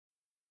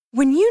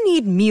When you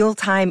need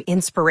mealtime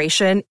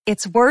inspiration,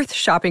 it's worth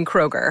shopping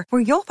Kroger,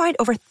 where you'll find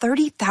over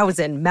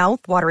 30,000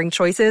 mouth-watering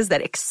choices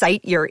that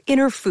excite your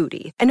inner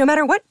foodie. And no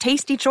matter what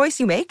tasty choice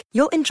you make,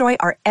 you'll enjoy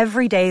our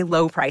everyday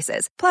low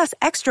prices, plus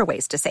extra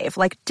ways to save,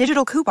 like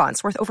digital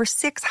coupons worth over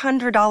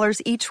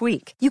 $600 each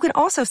week. You can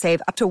also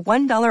save up to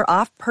 $1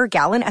 off per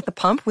gallon at the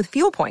pump with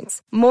fuel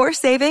points. More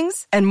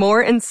savings and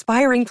more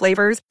inspiring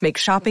flavors make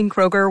shopping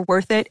Kroger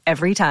worth it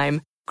every time.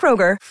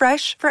 Kroger,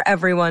 fresh for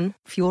everyone.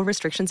 Fuel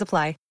restrictions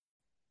apply.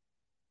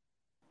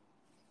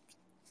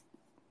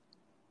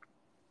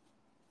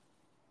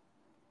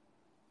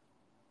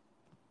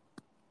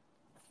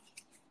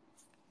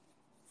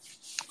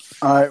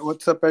 All right,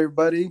 what's up,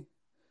 everybody?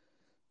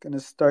 Gonna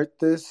start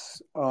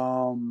this.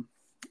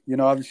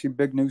 Obviously,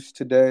 big news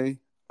today.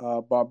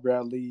 Bob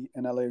Bradley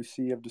and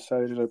LAFC have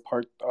decided to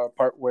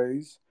part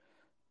ways.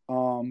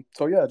 I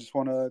just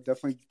want to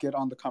definitely get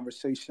on the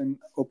conversation,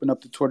 open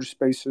up the Twitter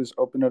Spaces,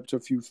 open up to a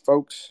few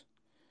folks.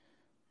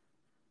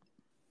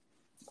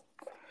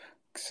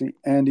 See,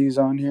 Andy's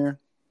on here.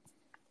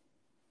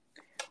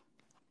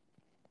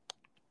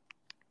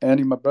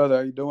 Andy, my brother,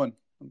 how you doing?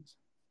 Let's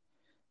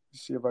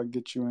see if I can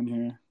get you in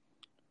here.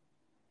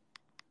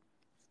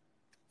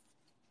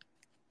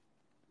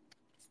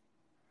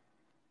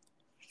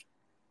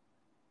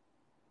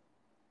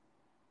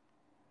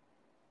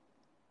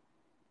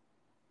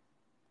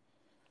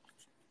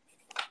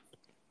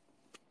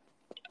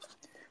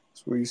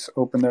 So we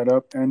open that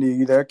up. Andy, are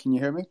you there? Can you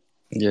hear me?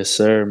 Yes,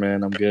 sir,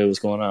 man. I'm good. What's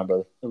going on,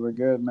 brother? We're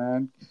good,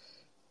 man.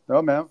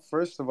 No, man.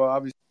 First of all,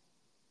 obviously,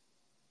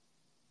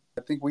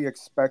 I think we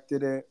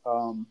expected it.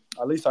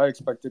 At least I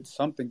expected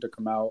something to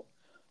come out,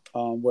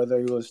 whether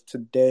it was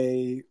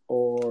today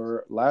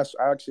or last.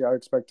 Actually, I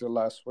expected it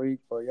last week,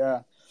 but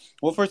yeah.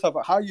 Well, first off,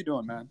 how are you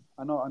doing, man?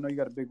 I know you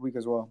got a big week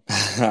as well.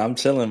 I'm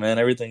chilling, man.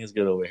 Everything is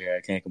good over here. I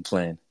can't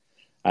complain.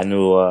 I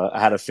knew I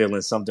had a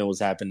feeling something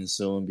was happening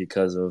soon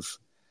because of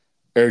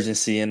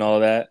urgency and all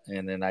that,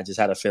 and then I just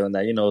had a feeling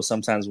that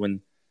sometimes when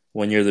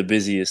you're the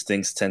busiest,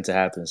 things tend to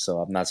happen. So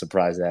I'm not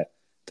surprised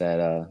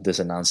that this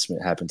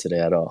announcement happened today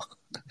at all.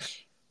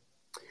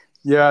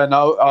 Yeah,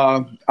 no,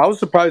 I was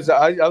surprised.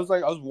 I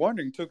was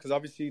wondering too, because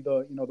obviously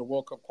the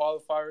World Cup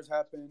qualifiers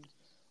happened,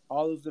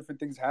 all those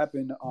different things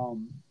happened,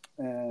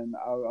 and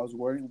I was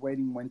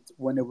waiting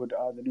when it would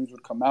the news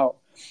would come out.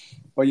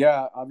 But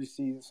yeah,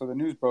 obviously, so the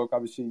news broke.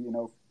 Obviously,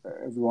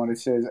 everyone, it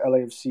says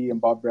LAFC and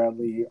Bob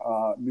Bradley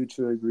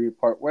mutually agree to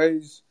part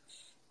ways.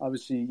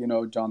 Obviously,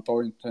 John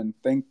Thornton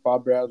thanked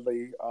Bob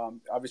Bradley.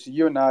 Obviously,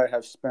 you and I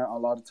have spent a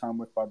lot of time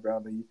with Bob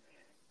Bradley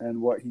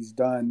and what he's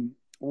done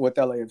with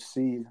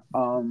LAFC.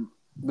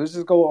 Let's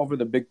just go over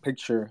the big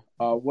picture.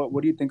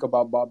 What do you think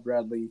about Bob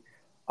Bradley,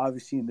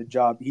 obviously, in the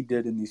job he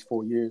did in these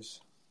 4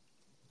 years?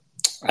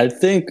 I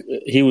think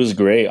he was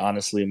great,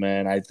 honestly,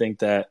 man. I think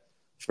that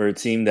for a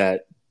team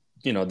that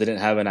didn't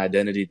have an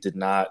identity, did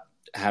not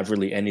have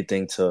really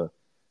anything to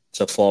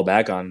fall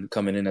back on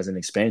coming in as an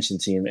expansion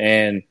team,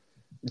 and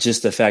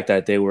just the fact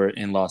that they were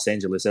in Los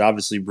Angeles, it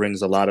obviously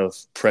brings a lot of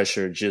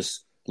pressure,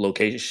 just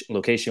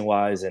location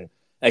wise and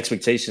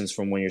expectations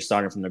from when you're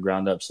starting from the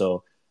ground up.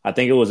 So I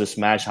think it was a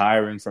smash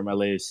hiring from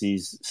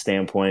LAFC's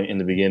standpoint in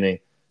the beginning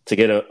to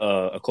get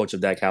a coach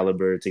of that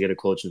caliber, to get a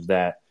coach of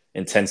that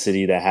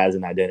intensity that has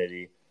an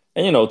identity.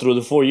 And, through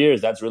the 4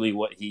 years, that's really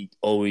what he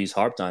always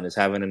harped on, is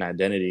having an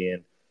identity.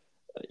 And,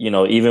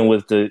 even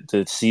with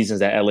the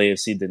seasons that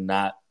LAFC did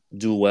not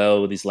do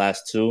well with these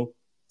last two,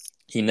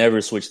 he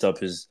never switched up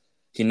his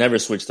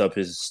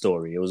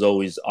story. It was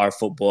always our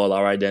football,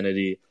 our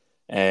identity.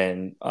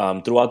 And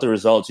throughout the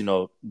results,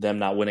 them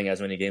not winning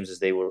as many games as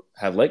they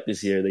have liked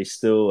this year, they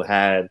still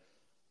had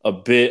a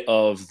bit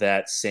of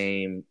that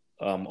same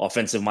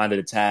offensive-minded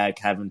attack,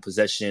 having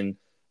possession,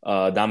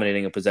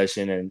 dominating a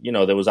possession. And,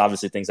 there was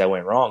obviously things that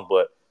went wrong,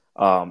 but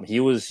he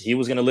was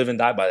going to live and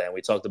die by that. And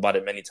we talked about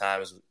it many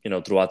times,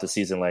 throughout the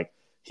season, like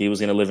he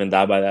was going to live and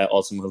die by that.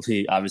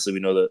 Ultimately, obviously,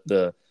 we know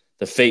the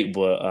fate,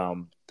 but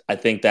I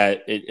think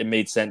that it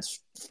made sense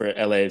for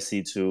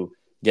LAFC to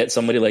get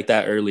somebody like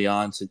that early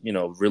on to,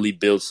 really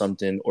build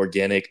something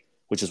organic,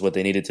 which is what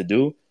they needed to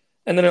do.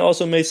 And then it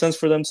also made sense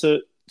for them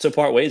to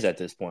part ways at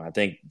this point. I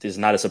think it's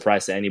not a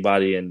surprise to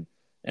anybody, and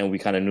we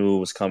kind of knew it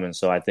was coming.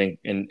 So I think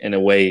in a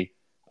way,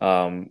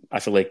 I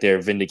feel like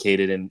they're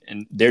vindicated,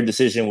 and their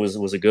decision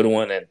was a good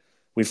one. And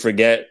we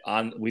forget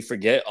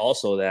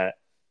also that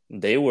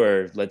they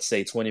were, let's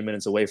say, 20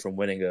 minutes away from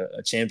winning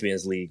a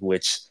Champions League,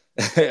 which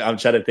I'm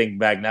trying to think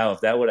back now.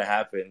 If that would have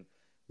happened,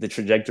 the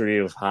trajectory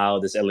of how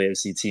this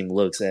LAFC team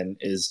looks and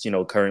is,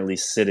 currently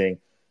sitting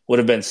would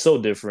have been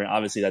so different.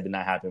 Obviously, that did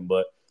not happen,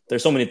 but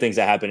there's so many things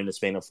that happened in the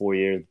span of 4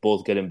 years,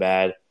 both good and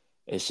bad.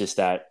 It's just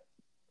that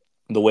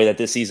the way that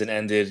this season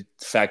ended,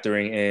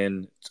 factoring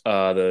in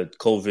the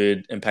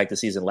COVID impacted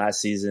season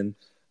last season,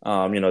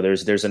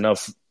 there's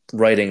enough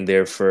writing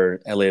there for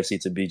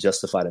LAFC to be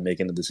justified in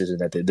making the decision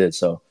that they did.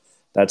 So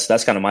that's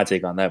kind of my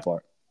take on that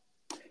part.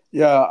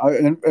 Yeah,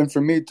 and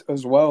for me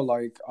as well,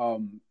 like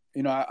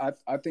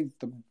I think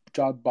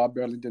job Bob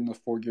Bradley did in the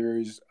 4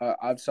 years,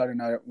 outside of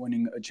not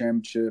winning a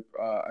championship,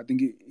 I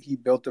think he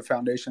built the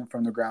foundation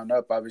from the ground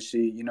up.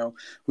 Obviously,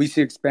 we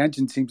see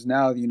expansion teams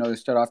now, they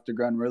start off the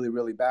ground really,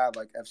 really bad,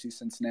 like FC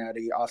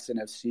Cincinnati, Austin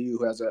FC,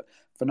 who has a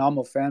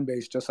phenomenal fan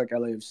base, just like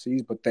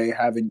LAFC's, but they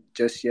haven't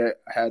just yet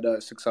had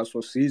a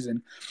successful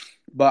season.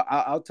 But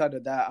outside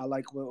of that, I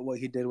like what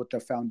he did with the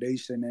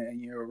foundation. And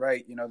you're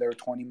right, they were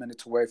 20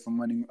 minutes away from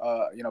winning,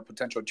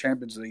 potential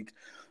Champions League.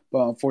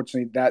 But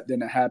unfortunately, that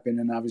didn't happen.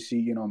 And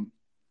obviously,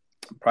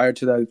 prior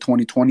to the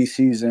 2020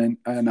 season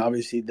and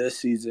obviously this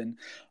season,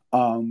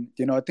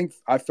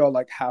 I felt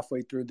like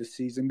halfway through the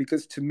season,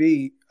 because to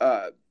me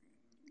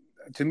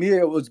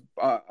it was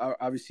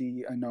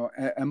obviously,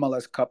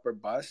 MLS Cup or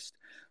bust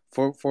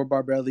for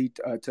Barberelli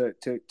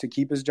to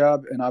keep his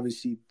job. And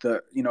obviously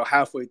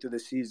halfway through the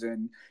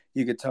season,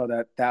 you could tell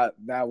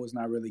that was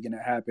not really going to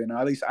happen. Or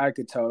at least I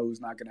could tell it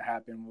was not going to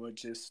happen with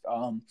just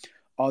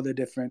all the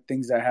different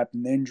things that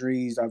happened,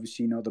 injuries,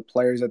 obviously, the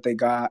players that they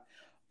got.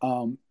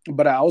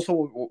 But I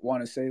also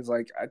want to say is,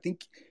 like, I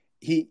think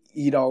he,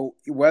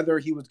 whether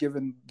he was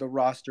given the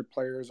roster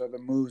players or the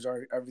moves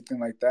or everything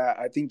like that,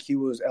 I think he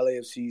was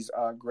LAFC's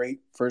great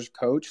first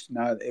coach.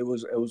 Now it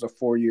was a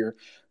 4-year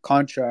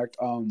contract.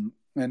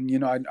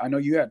 And I know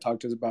you had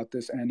talked to us about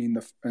this, Andy,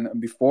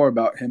 before,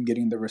 about him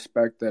getting the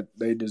respect that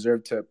they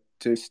deserve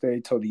to stay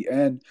till the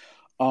end.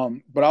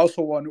 But I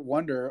also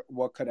wonder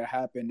what could have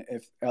happened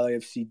if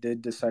LAFC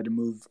did decide to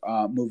move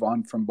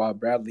on from Bob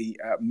Bradley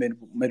at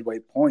midway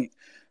point,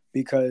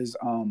 because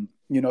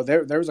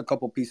there was a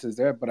couple pieces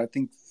there, but I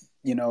think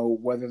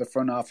whether the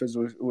front office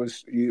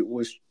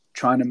was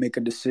trying to make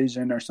a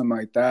decision or something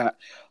like that.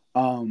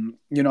 And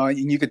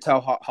you could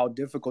tell how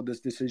difficult this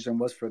decision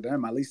was for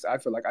them. At least I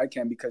feel like I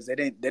can, because they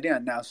didn't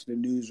announce the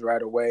news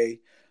right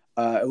away.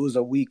 It was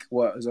a week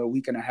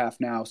and a half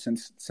now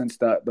since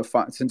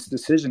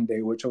decision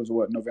day, which was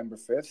November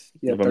 5th?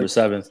 Yeah, November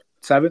 7th.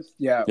 7th?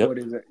 Yeah, yep. What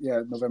is it?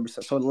 Yeah, November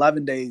 7th. So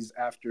 11 days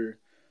after.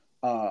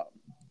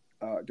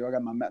 Do I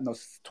got my math? No,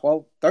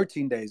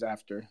 13 days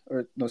after,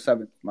 or no,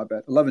 7th. My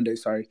bad. 11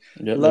 days. Sorry,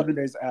 11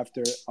 days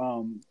after.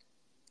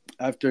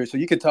 So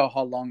you could tell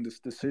how long this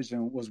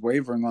decision was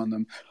wavering on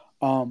them.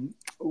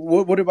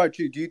 What about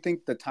you? Do you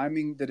think the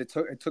timing that it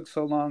took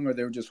so long, or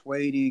they were just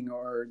waiting,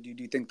 or do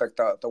you think like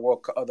the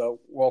World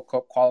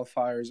Cup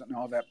qualifiers and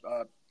all that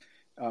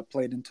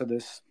played into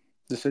this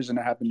decision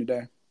that happened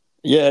today?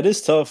 Yeah, it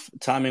is tough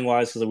timing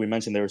wise, because like we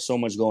mentioned, there was so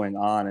much going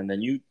on, and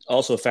then you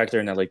also factor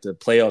in that like the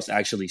playoffs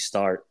actually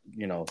start,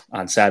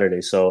 on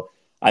Saturday. So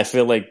I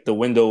feel like the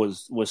window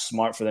was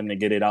smart for them to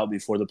get it out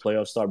before the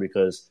playoffs start,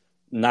 because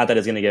not that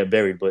it's going to get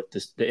buried, but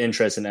the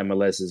interest in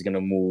MLS is going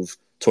to move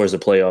towards the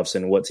playoffs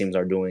and what teams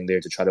are doing there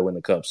to try to win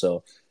the cup.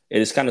 So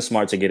it is kind of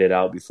smart to get it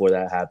out before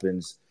that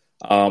happens.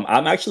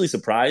 I'm actually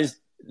surprised,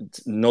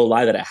 no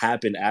lie, that it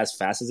happened as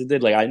fast as it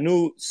did. Like, I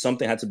knew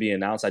something had to be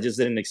announced. I just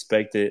didn't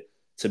expect it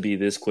to be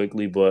this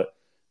quickly. But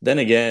then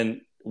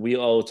again, we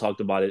all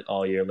talked about it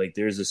all year. Like,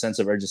 there's a sense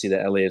of urgency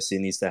that LAFC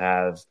needs to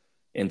have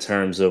in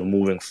terms of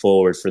moving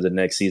forward for the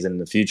next season in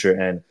the future.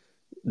 And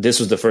this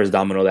was the first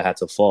domino that had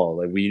to fall.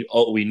 Like,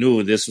 we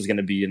knew this was going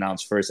to be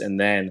announced first, and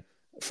then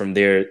from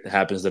there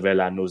happens the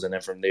Vela news, and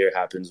then from there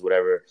happens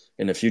whatever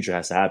in the future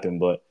has to happen.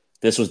 But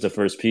this was the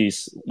first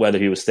piece, whether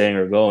he was staying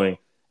or going.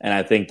 And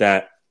I think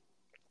that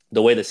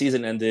the way the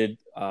season ended,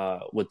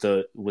 with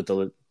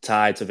the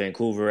tie to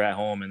Vancouver at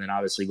home, and then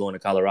obviously going to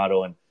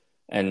Colorado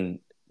and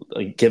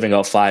like giving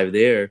up 5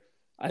 there,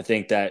 I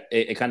think that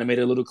it kind of made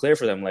it a little clear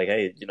for them. Like,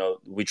 hey,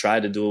 we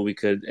tried to do what we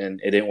could, and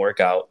it didn't work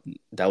out.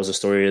 That was the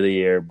story of the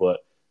year, but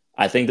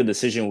I think the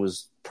decision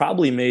was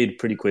probably made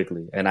pretty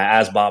quickly. And I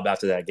asked Bob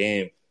after that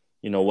game,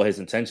 what his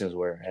intentions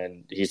were.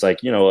 And he's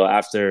like,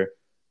 after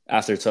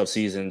tough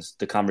seasons,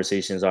 the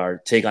conversations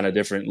take on a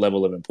different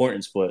level of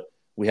importance, but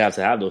we have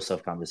to have those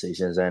tough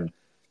conversations. And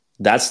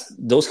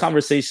those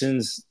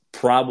conversations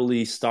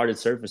probably started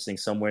surfacing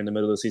somewhere in the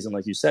middle of the season,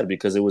 like you said,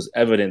 because it was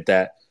evident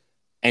that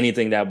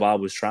anything that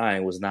Bob was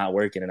trying was not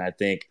working. And I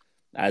think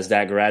as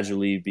that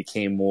gradually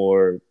became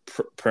more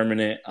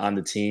permanent on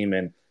the team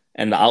and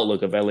the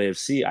outlook of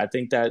LAFC, I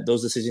think that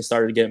those decisions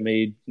started to get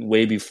made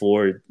way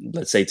before,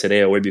 let's say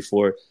today, or way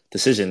before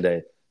decision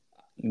day.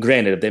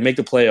 Granted, if they make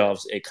the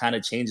playoffs, it kind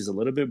of changes a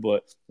little bit,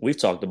 but we've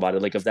talked about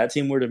it. Like, if that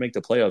team were to make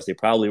the playoffs, they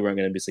probably weren't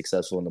going to be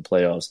successful in the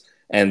playoffs.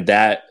 And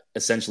that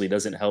essentially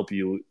doesn't help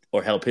you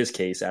or help his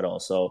case at all.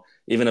 So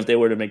even if they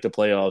were to make the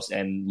playoffs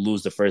and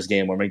lose the first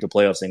game, or make the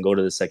playoffs and go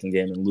to the second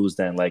game and lose,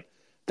 then like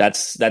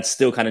that's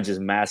still kind of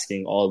just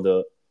masking all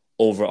the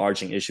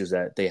overarching issues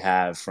that they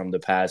have from the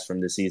past, from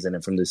this season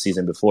and from the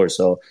season before.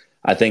 So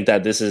I think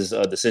that this is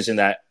a decision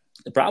that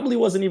probably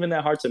wasn't even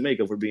that hard to make,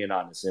 if we're being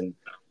honest.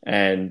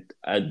 And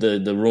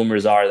the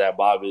rumors are that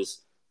Bob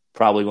is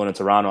probably going to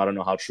Toronto. I don't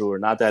know how true or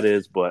not that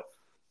is, but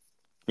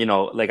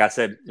like I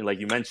said, like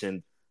you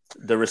mentioned,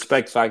 the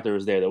respect factor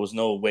is there. There was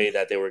no way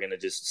that they were going to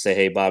just say,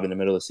 hey, Bob, in the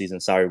middle of the season,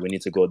 sorry, we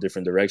need to go a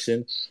different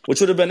direction, which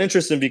would have been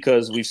interesting,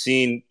 because we've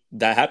seen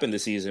that happen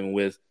this season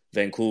with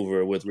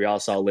Vancouver, with Real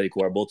Salt Lake,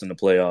 who are both in the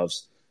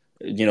playoffs.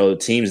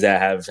 teams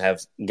that have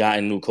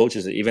gotten new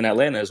coaches, even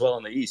Atlanta as well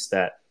in the East,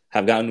 that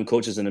have gotten new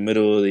coaches in the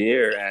middle of the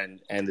year,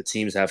 and the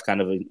teams have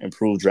kind of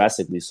improved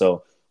drastically.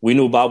 So we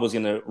knew Bob was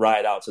going to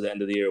ride out to the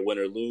end of the year, win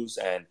or lose,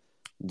 and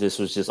this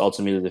was just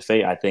ultimately the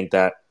fate. I think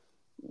that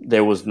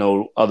there was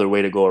no other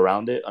way to go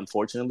around it,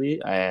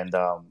 unfortunately. And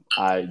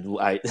I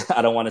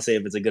don't want to say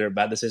if it's a good or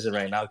bad decision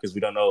right now because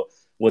we don't know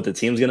what the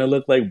team's going to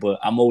look like, but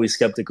I'm always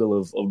skeptical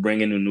of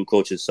bringing in new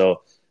coaches.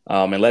 So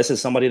unless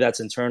it's somebody that's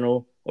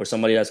internal or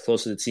somebody that's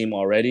close to the team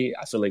already,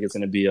 I feel like it's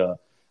going to be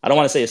I don't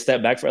want to say a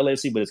step back for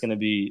LAFC, but it's going to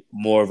be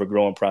more of a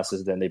growing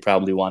process than they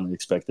probably wanted and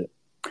expected.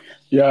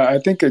 Yeah, I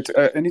think it's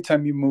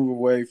anytime you move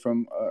away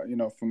from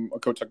from a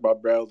coach like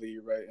Bob Bradley,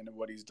 right, and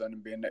what he's done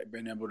and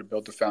being able to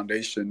build the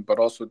foundation, but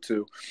also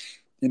to,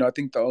 I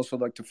think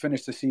to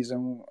finish the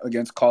season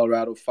against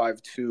Colorado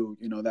 5-2,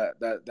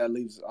 that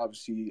leaves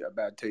obviously a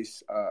bad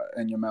taste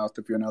in your mouth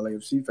if you're an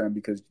LAFC fan,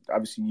 because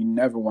obviously you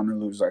never want to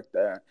lose like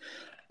that.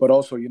 But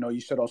also, you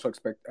should also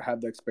have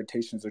the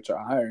expectations that you're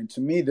higher. And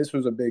to me, this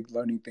was a big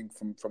learning thing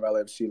from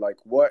LAFC. Like,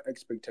 what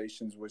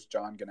expectations was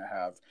John going to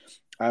have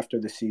after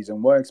the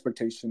season? What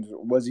expectations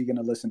was he going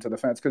to listen to the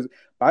fans? Because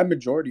by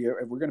majority,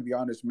 if we're going to be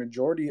honest,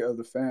 majority of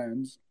the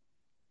fans,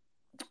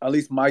 at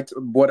least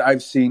what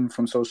I've seen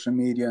from social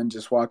media and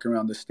just walking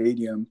around the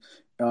stadium,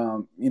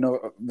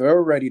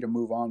 they're ready to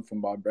move on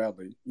from Bob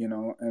Bradley,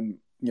 and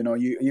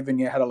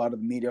you had a lot of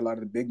the media, a lot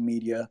of the big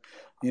media,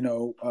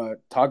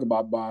 talk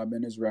about Bob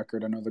and his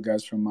record. I know the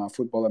guys from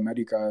Football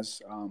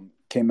Americas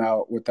came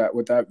out with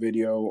that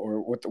video,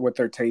 or with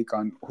their take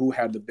on who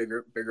had the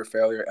bigger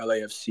failure,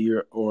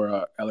 LAFC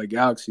or LA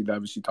Galaxy. They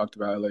obviously talked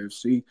about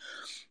LAFC,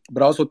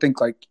 but I also think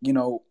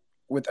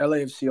with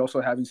LAFC also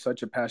having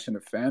such a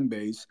passionate fan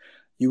base,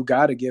 you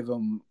got to give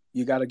them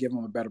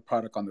a better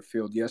product on the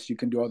field. Yes, you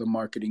can do all the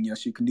marketing.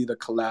 Yes, you can do the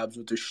collabs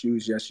with the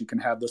shoes. Yes, you can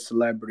have the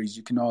celebrities.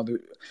 You can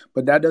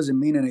but that doesn't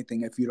mean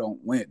anything if you don't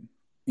win.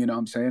 You know what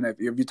I'm saying? If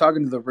you're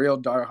talking to the real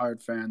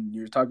diehard fan,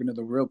 you're talking to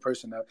the real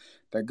person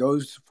that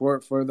goes for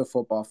the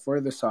football,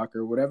 for the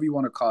soccer, whatever you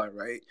want to call it,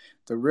 right?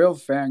 The real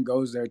fan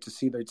goes there to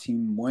see their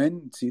team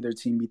win, see their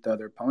team beat the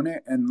other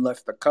opponent, and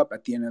lift the cup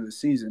at the end of the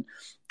season.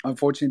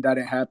 Unfortunately, that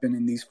didn't happen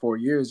in these 4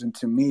 years. And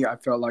to me, I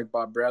felt like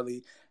Bob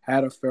Bradley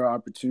had a fair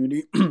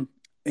opportunity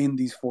in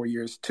these 4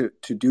 years to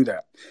do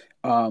that.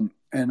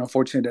 And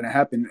unfortunately, it didn't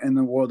happen. In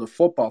the world of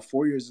football,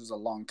 4 years is a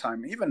long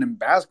time. Even in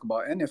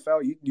basketball,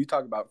 NFL, you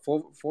talk about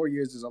 4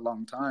 years is a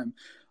long time.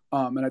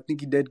 And I think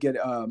he did get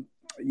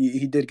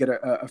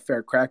a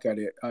fair crack at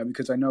it,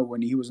 because I know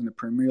when he was in the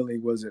Premier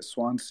League, was it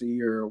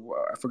Swansea or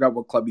I forgot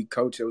what club he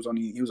coached? He was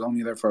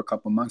only there for a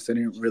couple of months. They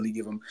didn't really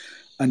give him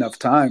enough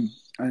time,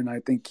 and I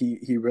think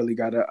he really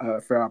got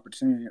a fair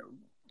opportunity.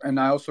 And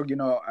I also,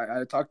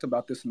 I talked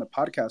about this in the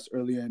podcast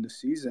earlier in the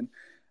season,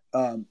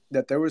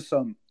 that there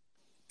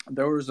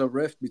was a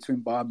rift between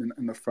Bob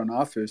and the front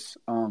office,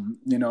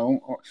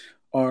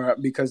 or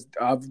because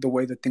of the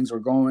way that things were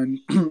going,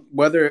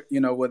 whether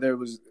it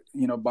was,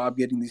 Bob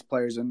getting these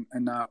players and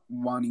not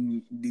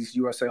wanting these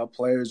USL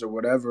players or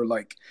whatever,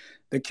 like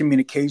the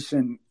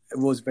communication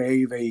was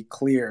very, very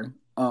clear,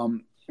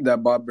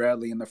 that Bob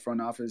Bradley in the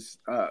front office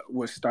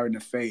was starting to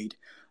fade.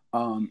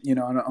 And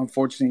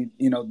unfortunately,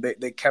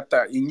 they kept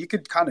that, and you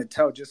could kind of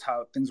tell just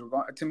how things were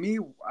going. To me,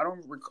 I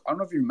don't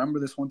know if you remember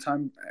this one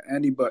time,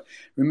 Andy, but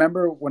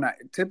remember when I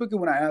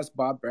asked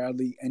Bob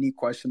Bradley any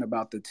question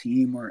about the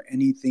team or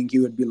anything, he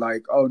would be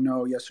like, "Oh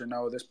no, yes or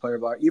no, this player,"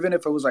 blah. Even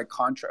if it was like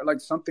contract,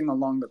 like something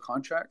along the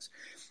contracts.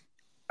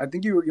 I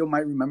think you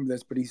might remember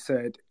this, but he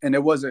said, and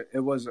it was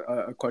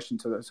a question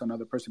to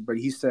another person, but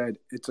he said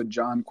it's a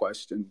John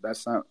question.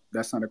 That's not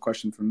a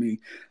question for me.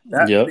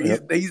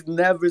 He's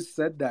never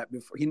said that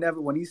before.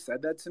 When he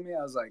said that to me,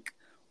 I was like,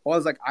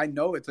 I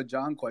know it's a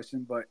John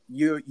question, but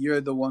you're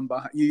the one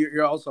behind.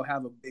 You also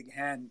have a big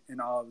hand in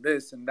all of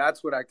this, and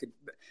that's what I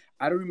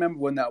don't remember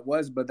when that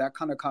was, but that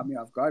kind of caught me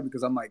off guard,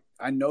 because I'm like,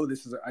 I know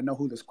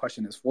who this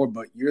question is for,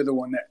 but you're the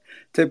one that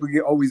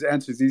typically always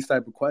answers these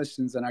type of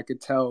questions, and I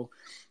could tell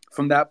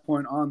from that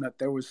point on that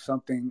there was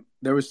something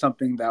that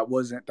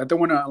they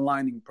weren't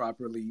aligning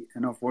properly.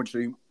 And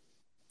unfortunately,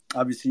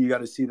 obviously you got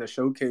to see the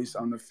showcase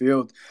on the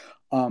field.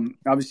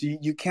 Obviously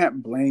you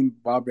can't blame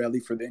Bob Bradley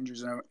for the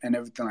injuries and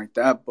everything like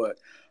that. But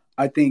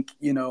I think,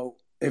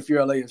 if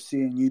you're LAFC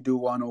and you do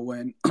want to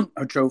win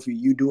a trophy,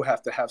 you do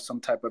have to have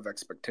some type of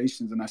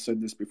expectations. And I said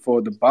this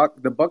before, the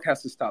buck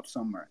has to stop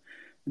somewhere.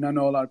 And I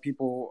know a lot of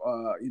people,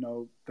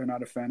 they're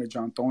not a fan of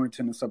John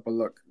Thornton and stuff, but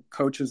look,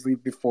 coaches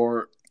leave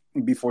before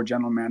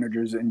general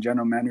managers, and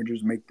general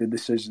managers make the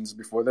decisions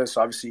before this.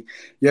 So obviously,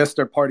 yes,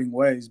 they're parting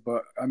ways,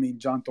 but I mean,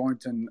 John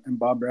Thornton and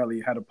Bob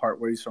Bradley had to part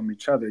ways from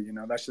each other.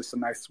 That's just a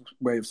nice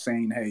way of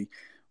saying, hey,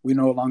 we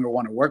no longer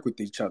want to work with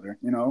each other.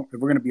 If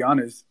we're going to be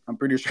honest, I'm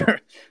pretty sure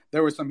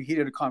there were some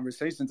heated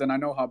conversations, and I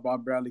know how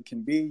Bob Bradley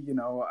can be.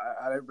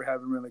 I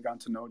haven't really gotten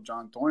to know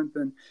John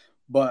Thornton,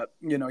 but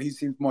he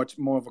seems much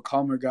more of a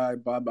calmer guy.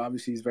 Bob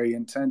obviously is very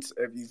intense,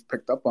 if you've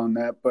picked up on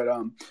that.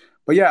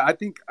 But yeah, I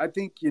think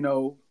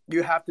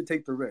you have to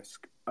take the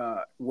risk.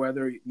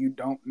 Whether you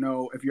don't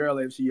know, if you're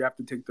LAFC, you have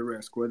to take the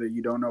risk. Whether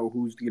you don't know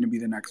who's going to be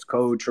the next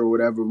coach or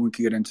whatever, we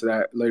can get into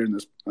that later in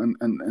this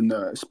in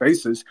the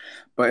spaces.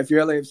 But if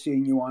you're LAFC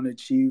and you want to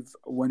achieve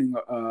winning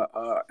a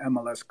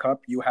MLS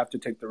Cup, you have to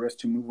take the risk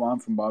to move on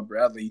from Bob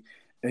Bradley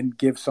and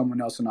give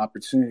someone else an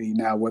opportunity.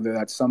 Now, whether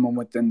that's someone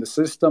within the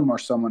system or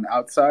someone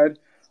outside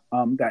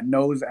that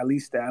knows at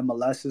least the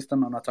MLS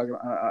system. I'm not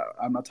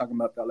talking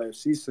about the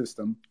LAFC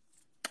system.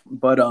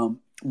 But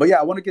yeah,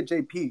 I want to get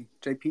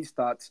JP's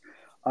thoughts.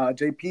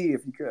 JP,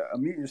 if you could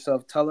unmute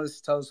yourself, tell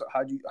us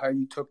how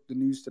you took the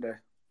news today.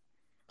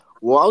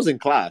 Well, I was in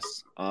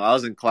class. So I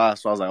was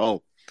like,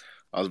 oh,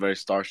 I was very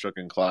starstruck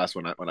in class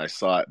when I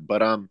saw it.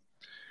 But I'm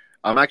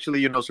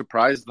actually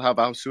surprised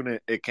how soon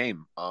it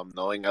came.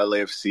 Knowing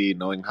LAFC,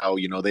 knowing how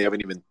they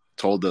haven't even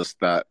told us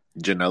that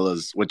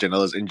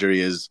Janela's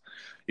injury is,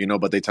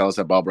 but they tell us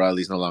that Bob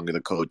Riley's no longer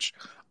the coach.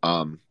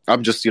 I'm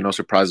just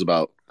surprised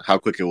about how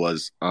quick it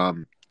was.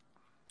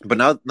 But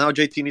now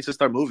JT needs to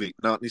start moving.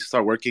 Now needs to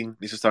start working.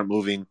 Needs to start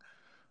moving,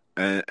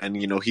 and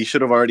he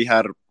should have already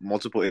had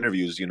multiple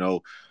interviews.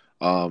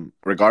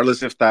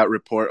 Regardless if that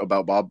report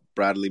about Bob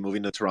Bradley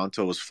moving to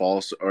Toronto was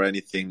false or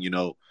anything.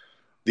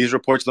 These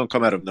reports don't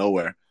come out of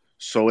nowhere.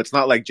 So it's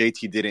not like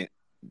JT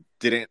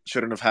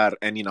shouldn't have had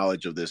any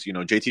knowledge of this.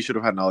 JT should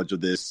have had knowledge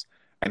of this,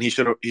 and he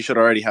should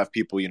already have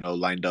people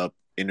lined up,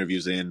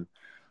 interviews in.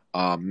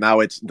 Now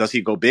it's, does he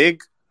go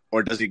big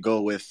or does he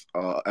go with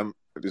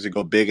does he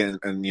go big and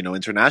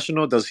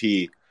international? Does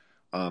he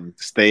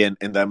stay in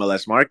the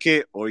MLS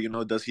market, or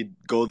does he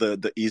go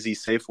the easy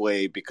safe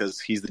way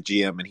because he's the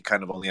GM and he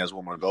kind of only has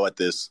one more go at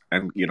this,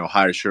 and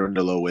hire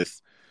Cherundolo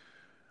with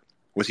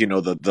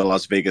the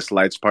Las Vegas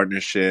Lights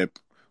partnership,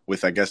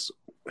 with I guess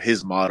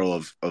his model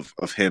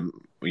of him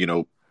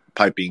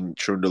piping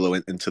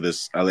Cherundolo into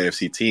this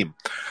LAFC team.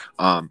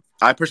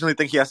 I personally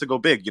think he has to go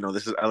big.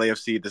 This is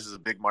LAFC. This is a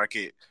big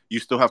market. You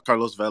still have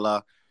Carlos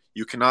Vela.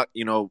 You cannot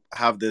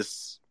have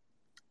this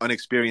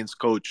unexperienced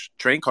coach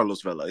train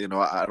Carlos Vela.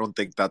 I don't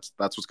think that's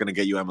what's going to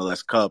get you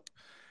MLS Cup.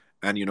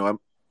 And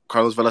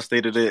Carlos Vela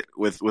stated it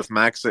with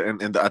Max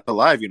and at the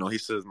live. He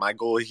says, my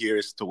goal here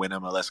is to win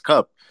MLS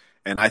Cup,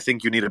 and I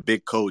think you need a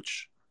big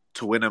coach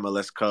to win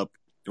MLS Cup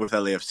with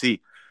LAFC.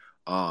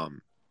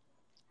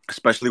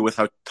 Especially with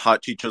how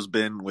hot Chicho's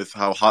been, with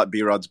how hot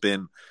B-Rod's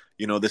been.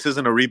 This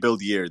isn't a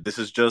rebuild year. This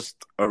is just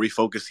a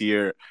refocus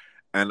year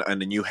and a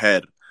new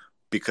head,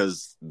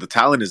 because the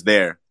talent is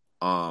there.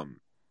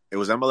 It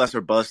was MLS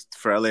or bust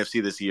for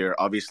LAFC this year.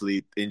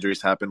 Obviously,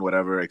 injuries happened,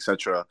 whatever,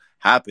 etc.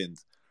 happened.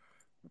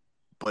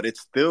 But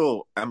it's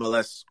still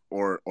MLS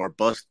or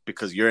bust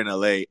because you're in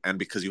LA and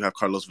because you have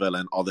Carlos Vela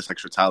and all this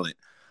extra talent.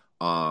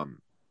 I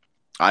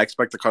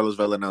expect the Carlos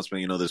Vela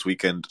announcement, this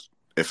weekend,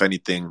 if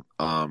anything.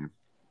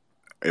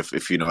 If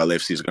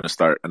LAFC is going to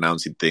start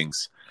announcing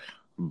things.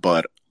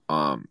 But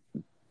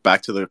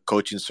back to the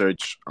coaching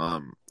search,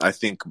 I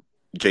think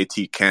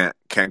JT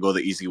can't go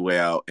the easy way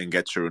out and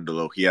get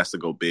Cherundolo. He has to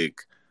go big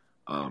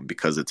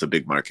because it's a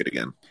big market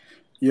again.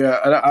 Yeah,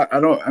 I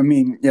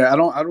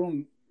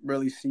don't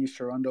really see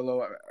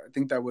Cherundolo. I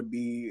think that would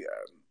be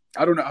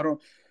I don't know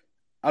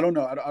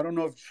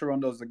if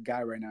Cherundolo's the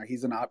guy right now.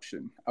 He's an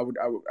option. I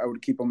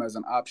would keep him as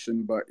an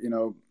option, but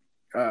you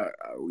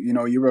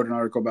wrote an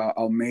article about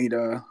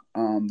Almeida.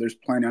 There's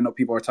plenty. I know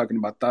people are talking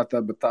about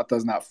Tata, but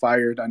Tata's not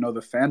fired. I know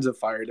the fans have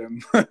fired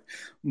him,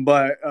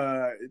 but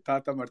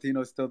Tata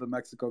Martino is still the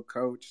Mexico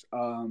coach.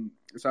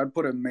 So I'd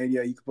put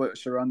Almeida. You could put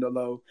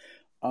Cherundolo.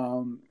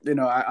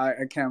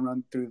 I can't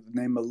run through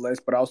the name of the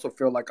list, but I also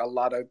feel like a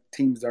lot of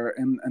teams that are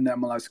in the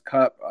MLS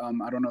Cup.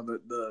 I don't know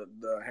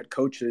the head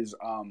coaches'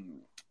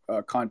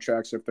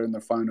 contracts if they're in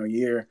their final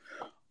year.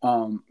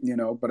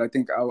 But I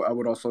think I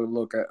would also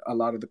look at a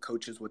lot of the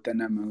coaches within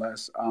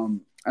MLS.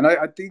 And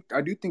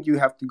I do think you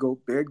have to go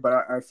big, but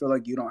I feel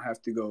like you don't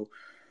have to go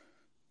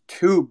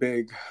too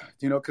big,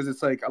 because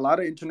it's like a lot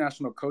of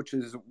international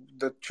coaches.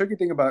 The tricky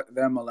thing about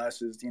the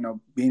MLS is,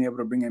 being able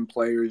to bring in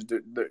players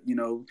that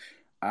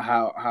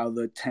how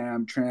the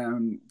TAM,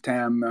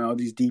 all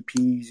these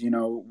DPs,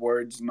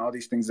 words and all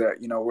these things that,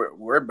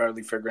 we're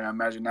barely figuring out.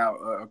 Imagine now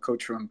a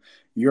coach from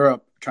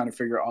Europe trying to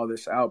figure all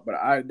this out. But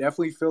I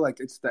definitely feel like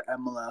it's the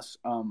MLS.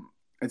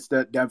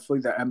 Definitely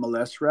the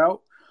MLS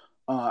route.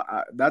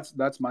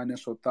 That's my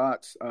initial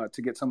thoughts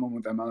to get someone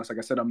with MLS. Like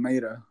I said,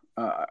 Almeida.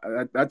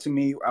 That to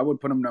me, I would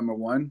put him number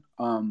one.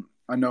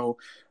 I know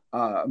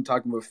I'm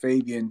talking with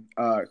Fabian,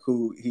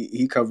 who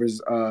he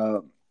covers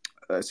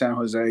San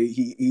Jose.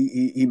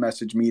 He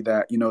messaged me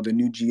that the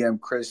new GM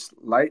Chris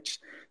Leitch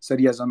said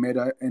he has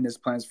Almeida in his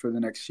plans for the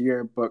next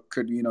year, but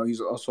could be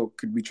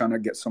trying to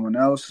get someone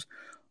else.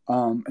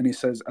 And he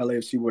says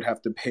LAFC would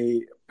have to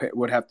pay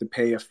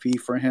a fee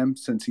for him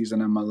since he's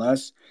an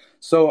MLS.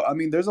 So I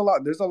mean, there's a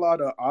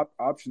lot of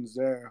options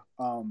there.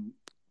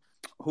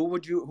 Who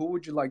would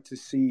you like to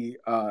see,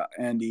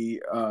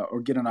 Andy,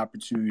 or get an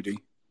opportunity?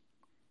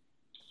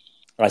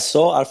 I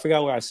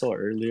forgot where I saw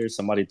earlier.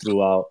 Somebody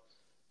threw out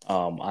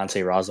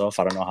Ante Razov.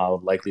 I don't know how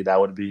likely that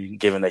would be,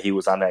 given that he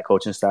was on that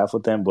coaching staff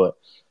with them. But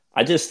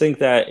I just think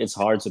that it's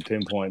hard to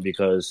pinpoint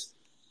because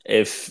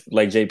if,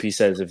 like JP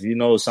says, if you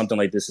know something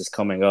like this is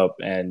coming up,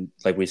 and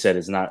like we said,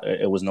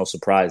 it was no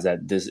surprise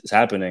that this is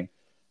happening.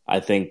 I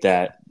think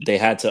that they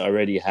had to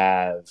already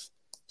have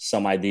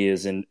some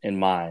ideas in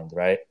mind,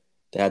 right?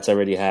 They had to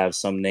already have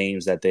some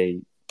names that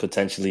they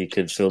potentially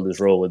could fill this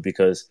role with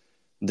because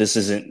this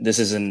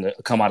isn't a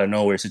come out of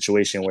nowhere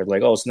situation where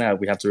like, oh snap,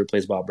 we have to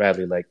replace Bob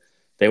Bradley. Like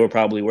they were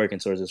probably working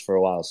towards this for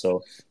a while.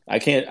 So I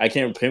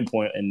can't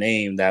pinpoint a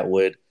name that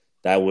would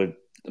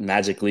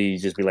magically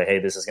just be like, hey,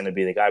 this is going to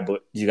be the guy.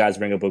 But you guys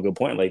bring up a good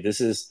point. Like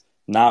this is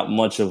not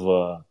much of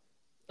a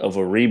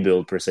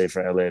rebuild per se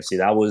for LAFC.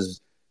 That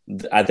was,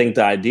 I think,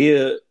 the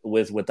idea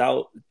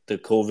without the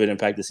COVID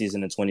impacted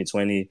season in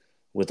 2020,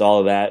 with all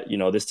of that,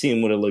 this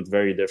team would have looked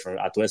very different.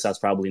 Atuesa's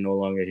probably no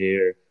longer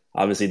here.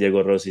 Obviously,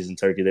 Diego Rossi's in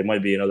Turkey. There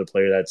might be another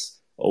player that's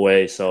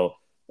away. So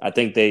I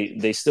think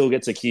they still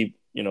get to keep,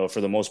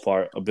 for the most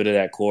part, a bit of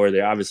that core.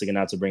 They're obviously going to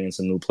have to bring in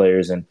some new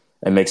players and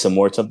make some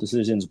more tough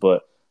decisions.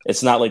 But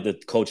it's not like the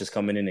coach is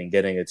coming in and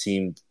getting a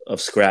team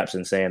of scraps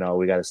and saying, oh,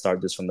 we got to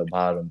start this from the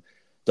bottom.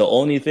 The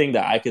only thing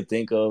that I could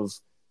think of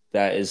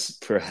that is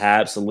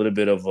perhaps a little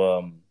bit of,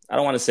 I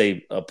don't want to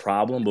say a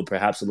problem, but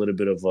perhaps a little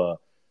bit of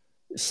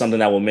something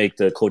that will make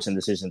the coaching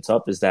decision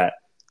tough is that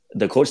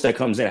the coach that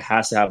comes in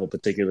has to have a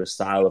particular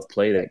style of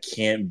play that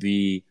can't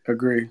be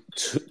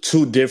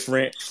too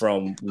different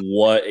from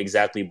what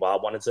exactly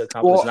Bob wanted to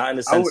accomplish. Well, Not in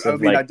the sense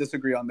of I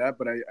disagree on that,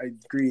 but I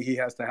agree he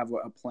has to have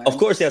a plan. of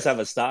course he has to have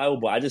a style,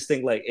 but I just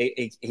think like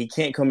he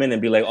can't come in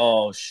and be like,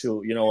 oh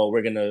shoot, you know what,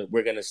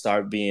 we're gonna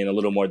start being a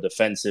little more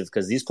defensive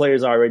because these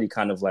players are already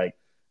kind of like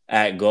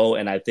at go,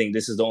 and I think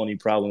this is the only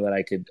problem that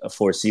I could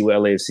foresee with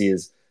LAFC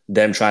is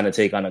them trying to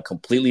take on a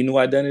completely new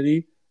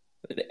identity.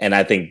 And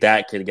I think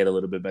that could get a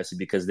little bit messy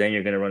because then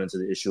you're going to run into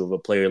the issue of a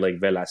player like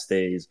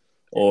Velasquez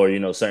or,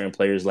 certain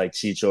players like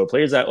Chicho or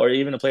players or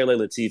even a player like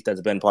Latif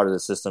that's been part of the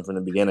system from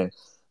the beginning.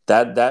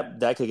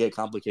 That could get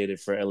complicated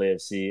for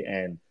LAFC,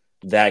 and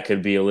that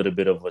could be a little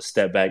bit of a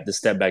step back, the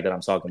step back that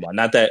I'm talking about.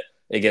 Not that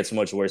it gets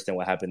much worse than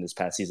what happened this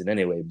past season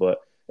anyway, but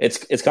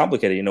it's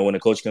complicated. When a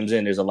coach comes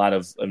in, there's a lot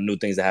of new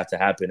things that have to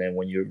happen. And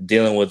when you're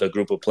dealing with a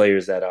group of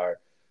players that are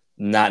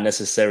not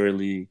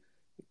necessarily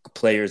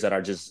players that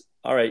are just,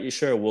 all right,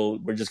 sure,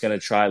 we're just going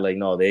to try. Like,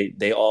 no,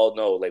 they all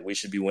know, like, we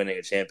should be winning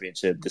a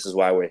championship. This is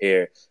why we're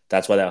here.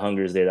 That's why that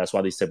hunger is there. That's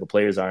why these type of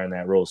players are in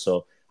that role.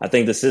 So I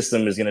think the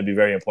system is going to be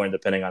very important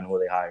depending on who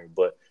they hire.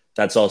 But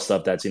that's all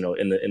stuff that's, in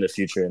the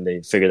future, and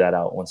they figure that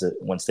out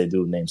once they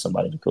do name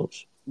somebody to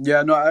coach.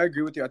 Yeah, no, I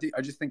agree with you.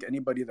 I just think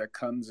anybody that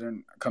comes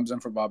in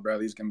for Bob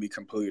Bradley is going to be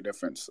completely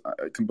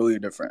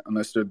different,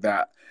 unless they're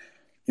that,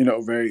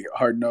 very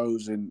hard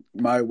nosed and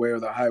my way or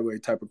the highway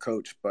type of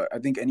coach. But I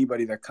think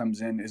anybody that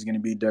comes in is going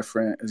to be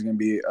different. Is going to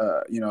be,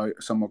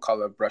 some will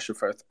call it a breath of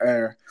fresh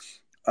air.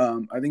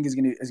 I think it's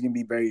gonna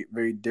be very,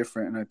 very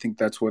different, and I think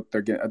that's what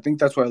they're getting. I think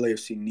that's what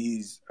LAFC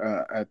needs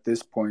at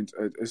this point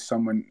is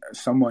someone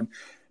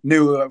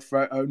new,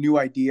 new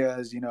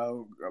ideas.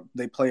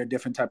 They play a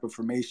different type of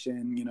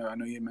formation. I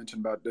know you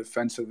mentioned about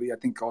defensively. I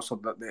think also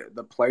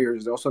the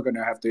players, they're also going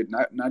to have to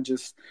not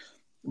just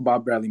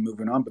Bob Bradley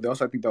moving on, but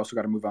I think they also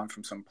got to move on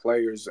from some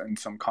players and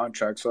some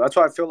contracts. So that's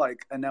why I feel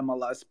like an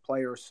MLS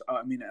player,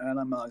 an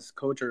MLS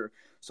coach or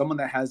someone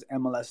that has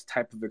MLS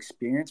type of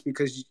experience,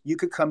 because you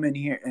could come in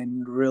here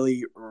and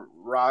really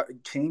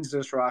change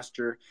this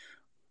roster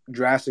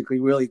drastically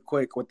really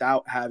quick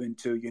without having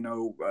to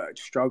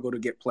struggle to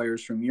get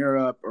players from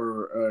Europe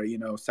or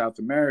South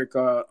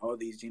America, all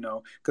these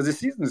because the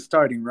season is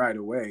starting right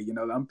away.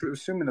 I'm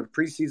assuming the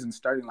preseason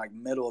starting like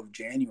middle of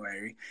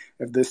January.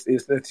 If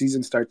the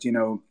season starts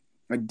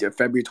like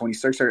February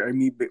 26th, or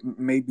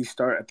maybe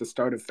start at the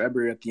start of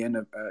February, at the end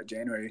of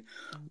January.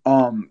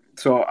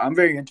 So I'm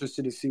very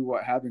interested to see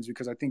what happens,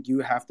 because I think you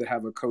have to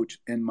have a coach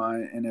in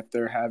mind, and if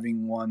they're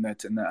having one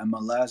that's in the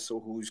MLS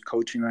or who's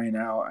coaching right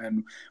now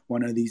and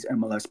one of these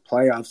MLS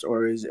playoffs,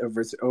 or is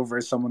over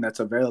someone that's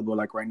available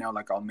like right now,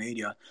 like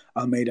Almeida,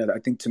 I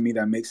think to me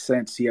that makes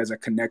sense. He has a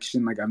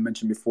connection, like I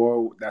mentioned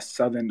before, that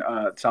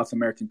South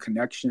American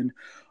connection.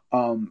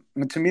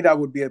 And to me, that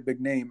would be a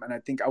big name, and I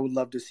think I would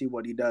love to see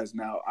what he does.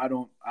 Now, I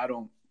don't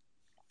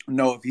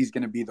know if he's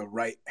going to be the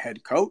right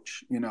head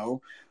coach,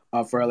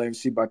 for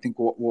LAFC, but I think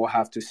we'll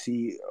have to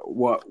see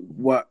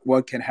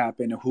what can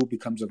happen and who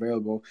becomes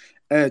available.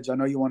 Edge, I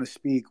know you want to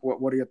speak.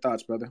 What are your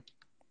thoughts, brother?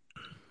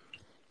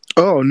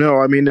 Oh no,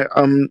 I mean,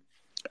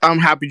 I'm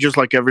happy just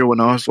like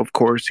everyone else. Of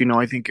course,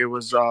 I think it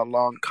was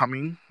long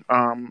coming.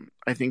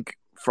 I think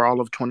for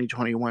all of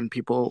 2021,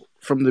 people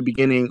from the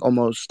beginning,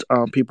 almost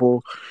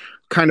people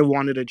kind of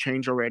wanted a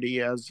change already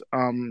as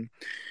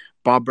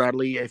Bob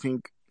Bradley. I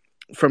think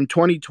from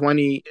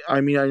 2020,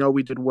 I mean, I know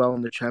we did well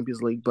in the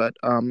Champions League, but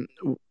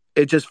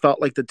it just felt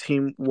like the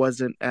team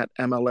wasn't at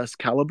MLS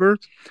caliber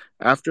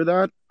after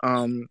that.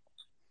 And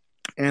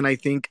I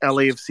think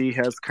LAFC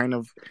has kind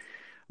of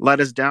let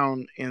us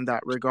down in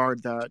that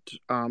regard, that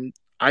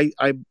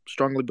I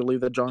strongly believe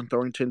that John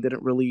Thornton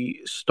didn't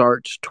really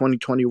start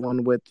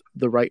 2021 with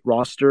the right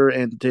roster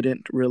and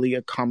didn't really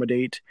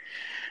accommodate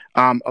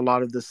a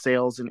lot of the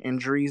sales and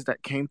injuries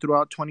that came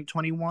throughout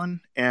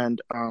 2021.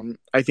 And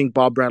I think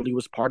Bob Bradley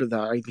was part of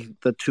that. I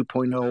think the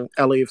 2.0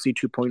 LAFC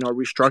 2.0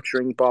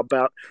 restructuring,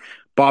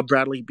 Bob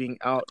Bradley being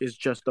out is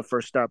just the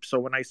first step. So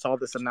when I saw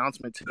this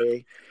announcement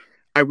today,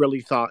 I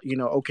really thought,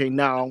 okay,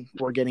 now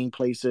we're getting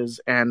places,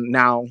 and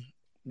now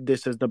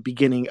this is the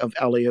beginning of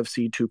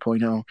LAFC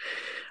 2.0.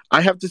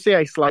 I have to say,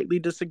 I slightly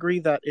disagree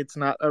that it's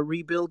not a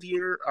rebuild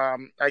year.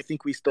 I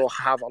think we still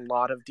have a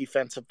lot of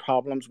defensive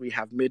problems. We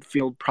have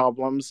midfield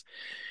problems.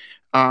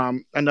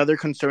 Another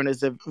concern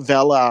is if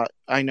Vela,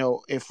 I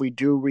know if we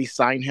do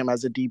re-sign him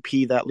as a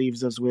DP, that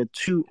leaves us with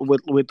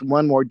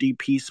one more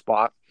DP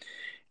spot.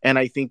 And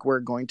I think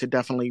we're going to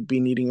definitely be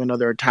needing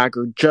another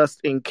attacker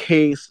just in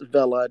case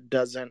Vela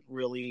doesn't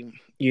really,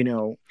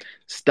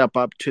 step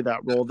up to that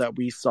role that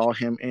we saw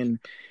him in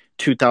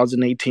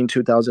 2018,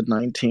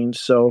 2019.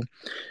 So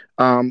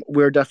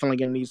we're definitely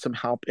going to need some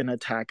help in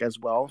attack as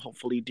well,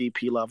 hopefully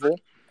DP level.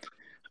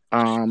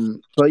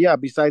 But yeah,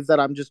 besides that,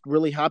 I'm just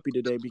really happy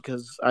today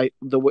because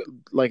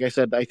like I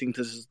said, I think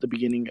this is the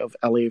beginning of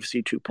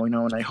LAFC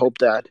 2.0, and I hope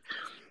that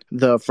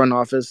the front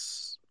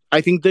office,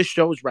 I think this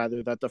shows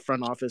rather that the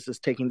front office is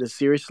taking this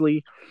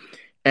seriously,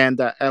 and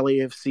that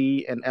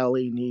LAFC and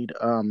LA need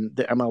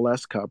the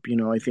MLS Cup.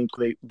 I think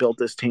they built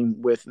this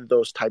team with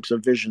those types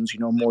of visions,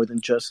 more than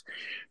just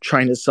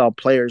trying to sell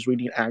players. We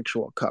need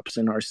actual cups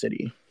in our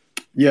city.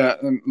 Yeah,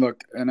 and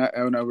look, and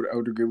I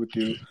would agree with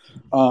you.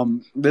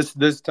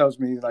 This tells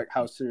me like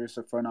how serious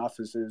the front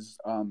office is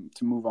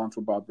to move on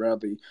for Bob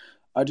Bradley.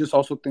 I just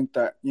also think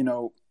that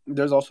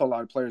there's also a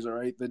lot of players, all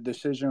right? The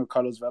decision of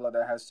Carlos Vela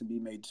that has to be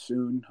made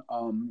soon.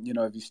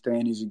 If he's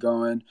staying, is he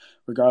going?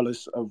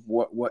 Regardless of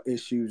what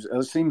issues,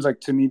 it seems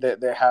like to me that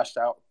they hashed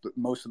out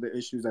most of the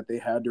issues that they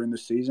had during the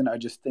season. I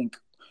just think,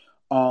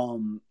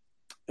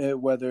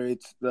 whether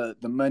it's the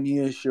money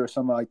issue or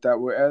something like that,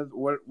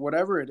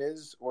 whatever it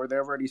is, or they've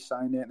already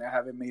signed it and they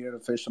haven't made it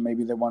official.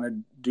 Maybe they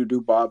wanted to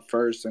do Bob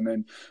first and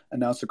then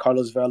announce the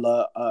Carlos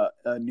Vela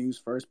news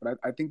first. But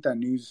I think that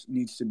news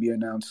needs to be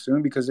announced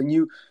soon, because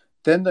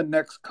then the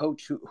next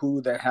coach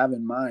who they have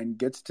in mind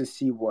gets to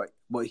see what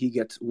he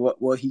gets,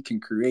 what he can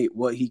create,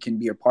 what he can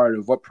be a part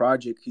of, what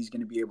project he's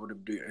going to be able to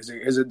do.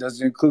 Does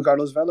it include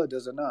Carlos Vela?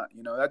 Does it not?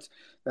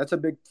 That's a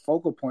big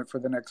focal point for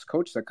the next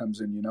coach that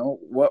comes in.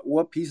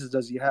 What pieces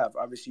does he have?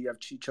 Obviously, you have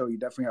Chicho, you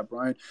definitely have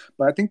Brian,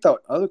 but I think the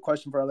other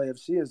question for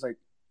LAFC is like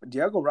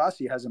Diego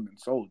Rossi hasn't been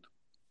sold.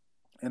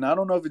 And I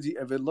don't know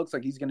if it looks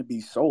like he's going to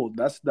be sold.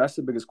 That's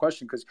the biggest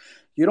question, because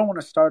you don't want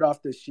to start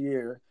off this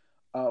year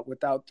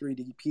without 3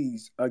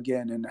 DPs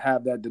again and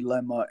have that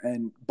dilemma.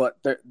 But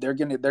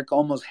they're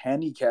almost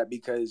handicapped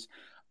because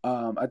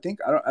I think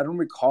I don't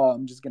recall.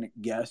 I'm just gonna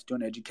guess, do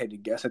an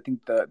educated guess. I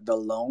think the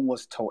loan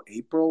was till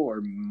April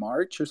or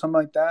March or something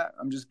like that.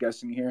 I'm just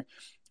guessing here.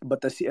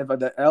 But if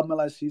the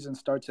MLS season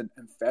starts in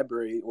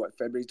February,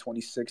 February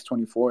 26th,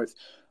 24th.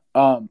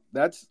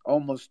 That's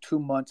almost 2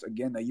 months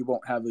again that you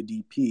won't have a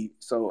DP.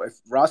 So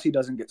if Rossi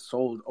doesn't get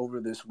sold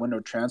over this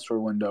transfer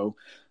window,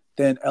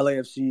 then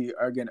LAFC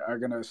are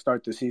gonna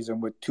start the season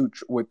with two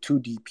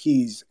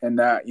DPs, and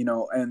that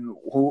and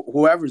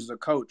whoever's the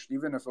coach,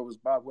 even if it was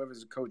Bob, whoever's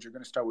the coach, you're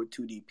gonna start with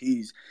 2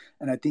 DPs,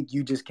 and I think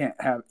you just can't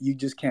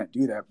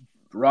do that.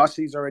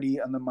 Rossi's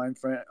already on the mind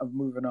frame of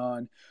moving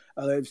on.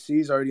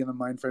 LAFC's already on the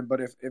mind frame,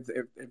 but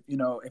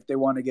if they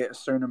want to get a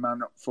certain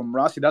amount from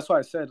Rossi, that's why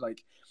I said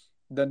like.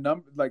 The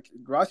number, like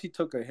Rossi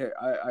took a hit.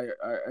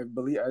 I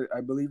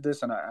believe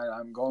this, and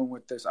I'm going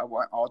with this. I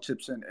want all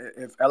chips in.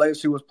 If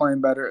LAFC was playing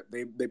better,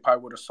 they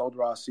probably would have sold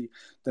Rossi.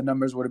 The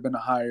numbers would have been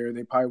higher.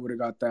 They probably would have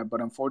got that,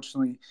 but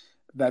unfortunately,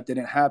 that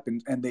didn't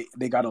happen, and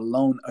they got a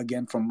loan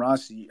again from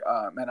Rossi.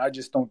 And I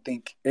just don't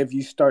think if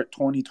you start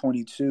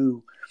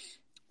 2022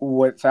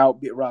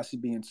 without Rossi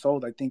being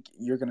sold, I think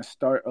you're going to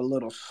start a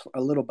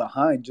little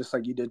behind, just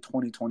like you did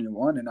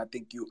 2021. And I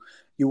think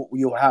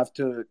you'll have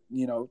to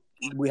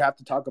we have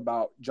to talk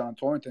about John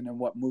Thornton and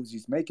what moves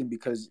he's making,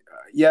 because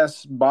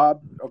yes,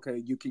 Bob, okay,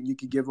 you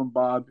can give him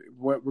Bob,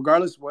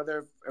 regardless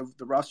whether if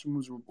the roster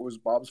moves was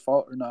Bob's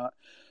fault or not.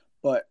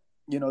 But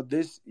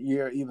this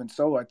year, even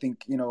so, I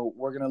think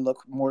we're gonna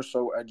look more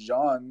so at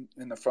John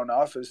in the front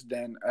office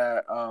than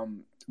at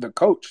the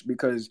coach,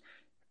 because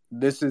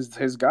this is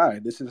his guy.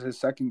 This is his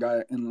second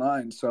guy in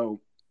line. So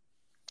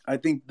I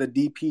think the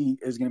DP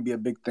is going to be a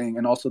big thing,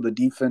 and also the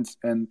defense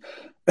and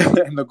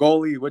the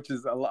goalie, which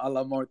is a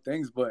lot more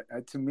things. But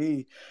to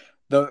me,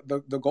 the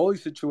goalie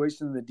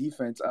situation in the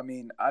defense, I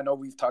mean, I know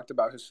we've talked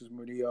about Jesus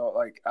Murillo.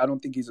 Like, I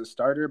don't think he's a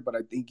starter, but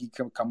I think he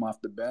can come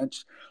off the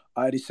bench.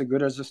 Adi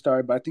Segura is a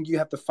starter, but I think you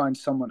have to find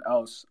someone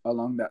else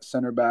along that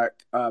center back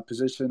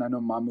position. I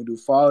know Mamadou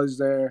Fall is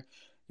there.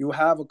 You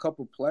have a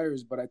couple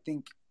players, but I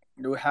think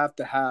you have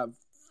to have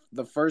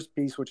the first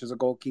piece, which is a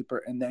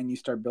goalkeeper, and then you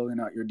start building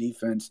out your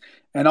defense.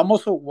 And I'm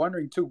also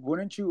wondering too,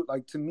 wouldn't you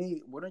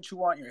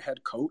want your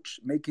head coach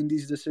making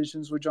these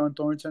decisions with John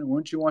Thornton?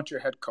 Wouldn't you want your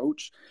head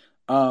coach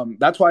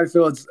That's why I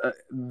feel it's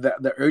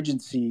the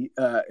urgency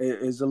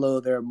is a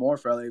little there more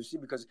for LAFC,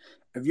 because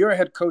if you're a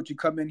head coach, you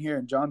come in here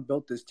and John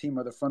built this team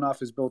or the front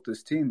office built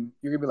this team,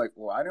 you're gonna be like,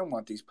 well, I didn't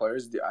want these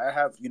players. I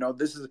have,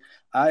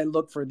 I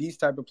look for these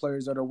type of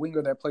players, or a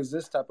winger that plays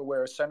this type of way,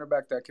 or a center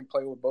back that can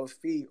play with both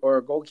feet, or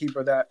a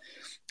goalkeeper that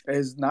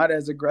is not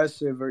as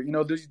aggressive, or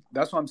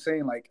that's what I'm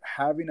saying. Like,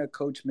 having a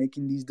coach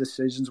making these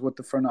decisions with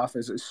the front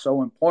office is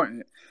so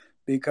important,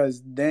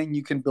 because then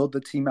you can build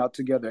the team out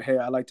together. Hey,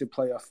 I like to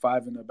play a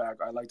 5 in the back.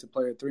 I like to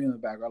play a 3 in the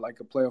back. I like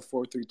to play a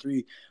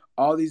 4-3-3.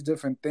 All these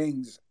different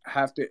things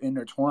have to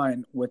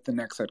intertwine with the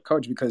next head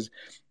coach, because,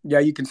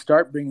 you can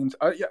start bringing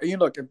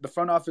look, if the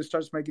front office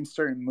starts making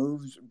certain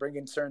moves,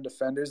 bringing certain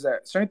defenders,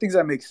 certain things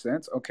that make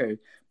sense, okay,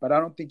 but I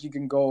don't think you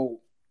can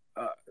go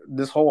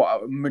this whole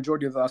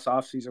majority of this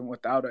offseason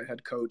without a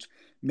head coach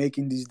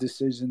making these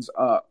decisions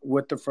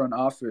with the front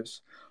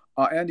office.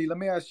 Andy, let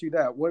me ask you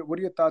that. What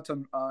are your thoughts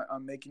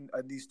on making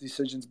these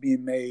decisions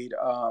being made,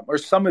 or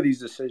some of these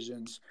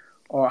decisions,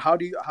 or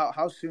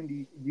how soon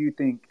do you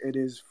think it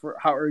is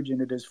how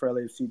urgent it is for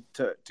LAFC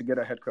to get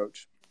a head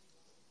coach?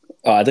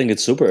 I think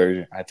it's super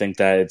urgent. I think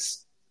that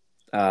it's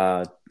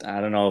I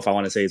don't know if I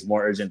want to say it's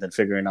more urgent than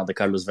figuring out the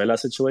Carlos Vela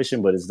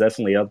situation, but it's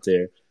definitely up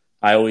there.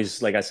 I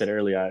always, like I said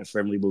earlier, I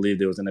firmly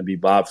believed it was going to be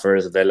Bob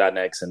first, Vela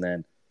next, and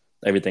then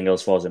everything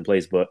else falls in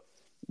place. But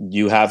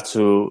you have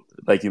to,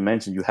 like you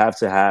mentioned, you have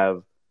to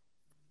have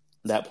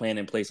that plan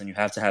in place, and you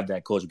have to have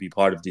that coach be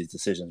part of these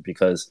decisions,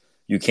 because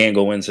you can't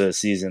go into a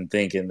season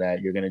thinking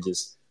that you're going to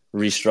just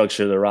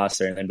restructure the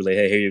roster and then be like,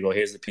 hey, here you go.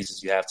 Here's the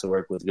pieces you have to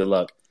work with. Good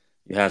luck.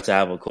 You have to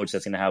have a coach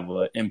that's going to have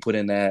an input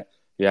in that.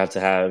 You have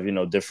to have,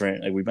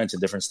 different, like we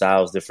mentioned, different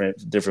styles,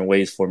 different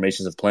ways,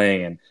 formations of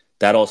playing. And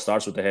that all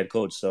starts with the head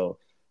coach. So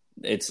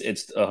it's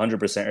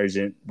 100%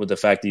 urgent, with the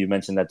fact that you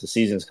mentioned that the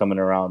season's coming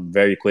around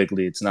very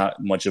quickly. It's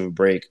not much of a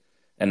break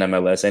in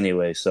MLS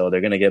anyway, so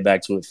they're going to get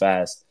back to it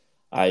fast.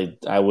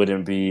 I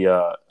wouldn't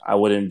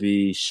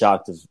be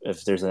shocked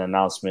if there's an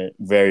announcement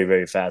very,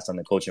 very fast on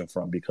the coaching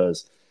front,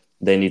 because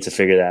they need to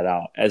figure that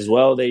out as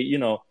well.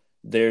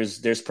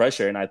 There's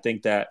pressure, and I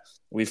think that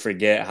we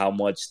forget how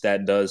much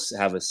that does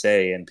have a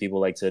say, and people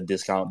like to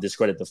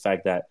discredit the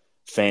fact that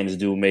fans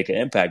do make an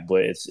impact,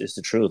 but it's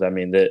the truth. I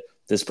mean,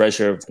 this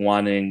pressure of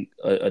wanting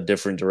a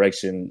different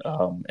direction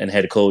and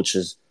head coach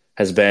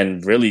has been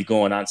really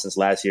going on since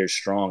last year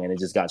strong, and it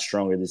just got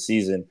stronger this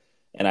season.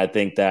 And I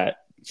think that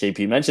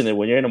JP mentioned it,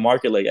 when you're in a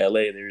market like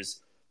LA,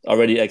 there's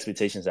already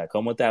expectations that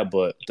come with that.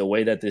 But the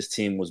way that this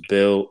team was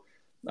built,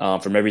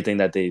 from everything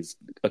that they've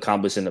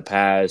accomplished in the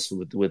past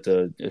with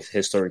the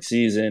historic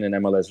season and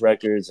MLS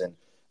records and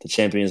the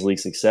Champions League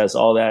success,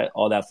 all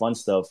that fun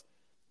stuff,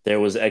 there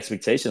was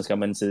expectations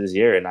coming into this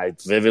year. And I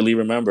vividly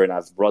remember, and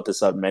I've brought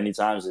this up many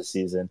times this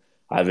season,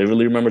 I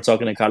vividly remember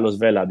talking to Carlos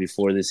Vela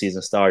before this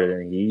season started,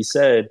 and he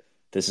said,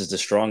 this is the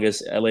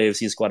strongest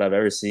LAFC squad I've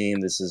ever seen.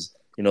 This is,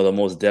 the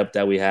most depth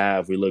that we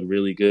have. We look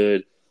really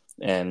good.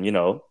 And,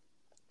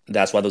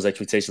 that's why those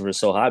expectations were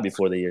so high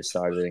before the year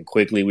started. And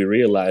quickly we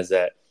realized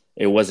that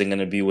it wasn't going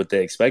to be what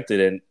they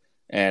expected.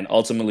 And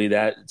ultimately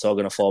that it's all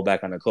going to fall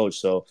back on the coach.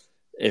 So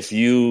if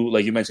you,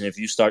 like you mentioned, if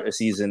you start a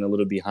season a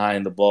little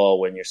behind the ball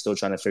when you're still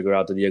trying to figure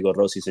out the Diego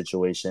Rossi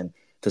situation,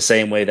 the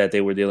same way that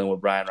they were dealing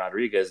with Brian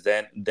Rodriguez,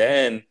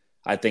 then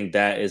I think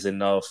that is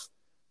enough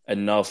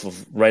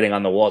of writing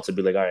on the wall to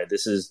be like, all right,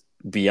 this is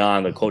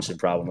beyond the coaching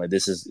problem. Like,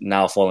 this is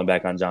now falling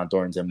back on John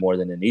Thornton more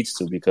than it needs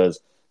to, because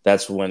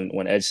that's when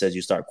Edge says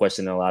you start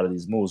questioning a lot of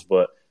these moves.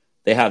 But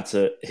they have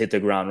to hit the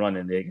ground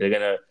running.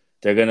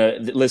 They're gonna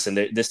listen.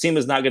 This team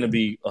is not gonna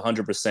be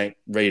 100%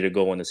 ready to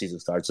go when the season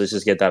starts. Let's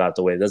just get that out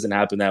the way. It doesn't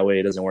happen that way.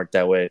 It doesn't work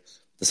that way.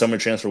 The summer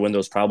transfer window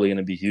is probably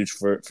gonna be huge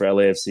for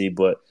LAFC,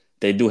 but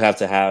they do have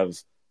to have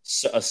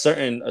a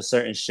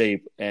certain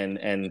shape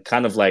and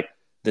kind of like,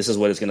 this is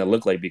what it's gonna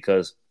look like,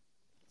 because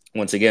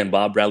once again,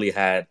 Bob Bradley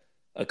had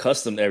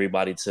accustomed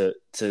everybody to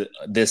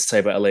this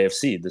type of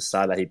LAFC, the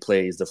style that he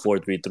plays, the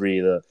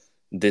 4-3-3,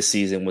 this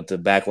season with the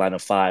back line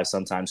of 5,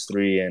 sometimes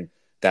 3, and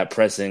that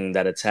pressing,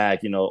 that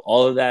attack,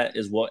 all of that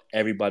is what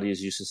everybody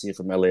is used to seeing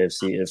from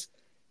LAFC.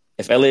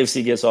 If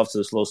LAFC gets off to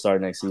a slow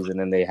start next season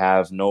and they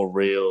have no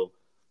real,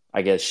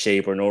 I guess,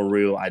 shape or no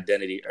real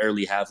identity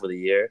early half of the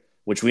year,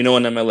 which we know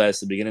in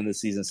MLS, the beginning of the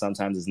season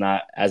sometimes is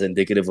not as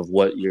indicative of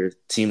what your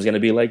team's going to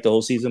be like the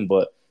whole season,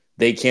 but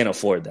they can't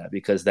afford that,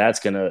 because that's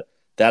gonna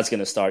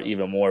start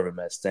even more of a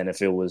mess than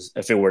if it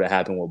were to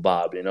happen with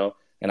Bob,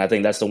 And I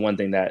think that's the one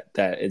thing that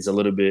is a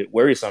little bit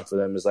worrisome for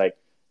them, is like,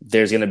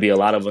 there's going to be a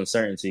lot of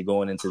uncertainty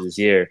going into this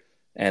year,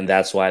 and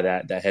that's why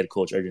that head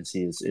coach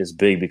urgency is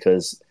big,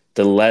 because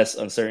the less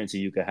uncertainty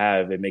you can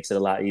have, it makes it a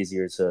lot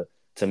easier to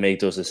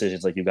make those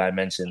decisions, like you guys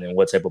mentioned, and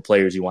what type of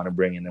players you want to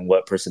bring in, and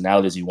what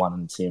personalities you want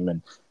on the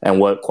team, and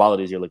what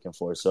qualities you're looking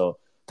for. So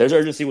there's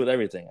urgency with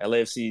everything.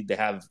 LAFC, they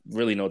have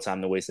really no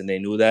time to waste, and they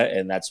knew that,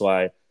 and that's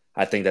why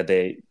I think that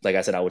they, like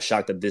I said, I was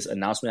shocked that this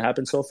announcement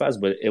happened so fast,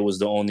 but it was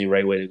the only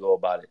right way to go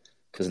about it,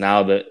 because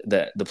now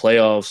the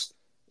playoffs,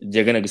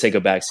 they're going to take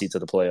a backseat to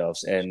the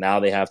playoffs, and now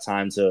they have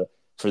time to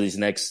for these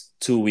next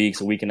 2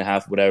 weeks, a week and a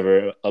half,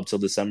 whatever, up till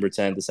December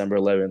 10th, December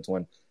 11th,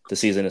 when the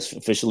season is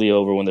officially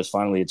over, when there's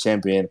finally a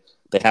champion,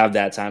 they have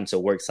that time to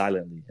work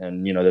silently.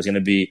 And, there's going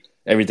to be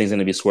everything's going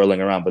to be swirling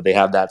around, but they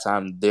have that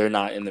time. They're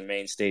not in the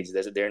main stage.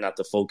 They're not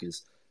the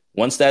focus.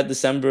 Once that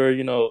December,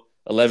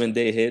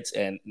 11-day hits,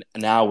 and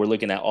now we're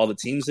looking at all the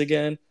teams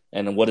again,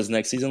 and what does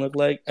next season look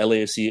like?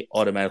 LAFC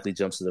automatically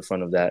jumps to the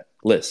front of that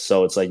list.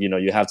 So it's like,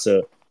 you have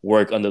to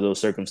work under those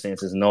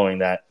circumstances, knowing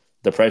that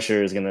the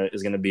pressure is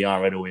gonna be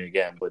on right away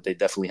again. But they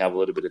definitely have a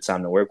little bit of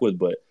time to work with,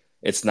 but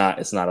it's not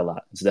a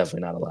lot. It's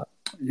definitely not a lot.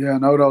 Yeah,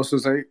 and I would also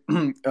say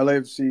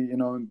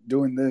LAFC,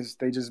 doing this,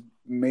 they just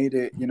made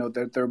it,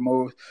 that they're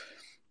more.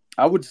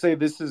 I would say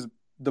this is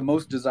the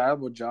most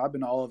desirable job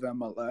in all of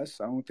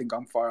MLS. I don't think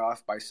I'm far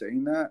off by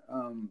saying that.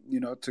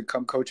 To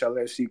come coach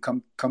LAFC,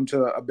 come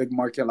to a big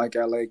market like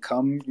LA,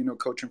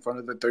 coach in front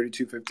of the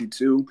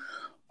 3252.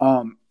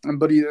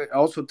 But he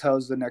also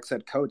tells the next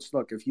head coach,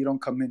 look, if you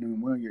don't come in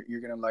and win, you're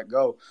going to let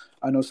go.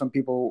 I know some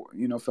people,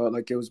 felt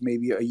like it was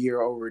maybe a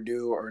year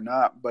overdue or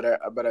not, but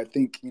I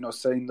think,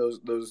 setting those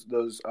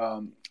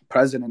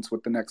precedents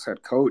with the next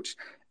head coach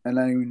and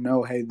letting you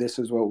know, hey, this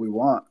is what we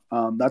want.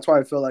 That's why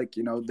I feel like,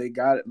 they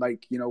got it,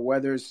 like,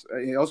 whether it's,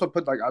 he also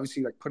put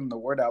obviously putting the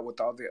word out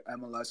with all the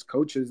MLS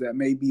coaches that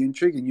may be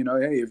intriguing,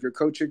 hey, if you're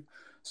coaching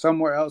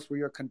somewhere else where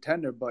you're a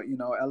contender, but,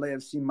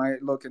 LAFC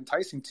might look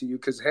enticing to you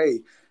because,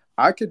 hey,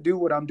 I could do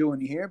what I'm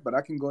doing here, but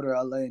I can go to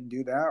LA and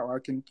do that, or I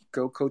can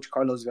go coach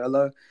Carlos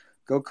Vela,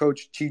 go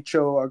coach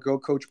Chicho, or go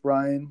coach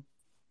Brian.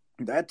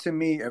 That to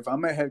me, if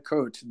I'm a head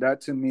coach, that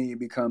to me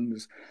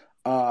becomes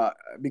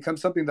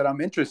something that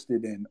I'm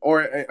interested in,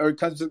 or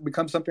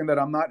becomes something that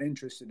I'm not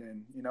interested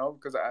in,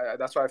 because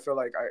that's why I feel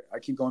like I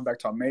keep going back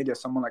to Almeida,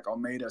 someone like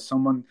Almeida,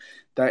 someone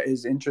that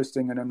is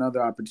interesting in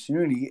another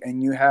opportunity,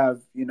 and you have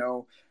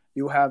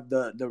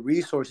the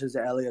resources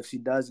that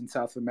LAFC does in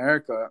South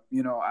America.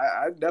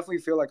 I definitely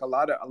feel like a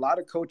lot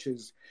of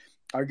coaches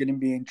are going to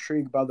be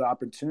intrigued by the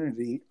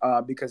opportunity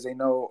because they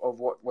know of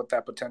what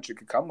that potential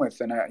could come with.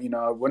 And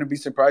I wouldn't be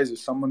surprised if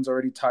someone's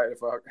already tied,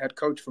 if a head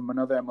coach from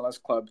another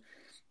MLS club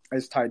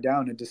is tied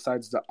down and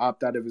decides to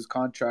opt out of his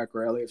contract,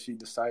 or LAFC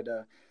decide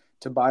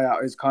to buy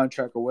out his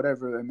contract, or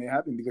whatever that may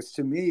happen. Because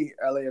to me,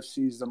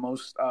 LAFC is the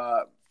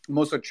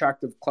most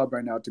attractive club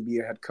right now to be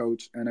a head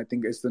coach, and I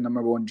think it's the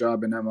number one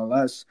job in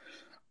MLS.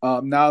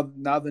 Now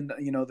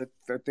the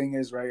thing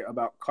is, right,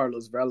 about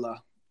Carlos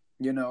Vela.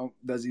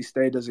 Does he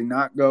stay? Does he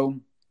not go?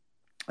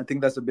 I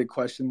think that's a big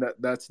question.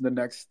 That's the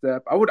next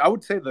step. I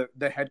would say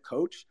the head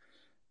coach.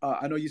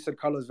 I know you said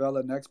Carlos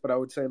Vela next, but I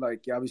would say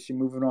obviously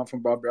moving on from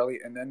Bob Bradley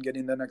and then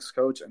getting the next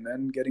coach and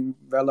then getting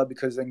Vela,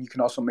 because then you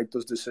can also make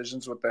those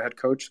decisions with the head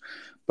coach.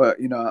 But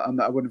I'm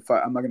not going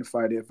to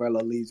fight if Vela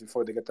leaves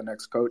before they get the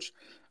next coach.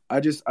 I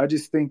just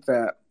think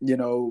that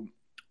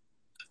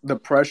the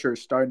pressure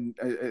is starting.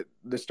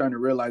 They're starting to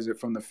realize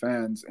it from the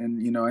fans,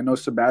 and I know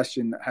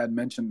Sebastian had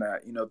mentioned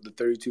that the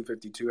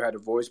 3252 had a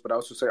voice, but I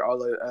also say all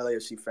the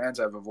LAFC fans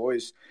have a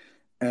voice,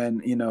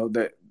 and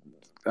that.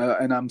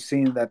 And I'm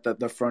seeing that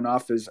the front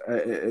office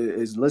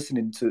is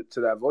listening to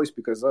that voice,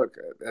 because look,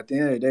 at the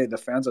end of the day, the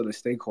fans are the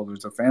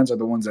stakeholders. The fans are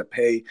the ones that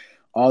pay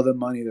all the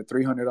money, the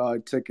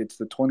 $300 tickets,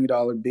 the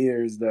 $20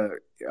 beers, the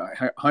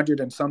 $100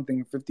 and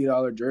something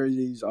 $50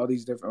 jerseys, all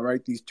these different,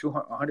 right? These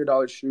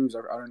 $100 shoes.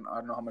 I don't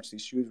know how much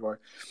these shoes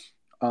were,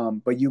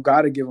 but you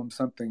got to give them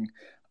something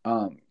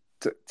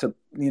to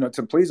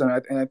please them.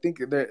 And I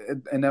think an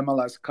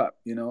MLS Cup,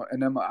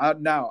 and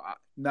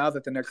now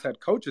that the next head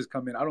coach is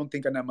coming, I don't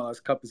think an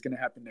MLS Cup is going to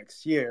happen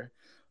next year,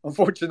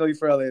 unfortunately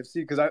for LAFC,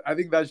 because I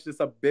think that's just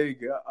a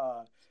big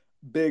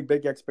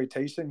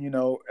expectation.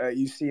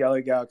 You see LA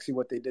Galaxy,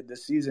 what they did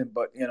this season,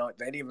 but they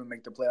didn't even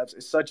make the playoffs.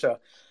 It's such a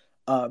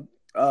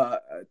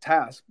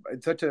task.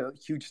 It's such a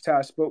huge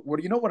task. But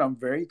what I'm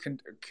very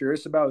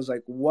curious about is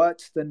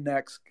what's the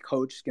next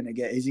coach going to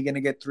get? Is he going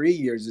to get 3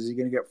 years? Is he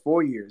going to get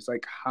 4 years?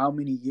 How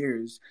many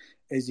years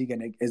is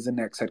the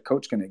next head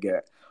coach going to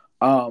get?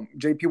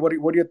 JP, what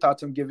are your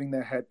thoughts on giving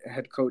the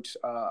head coach?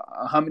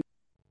 How many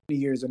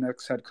years the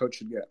next head coach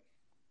should get?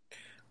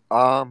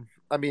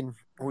 I mean,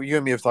 you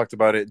and me have talked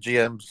about it.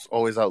 GMs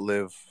always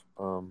outlive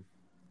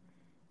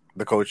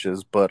the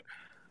coaches, but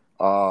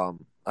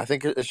I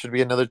think it should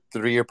be another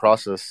 3-year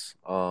process.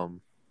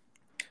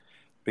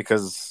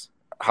 Because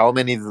how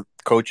many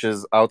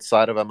coaches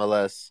outside of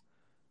MLS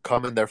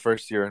come in their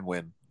first year and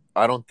win?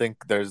 I don't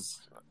think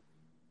there's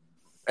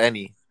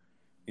any.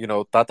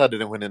 Tata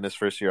didn't win in his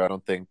first year. I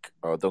don't think.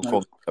 Don't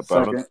quote me,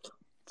 but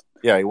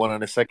yeah, he won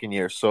on his second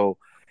year. So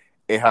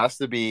it has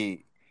to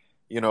be,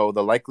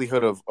 the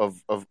likelihood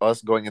of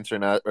us going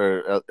international,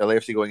 or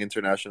LAFC going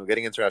international,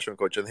 getting international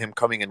coach, and him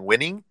coming and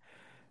winning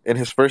in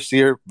his first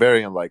year,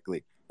 very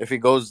unlikely. If he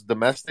goes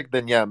domestic,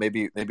 then yeah,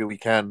 maybe we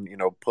can,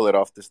 pull it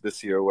off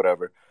this year or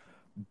whatever.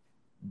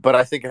 But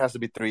I think it has to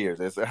be 3 years.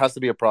 It has to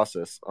be a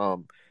process.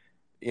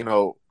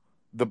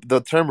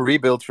 The term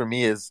rebuild for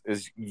me is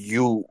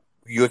you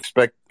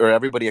expect, or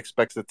everybody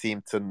expects the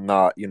team to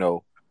not,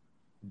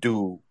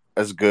 do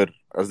as good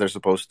as they're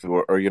supposed to,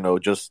 or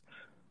just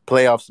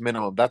playoffs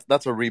minimum.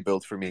 That's a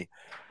rebuild for me.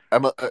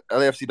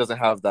 LAFC doesn't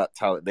have that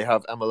talent. They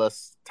have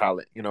MLS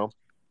talent,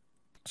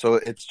 So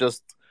it's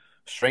just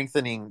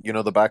strengthening,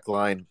 the back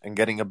line and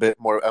getting a bit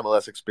more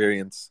MLS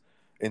experience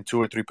in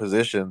two or three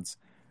positions,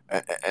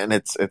 and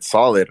it's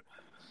solid.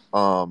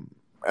 And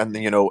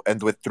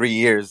with 3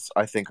 years,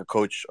 I think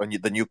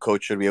the new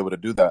coach should be able to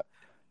do that.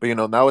 But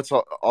now it's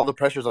all the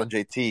pressure's on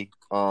JT,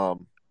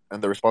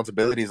 and the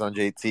responsibilities on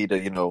JT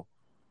to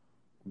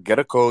get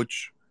a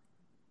coach,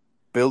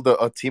 build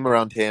a team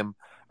around him.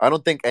 I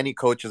don't think any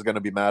coach is going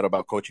to be mad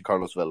about coaching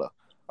Carlos Vela.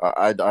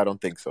 I don't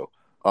think so.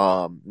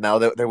 Now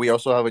that we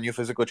also have a new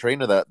physical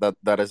trainer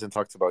that isn't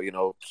talked about.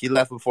 He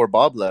left before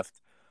Bob left.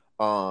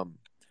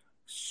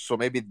 So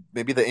maybe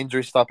the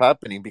injuries stop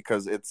happening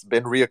because it's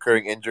been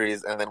reoccurring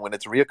injuries, and then when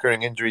it's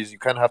reoccurring injuries, you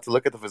kind of have to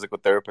look at the physical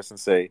therapist and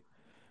say,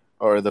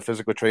 or the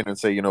physical trainer and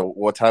say,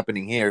 what's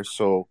happening here.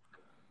 So,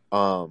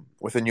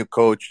 with a new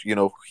coach,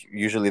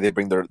 usually they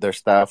bring their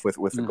staff with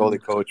the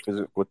goalie coach,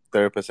 with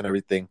therapists and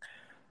everything.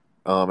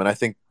 And I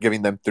think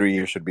giving them 3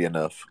 years should be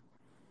enough.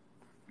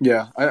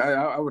 Yeah,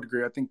 I would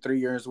agree. I think 3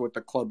 years with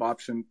the club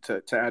option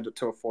to add it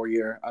to a 4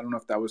 year. I don't know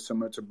if that was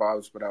similar to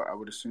Bob's, but I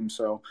would assume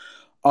so.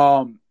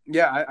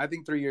 Yeah, I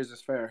think 3 years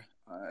is fair,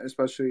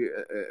 especially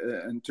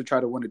and to try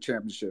to win a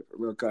championship.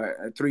 Look,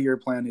 a 3 year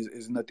plan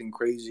is nothing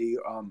crazy.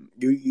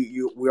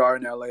 We are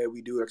in LA.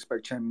 We do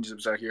expect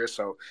championships out here,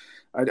 so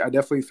I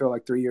definitely feel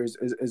like 3 years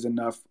is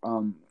enough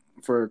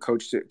for a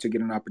coach to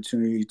get an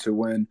opportunity to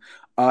win.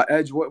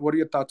 Edge, what are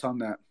your thoughts on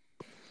that?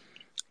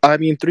 I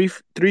mean, 3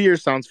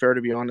 years sounds fair, to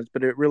be honest,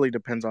 but it really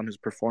depends on his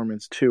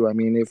performance too. I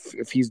mean,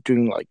 if he's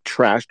doing like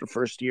trash the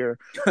first year,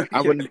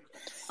 I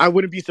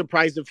wouldn't be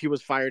surprised if he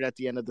was fired at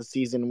the end of the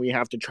season. We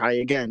have to try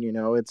again.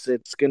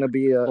 It's gonna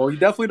be a. Well, you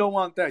definitely don't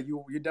want that.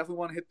 You definitely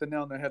want to hit the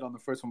nail on the head on the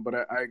first one, but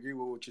I agree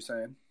with what you're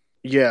saying.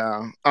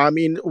 Yeah, I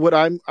mean, what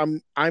I'm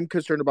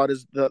concerned about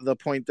is the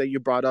point that you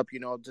brought up.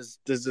 Does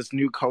this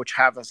new coach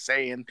have a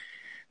say in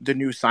the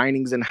new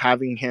signings and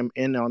having him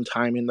in on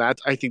time? And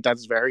I think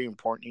that's very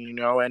important.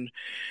 And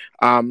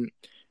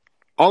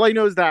all I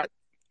know is that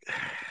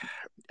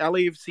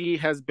LAFC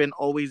has been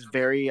always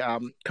very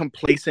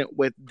complacent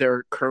with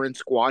their current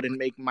squad and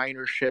make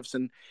minor shifts,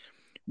 and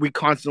we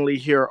constantly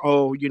hear,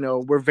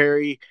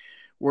 we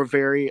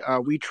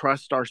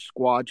trust our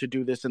squad to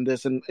do this and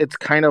this, and it's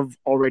kind of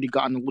already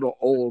gotten a little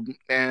old.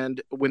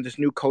 And when this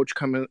new coach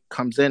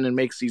comes in and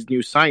makes these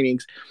new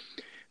signings,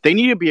 they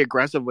need to be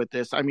aggressive with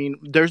this. I mean,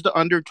 there's the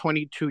under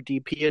 22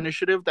 DP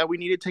initiative that we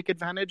need to take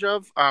advantage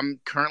of.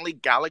 Currently,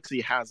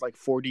 Galaxy has like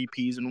 4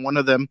 DPs, and one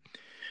of them,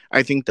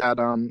 I think that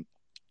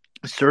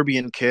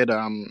Serbian kid,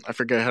 I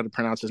forget how to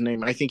pronounce his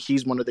name. I think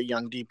he's one of the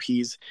young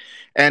DPs,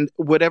 and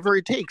whatever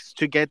it takes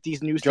to get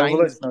these new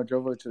signings. No,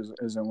 Jovic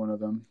isn't one of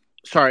them.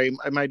 Sorry,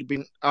 I might have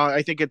been.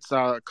 I think it's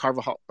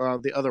Carvajal.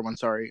 The other one,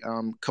 sorry,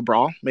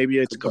 Cabral. Maybe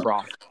it's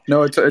Cabral.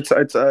 No, it's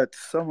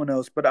someone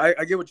else. But I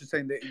get what you're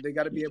saying. They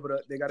got to be able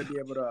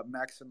to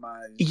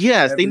maximize.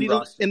 Yes, they need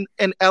to.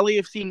 And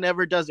LAFC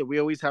never does it. We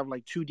always have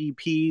like 2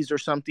 DPs or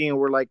something, and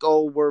we're like,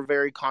 oh, we're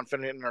very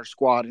confident in our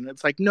squad. And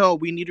it's like, no,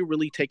 we need to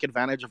really take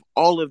advantage of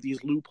all of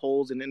these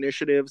loopholes and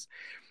initiatives.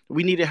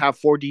 We need to have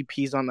 4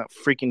 DPs on that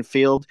freaking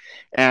field,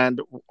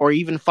 or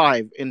even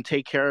 5, and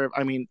take care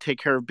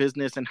of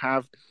business and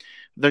have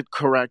the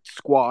correct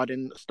squad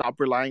and stop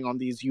relying on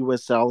these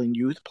USL and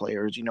youth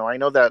players. I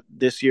know that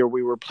this year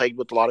we were plagued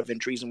with a lot of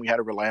injuries and we had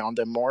to rely on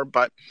them more,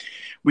 but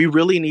we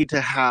really need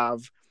to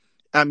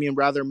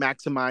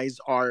maximize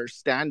our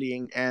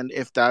standing. And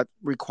if that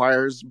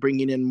requires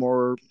bringing in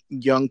more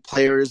young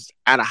players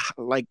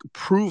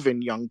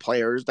proven young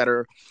players that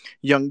are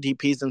young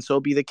DPs, then so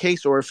be the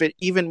case. Or if it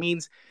even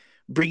means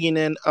bringing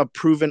in a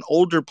proven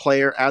older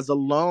player as a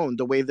loan,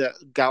 the way that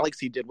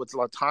Galaxy did with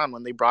Zlatan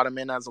when they brought him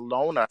in as a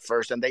loan at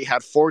first, and they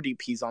had 4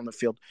 DPs on the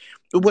field.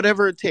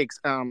 Whatever it takes,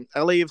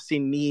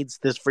 LAFC needs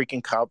this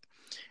freaking cup,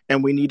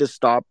 and we need to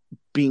stop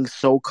being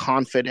so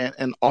confident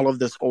in all of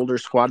this older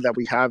squad that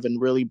we have and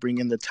really bring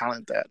in the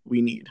talent that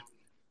we need.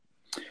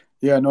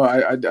 Yeah, no,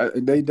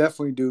 they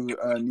definitely do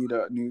need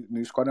a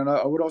new squad, and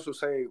I would also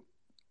say,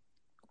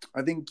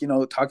 I think,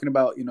 talking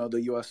about,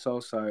 the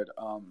USL side,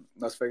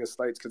 Las Vegas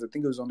Lights, because I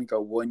think it was only a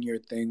 1-year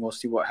thing. We'll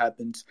see what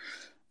happens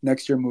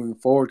next year moving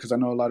forward, because I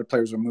know a lot of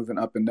players are moving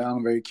up and down.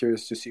 I'm very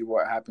curious to see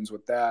what happens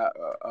with that.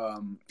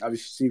 Obviously,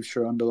 Steve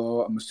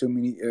Cherundolo, I'm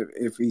assuming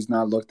if he's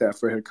not looked at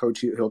for head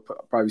coach, he'll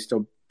probably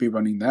still be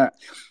running that.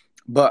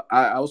 But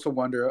I also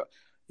wonder,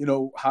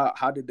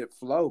 how did it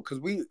flow? Because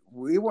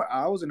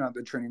I wasn't at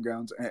the training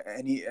grounds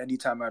any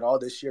time at all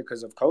this year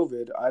because of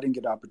COVID. I didn't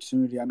get the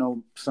opportunity. I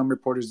know some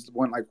reporters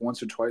went like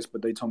once or twice,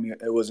 but they told me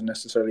it wasn't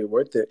necessarily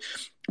worth it.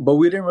 But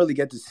we didn't really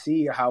get to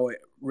see how it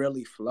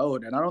really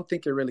flowed, and I don't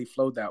think it really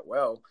flowed that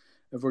well.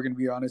 If we're going to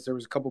be honest, there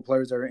was a couple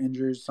players that were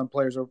injured. Some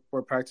players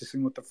were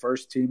practicing with the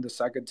first team, the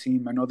second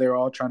team. I know they were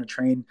all trying to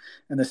train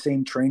in the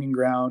same training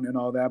ground and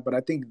all that, but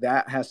I think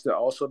that has to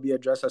also be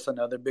addressed. That's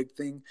another big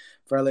thing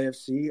for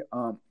LAFC.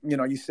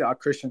 You saw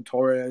Christian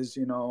Torres,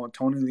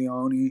 Tony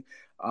Leone.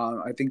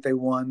 I think they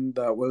won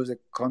the, what was it,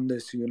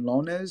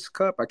 Condiciones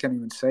Cup? I can't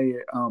even say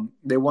it.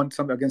 They won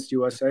something against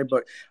USA,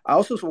 but I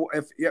also,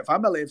 if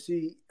I'm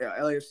LAFC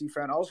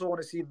fan, I also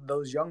want to see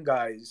those young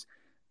guys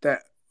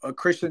that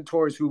Christian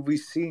Torres, who we've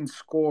seen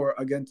score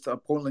against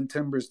Portland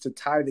Timbers to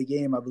tie the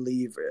game, I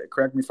believe.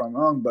 Correct me if I'm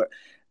wrong, but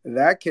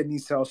that kid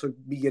needs to also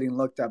be getting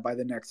looked at by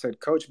the next head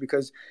coach,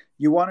 because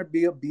you want to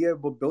be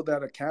able to build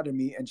that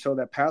academy and show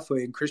that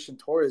pathway. And Christian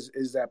Torres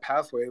is that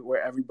pathway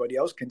where everybody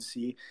else can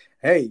see,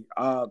 hey,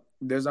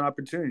 there's an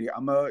opportunity.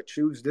 I'm going to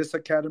choose this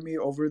academy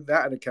over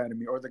that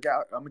academy, or I'm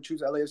going to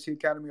choose LAFC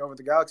Academy over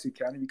the Galaxy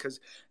Academy, because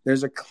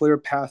there's a clear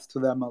path to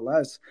the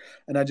MLS.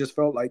 And I just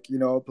felt like,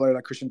 a player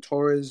like Christian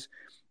Torres,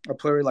 a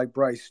player like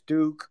Bryce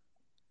Duke,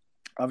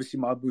 obviously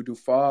Mabu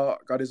Dufal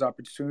got his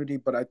opportunity,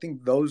 but I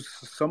think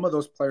some of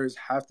those players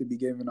have to be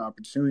given an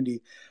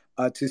opportunity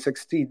to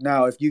succeed.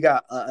 Now, if you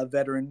got a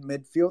veteran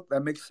midfield,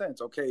 that makes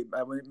sense. Okay,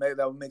 that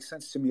would make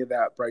sense to me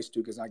that Bryce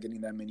Duke is not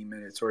getting that many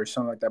minutes or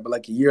something like that. But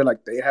like a year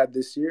like they had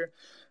this year,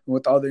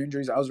 with all the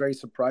injuries, I was very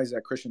surprised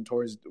that Christian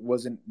Torres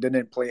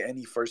didn't play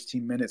any first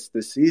team minutes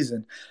this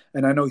season.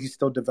 And I know he's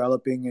still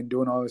developing and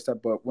doing all this stuff,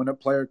 but when a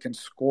player can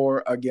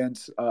score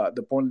against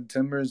the Portland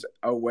Timbers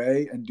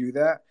away and do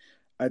that,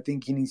 I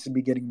think he needs to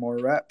be getting more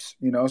reps,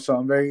 So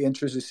I'm very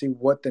interested to see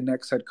what the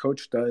next head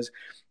coach does,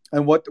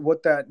 and what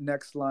that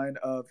next line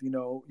of,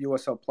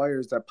 USL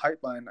players, that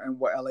pipeline, and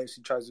what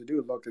LAFC tries to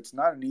do. Look, it's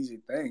not an easy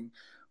thing,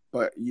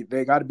 but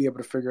they got to be able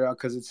to figure it out,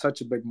 because it's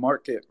such a big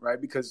market, right?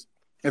 Because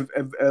if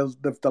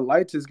the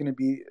lights is going to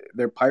be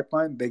their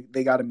pipeline,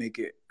 they got to make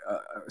it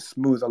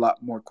smooth a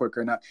lot more quicker.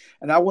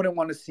 And I wouldn't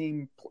want to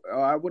see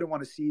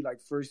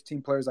like first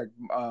team players like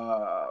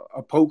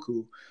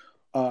Apoku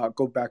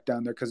go back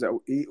down there, because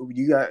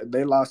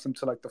they lost him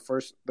to like the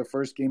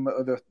first game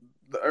of the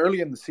early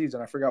in the season.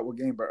 I forgot what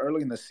game, but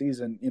early in the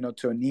season,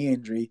 to a knee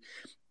injury.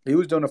 He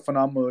was doing a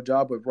phenomenal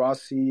job with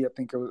Rossi. I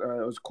think it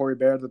was Corey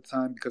Bear at the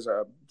time, because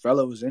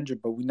Vela was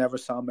injured, but we never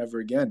saw him ever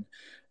again.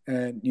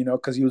 And,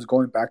 because he was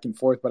going back and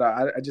forth. But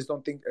I just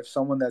don't think if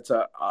someone that's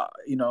a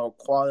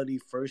quality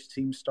first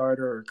team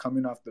starter or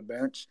coming off the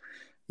bench,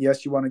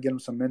 yes, you want to get him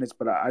some minutes,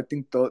 but I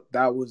think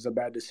that was a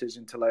bad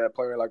decision to let a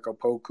player like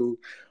Opoku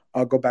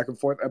go back and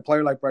forth. A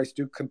player like Bryce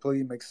Duke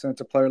completely makes sense.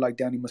 A player like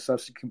Danny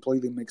Musovski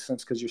completely makes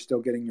sense, because you're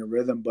still getting your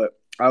rhythm. But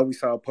I always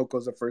saw Opoku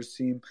as a first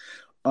team.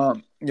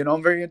 I'm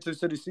very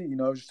interested to see,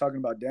 I was just talking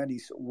about Danny,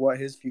 what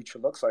his future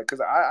looks like, because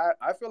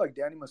I feel like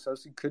Danny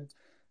Musovski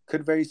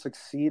could very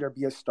succeed or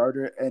be a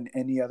starter in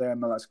any other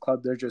MLS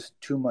club. There's just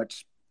too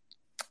much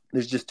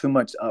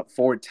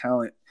forward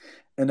talent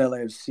in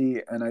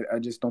LAFC, and I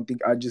just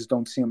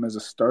don't see him as a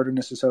starter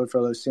necessarily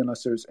for LAFC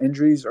unless there's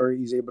injuries or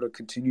he's able to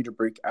continue to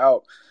break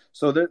out.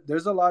 So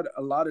there's a lot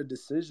of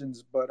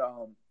decisions, but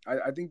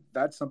I think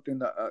that's something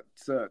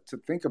to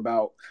think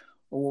about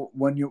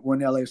when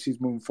LAFC is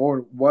moving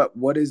forward.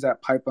 What is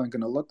that pipeline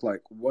going to look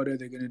like? What are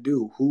they going to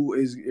do?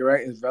 Is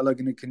Vela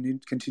going to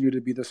continue to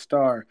be the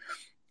star?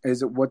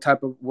 Is it what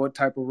type of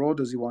role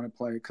does he want to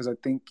play? Because I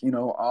think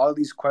all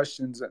these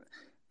questions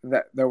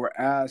that were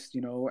asked,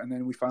 and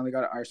then we finally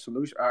got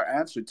our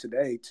answer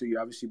today to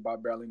obviously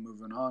Bob Bradley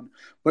moving on.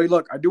 But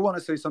look, I do want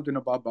to say something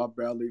about Bob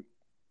Bradley.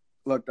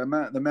 Look, the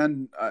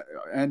man,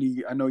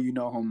 Andy, I know you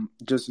know him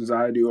just as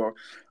I do,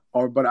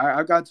 but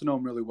I got to know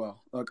him really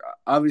well. Look,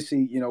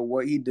 obviously,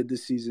 what he did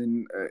this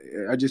season,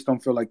 I just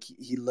don't feel like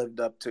he lived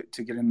up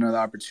to getting another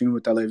opportunity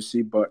with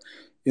LAFC. But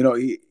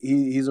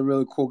he's a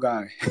really cool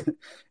guy,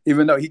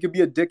 even though he could be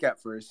a dick at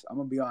first. I'm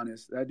gonna be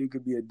honest, that dude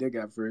could be a dick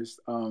at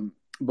first.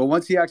 But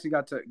once he actually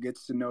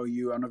gets to know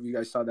you, I don't know if you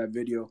guys saw that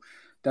video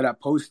that I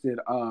posted.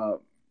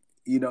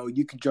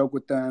 You could joke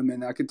with them,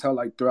 and I could tell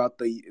like throughout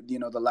the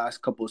the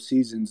last couple of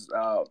seasons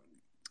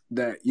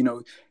that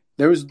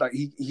there was like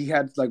he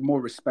had like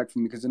more respect for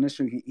me, because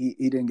initially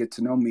he didn't get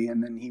to know me,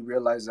 and then he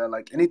realized that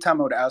like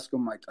anytime I would ask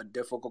him like a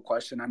difficult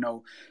question, I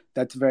know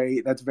that's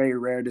very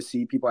rare to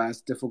see people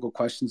ask difficult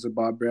questions of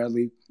Bob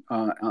Bradley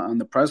on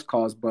the press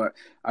calls, but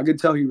I could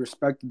tell he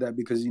respected that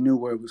because he knew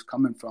where it was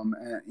coming from,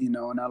 and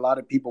and a lot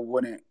of people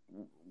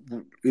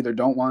either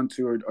don't want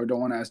to or don't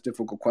want to ask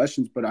difficult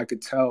questions, but I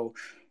could tell.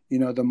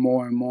 The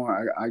more and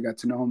more I got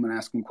to know him and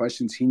ask him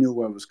questions, he knew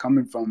where it was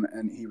coming from,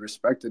 and he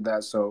respected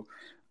that. So,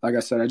 like I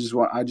said, I just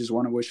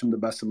want to wish him the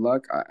best of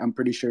luck. I'm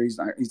pretty sure he's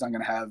not going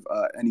to have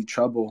any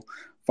trouble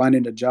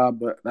finding a job.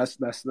 But that's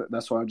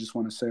what I just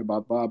want to say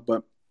about Bob.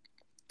 But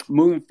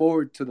moving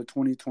forward to the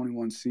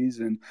 2021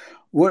 season,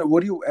 what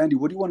do you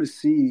want to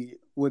see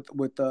with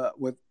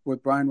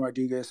Brian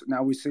Rodriguez?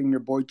 Now we're seeing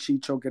your boy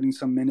Chicho getting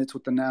some minutes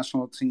with the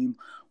national team.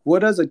 What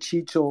does a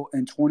Chicho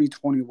in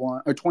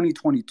 2021 or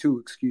 2022,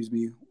 excuse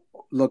me,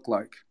 look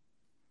like?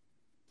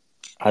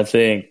 I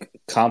think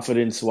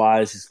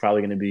confidence-wise, he's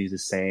probably going to be the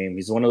same.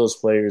 He's one of those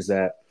players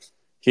that,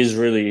 he's a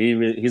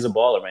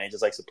baller, man. He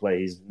just likes to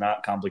play. He's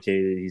not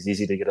complicated. He's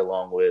easy to get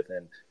along with,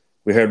 and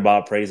we heard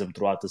Bob praise him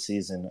throughout the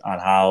season on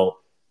how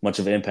much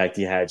of an impact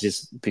he had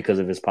just because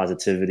of his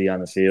positivity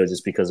on the field,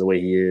 just because of the way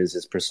he is,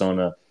 his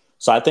persona.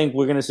 So I think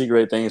we're going to see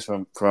great things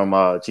from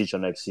Chicho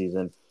next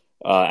season,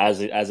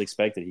 as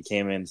expected. He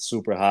came in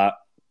super hot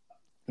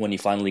when he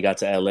finally got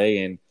to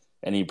LA,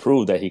 and he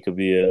proved that he could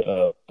be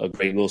a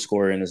great goal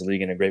scorer in this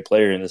league and a great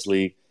player in this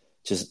league,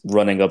 just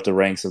running up the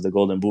ranks of the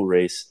Golden Boot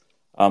race.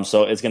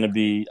 So it's going to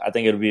be, I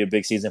think it'll be a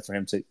big season for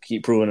him to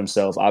keep proving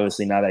himself.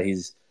 Obviously, now that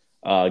he's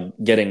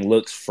getting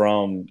looks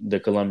from the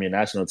Colombian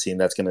national team,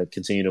 that's going to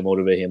continue to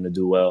motivate him to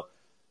do well.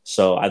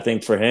 So I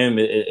think for him,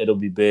 it'll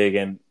be big,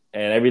 and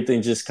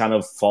everything just kind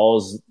of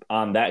falls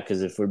on that,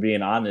 because if we're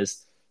being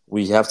honest,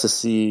 we have to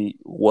see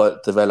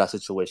what the Vela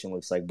situation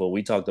looks like. But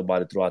we talked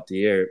about it throughout the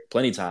year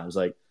plenty times.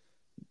 Like,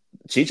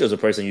 Chicho's a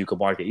person you could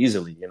market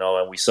easily,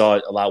 and we saw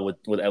it a lot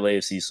with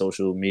LAFC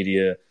social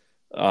media,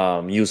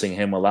 using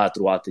him a lot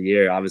throughout the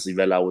year. Obviously,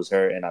 Vela was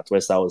hurt and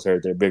Atuesta was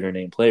hurt. They're bigger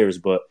name players,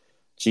 but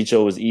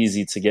Chicho was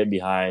easy to get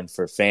behind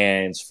for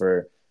fans,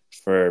 for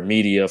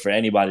media, for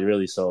anybody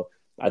really. So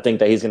I think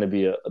that he's going to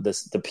be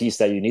the piece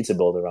that you need to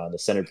build around, the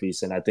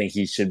centerpiece, and I think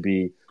he should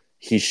be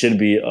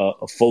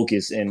a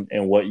focus in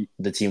what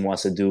the team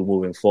wants to do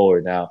moving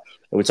forward. Now,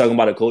 if we're talking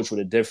about a coach with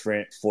a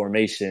different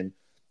formation,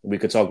 we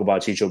could talk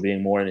about Chicho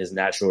being more in his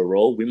natural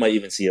role. We might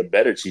even see a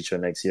better Chicho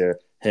next year,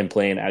 him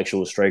playing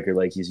actual striker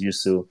like he's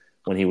used to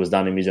when he was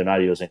down in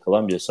Millonarios in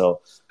Colombia.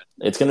 So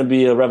it's going to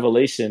be a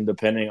revelation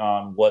depending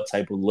on what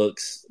type of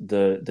looks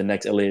the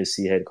next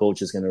LAFC head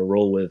coach is going to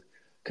roll with,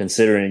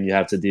 considering you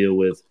have to deal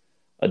with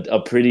a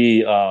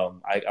pretty, I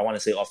want to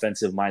say,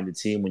 offensive-minded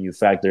team when you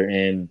factor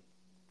in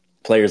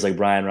players like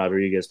Brian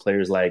Rodriguez,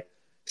 players like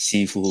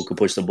Sifu, who could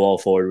push the ball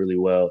forward really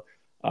well,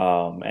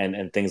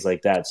 and things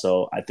like that.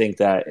 So I think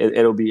that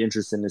it'll be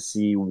interesting to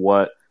see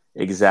what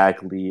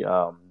exactly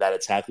that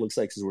attack looks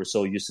like, because we're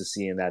so used to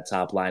seeing that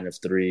top line of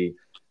three.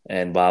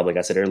 And Bob, like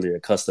I said earlier,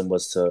 accustomed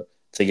us to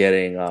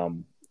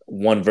getting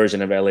one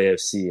version of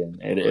LAFC,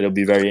 and it'll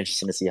be very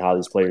interesting to see how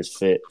these players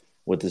fit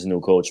with this new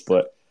coach.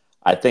 But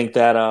I think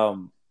that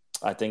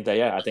I think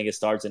it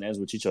starts and ends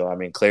with Chicho. I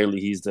mean, clearly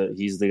he's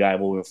the guy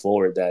moving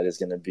forward that is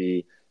going to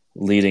be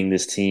leading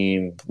this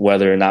team.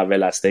 Whether or not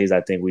Vela stays,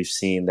 I think we've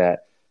seen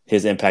that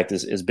his impact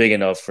is big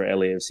enough for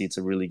LAFC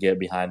to really get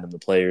behind him, the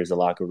players, the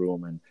locker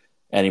room, and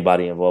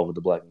anybody involved with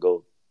the black and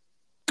gold.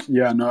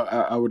 Yeah, no,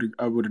 I would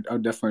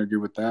definitely agree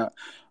with that.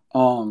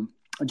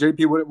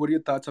 JP, what are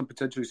your thoughts on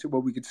potentially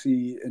what we could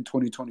see in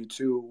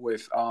 2022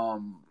 with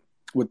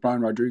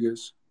Brian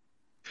Rodriguez?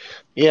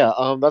 Yeah,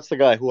 that's the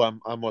guy who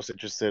I'm most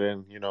interested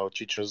in.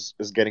 Chicho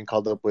is getting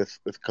called up with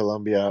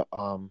Colombia.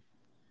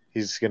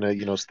 He's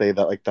gonna stay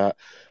that like that.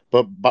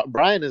 But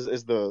Brian is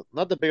the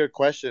not the bigger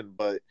question,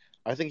 but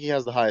I think he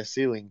has the highest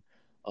ceiling,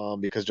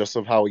 because just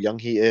of how young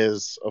he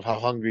is, of how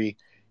hungry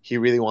he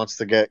really wants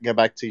to get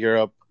back to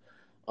Europe.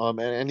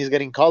 And he's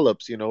getting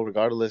call-ups,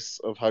 regardless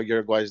of how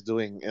Uruguay is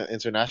doing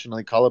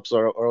internationally. Call-ups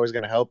are always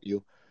going to help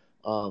you.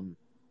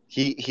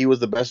 He was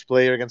the best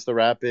player against the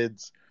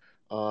Rapids.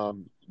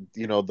 The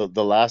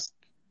last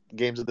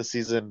games of the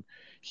season,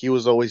 he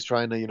was always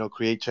trying to,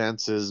 create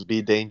chances,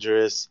 be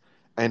dangerous.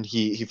 And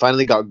he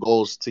finally got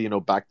goals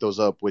to, back those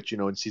up, which,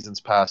 in seasons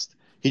past,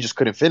 he just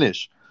couldn't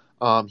finish.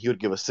 He would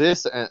give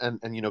assists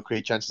and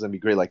create chances and be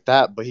great like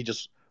that, but he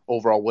just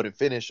overall wouldn't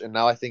finish. And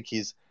now I think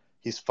he's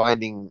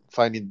finding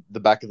the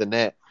back of the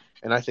net,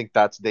 and I think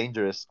that's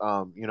dangerous.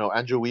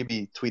 Andrew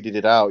Wiebe tweeted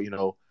it out,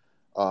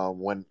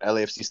 when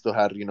LAFC still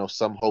had,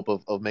 some hope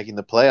of making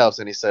the playoffs,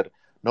 and he said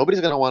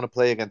nobody's going to want to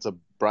play against a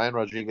Brian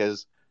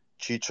Rodriguez,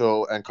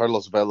 Chicho, and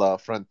Carlos Vela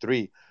front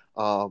three,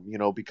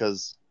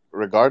 because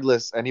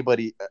regardless, any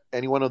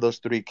one of those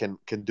three can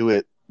do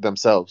it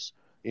themselves.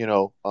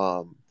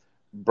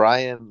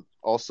 Brian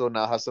also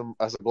now has a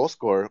goal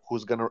scorer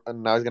who's he's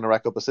gonna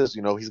rack up assists.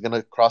 He's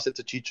gonna cross it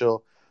to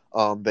Chicho.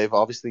 They've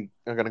obviously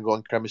are going to go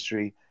on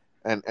chemistry,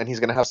 and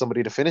he's going to have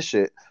somebody to finish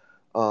it,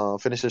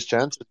 finish his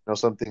chances.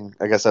 Something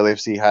I guess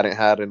LAFC hadn't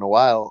had in a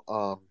while.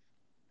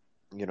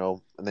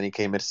 And then he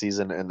came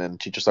mid-season, and then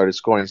Chicho started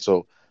scoring.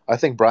 So I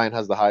think Brian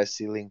has the highest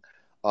ceiling.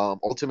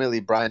 Ultimately,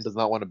 Brian does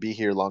not want to be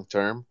here long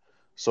term.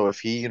 So if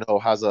he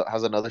has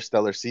another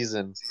stellar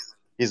season,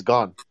 he's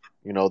gone.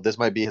 This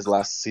might be his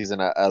last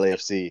season at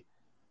LAFC,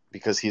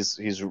 because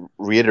he's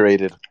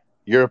reiterated,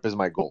 Europe is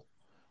my goal.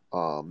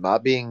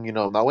 Not winning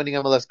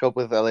MLS Cup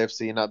with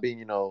LAFC, not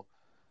being,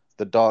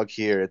 the dog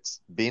here.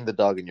 It's being the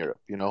dog in Europe,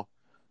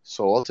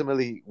 So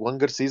ultimately, one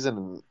good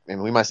season,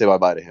 and we might say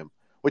bye-bye to him,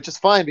 which is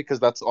fine,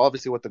 because that's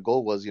obviously what the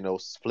goal was,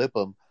 flip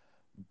him.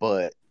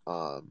 But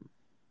I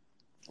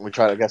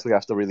guess we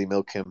have to really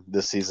milk him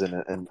this season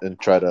and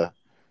try to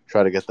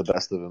get the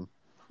best of him.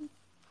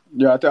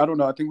 Yeah, I don't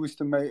know. I think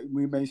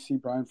we may see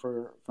Brian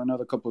for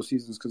another couple of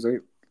seasons, because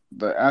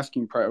the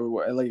asking price,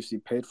 what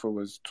LAFC paid for,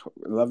 was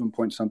 11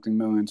 point something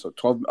million. So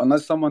 12,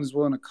 unless someone's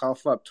willing to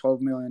cough up $12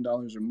 million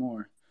or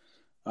more,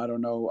 I don't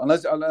know.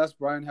 Unless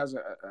Brian has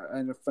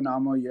a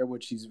phenomenal year,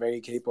 which he's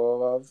very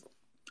capable of,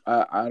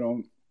 I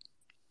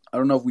I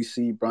don't know if we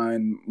see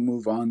Brian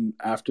move on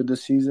after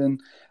this season.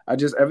 I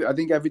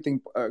think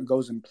everything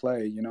goes in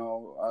play.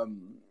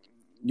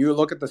 You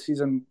look at the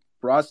season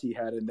Rossi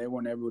had, and they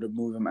weren't able to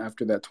move him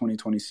after that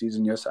 2020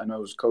 season. Yes, I know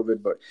it was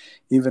COVID, but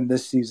even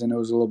this season, it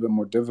was a little bit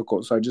more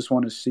difficult. So I just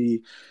want to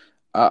see.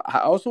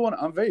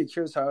 I'm very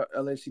curious how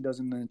LAFC does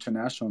in the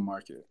international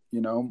market.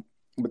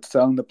 With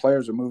selling the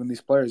players or moving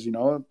these players.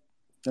 The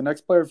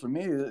next player for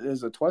me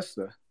is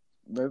Atuesta.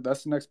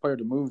 That's the next player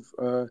to move.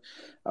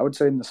 I would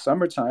say in the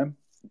summertime.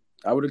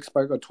 I would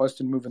expect a Atuesta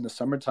to move in the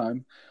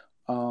summertime.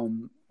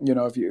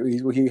 If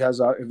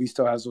he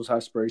still has those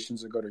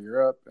aspirations to go to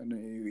Europe,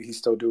 and he's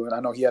still doing. I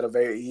know he had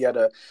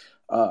a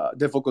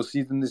difficult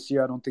season this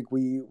year. I don't think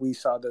we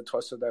saw the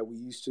Atuesta that we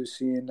used to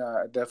seeing.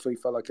 I definitely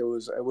felt like it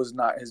was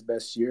not his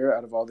best year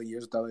out of all the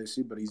years at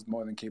LAFC, but he's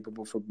more than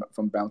capable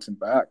from bouncing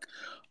back.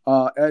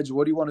 Edge,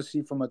 what do you want to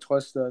see from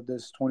Atuesta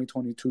this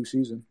 2022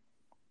 season?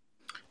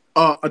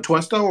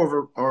 Atuesta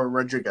or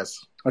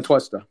Rodriguez?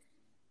 Atuesta.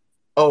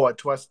 Oh,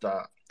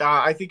 Atuesta.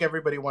 I think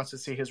everybody wants to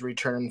see his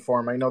return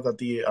form. I know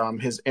that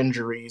his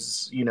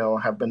injuries,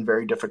 have been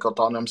very difficult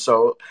on him.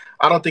 So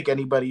I don't think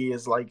anybody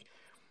is like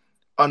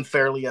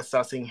unfairly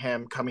assessing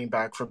him coming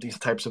back from these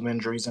types of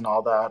injuries and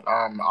all that.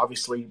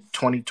 Obviously,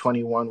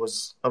 2021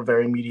 was a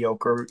very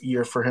mediocre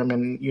year for him,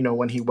 and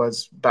when he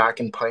was back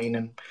and playing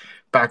and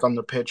back on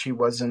the pitch, he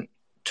wasn't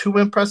too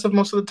impressive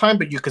most of the time.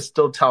 But you could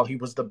still tell he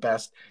was the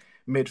best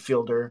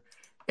midfielder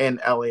in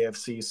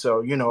LAFC.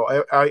 So,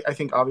 I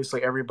think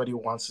obviously everybody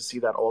wants to see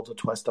that old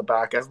Atuesta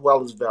back, as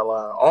well as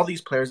Vela. All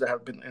these players that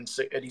have been in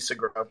Eddie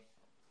Segura,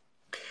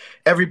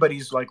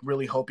 everybody's like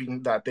really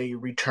hoping that they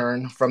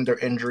return from their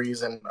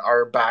injuries and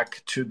are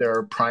back to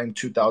their prime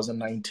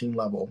 2019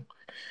 level.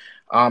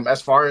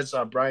 As far as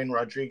Brian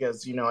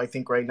Rodriguez, I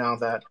think right now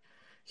that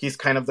he's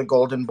kind of the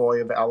golden boy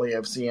of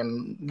LAFC,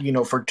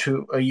 and for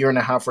a year and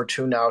a half or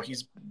two now,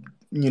 he's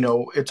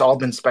it's all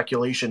been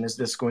speculation.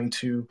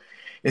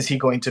 Is he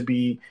going to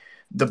be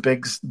the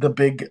big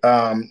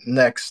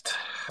next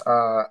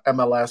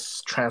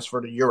MLS transfer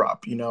to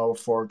Europe,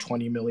 for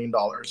 $20 million?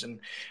 And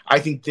I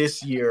think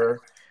this year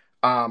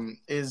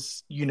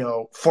is,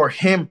 for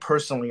him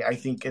personally, I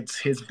think it's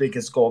his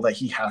biggest goal that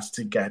he has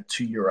to get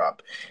to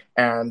Europe.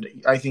 And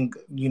I think,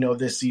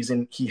 this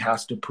season he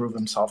has to prove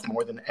himself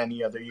more than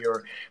any other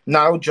year,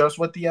 not just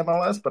with the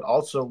MLS, but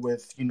also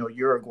with,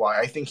 Uruguay.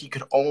 I think he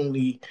could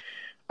only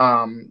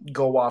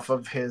go off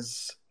of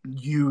his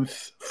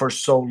youth for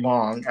so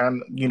long,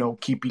 and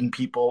keeping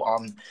people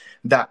on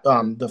that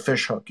the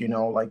fish hook.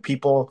 Like,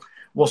 people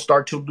will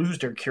start to lose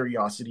their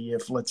curiosity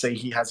if, let's say,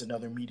 he has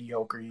another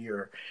mediocre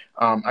year.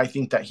 I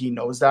think that he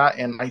knows that,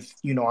 and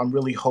I'm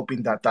really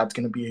hoping that that's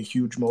going to be a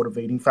huge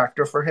motivating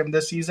factor for him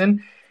this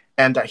season,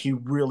 and that he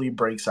really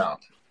breaks out.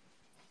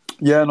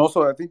 Yeah, and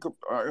also I think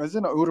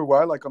isn't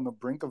Uruguay like on the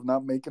brink of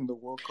not making the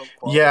World Cup?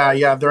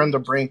 Yeah, they're on the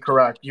brink,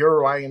 correct.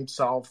 Uruguay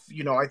himself,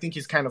 I think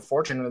he's kind of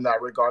fortunate in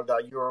that regard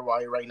that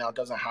Uruguay right now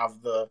doesn't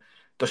have the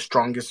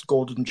strongest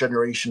golden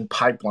generation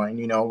pipeline.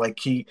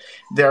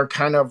 They're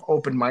kind of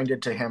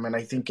open-minded to him, and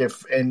I think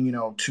if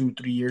 2-3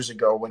 years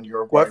ago when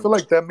Uruguay, well, I feel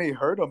like that may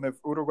hurt him if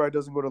Uruguay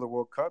doesn't go to the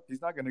World Cup.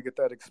 He's not going to get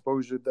that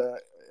exposure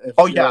that.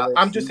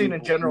 I'm just saying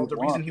in general. The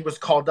reason he was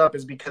called up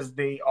is because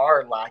they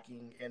are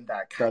lacking in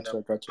that kind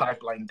of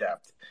pipeline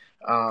depth.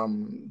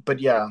 But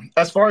yeah,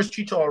 as far as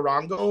Chicho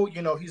Arango,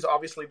 he's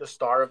obviously the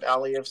star of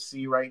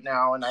LAFC right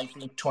now, and I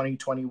think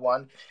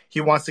 2021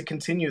 he wants to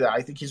continue that.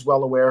 I think he's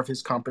well aware of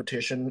his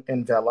competition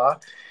in Vela,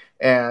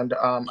 and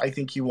I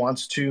think he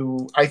wants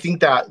to. I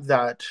think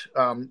that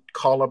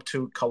call up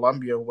to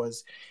Colombia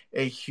was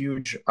a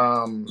huge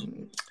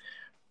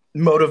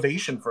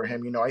motivation for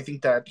him. I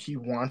think that he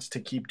wants to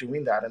keep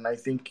doing that, and I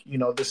think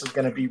this is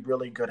going to be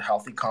really good,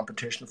 healthy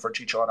competition for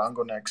Chicho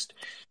Arango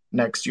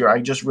next year.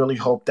 I just really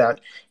hope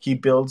that he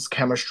builds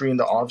chemistry in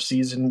the off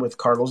season with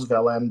Carlos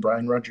Vela and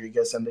Brian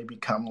Rodriguez, and they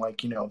become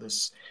like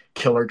this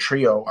killer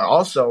trio.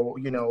 Also,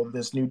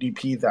 this new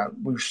DP that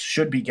we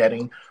should be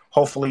getting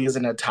hopefully is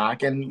an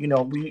attack, and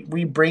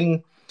we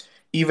bring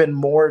even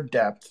more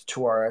depth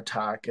to our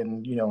attack,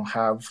 and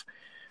have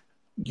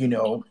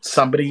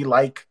somebody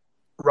like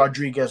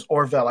Rodriguez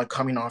or Vela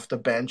coming off the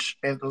bench.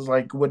 It was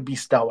would be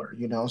stellar.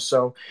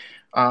 So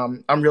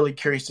I'm really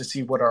curious to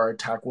see what our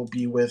attack will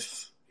be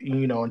with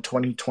in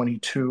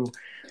 2022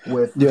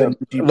 with the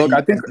DP. Look,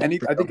 I think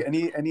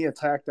any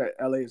attack that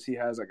LAFC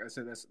has, like I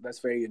said, that's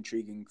very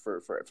intriguing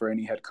for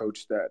any head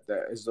coach that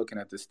is looking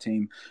at this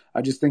team.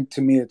 I just think,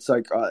 to me, it's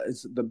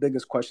it's the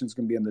biggest question is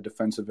going to be in the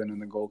defensive end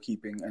and the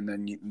goalkeeping, and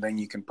then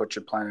you can put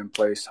your plan in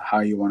place, how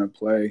you want to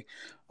play,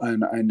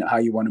 and how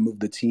you want to move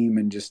the team,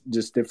 and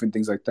just different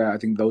things like that. I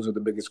think those are the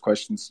biggest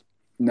questions.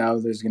 Now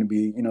there's going to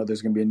be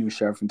a new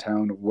sheriff in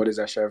town. What is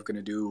that sheriff going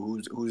to do?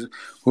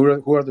 Who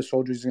are the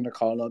soldiers going to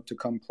call up to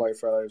come play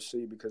for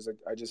LAFC? Because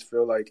I just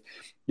feel like,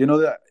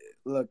 that,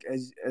 look,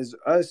 as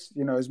us,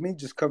 as me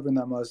just covering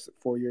them last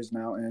 4 years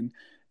now, and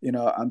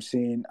I'm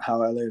seeing how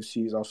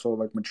LAFC is also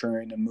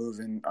maturing and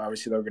moving.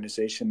 Obviously, the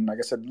organization. Like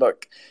I said,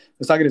 look,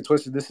 let's not get it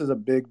twisted. This is a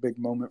big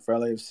moment for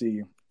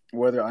LAFC.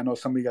 whether I know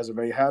some of you guys are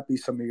very happy,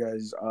 some of you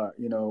guys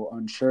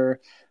unsure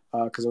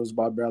because it was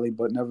Bob Bradley,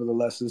 but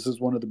nevertheless, this is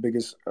one of the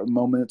biggest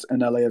moments in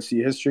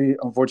LAFC history.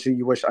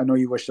 Unfortunately, I know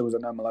you wish there was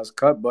an MLS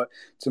Cup, but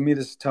to me,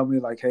 this is telling me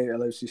like, hey,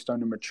 LAFC is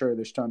starting to mature.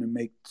 They're starting to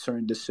make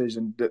certain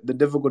decisions, the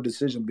difficult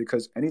decision,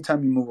 because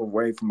anytime you move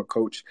away from a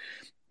coach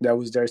that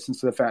was there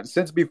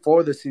since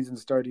before the season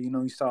started,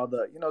 you saw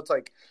it's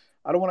like,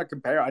 I don't want to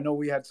compare. I know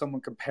we had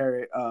someone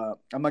compare it.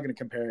 I'm not going to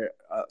compare it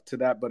to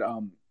that, but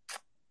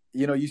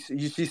you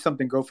see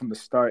something go from the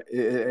start.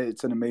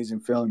 It's an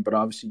amazing feeling, but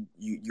obviously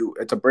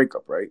it's a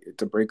breakup, right?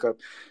 It's a breakup.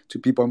 Two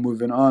people are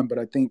moving on, but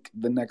I think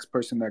the next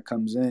person that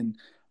comes in,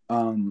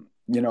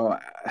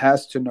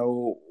 has to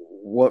know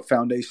what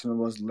foundation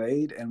was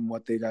laid and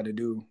what they got to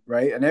do,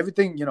 right? And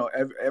everything,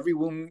 every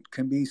wound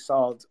can be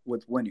solved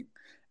with winning,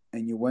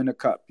 and you win a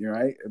cup,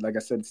 right? Like I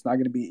said, it's not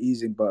going to be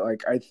easy, but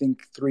like I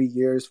think 3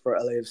 years for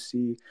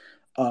LAFC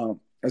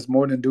is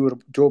more than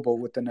doable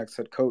with the next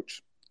head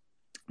coach.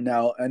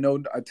 Now, I know,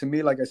 to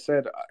me, like I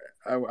said,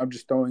 I'm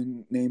just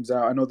throwing names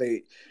out. I know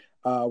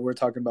we're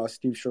talking about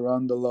Steve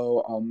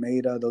Cherundolo,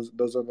 Almeida.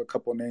 Those are the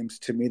couple names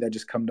to me that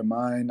just come to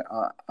mind.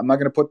 I'm not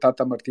going to put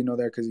Tata Martino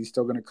there because he's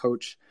still going to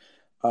coach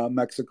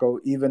Mexico,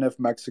 even if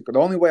Mexico. The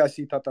only way I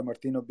see Tata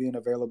Martino being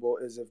available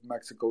is if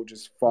Mexico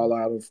just fall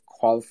out of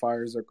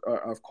qualifiers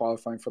of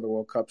qualifying for the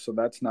World Cup. So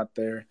that's not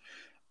there.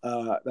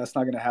 That's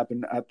not going to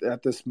happen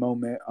at this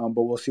moment,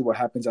 but we'll see what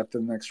happens after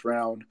the next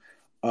round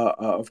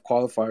of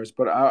qualifiers.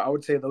 But I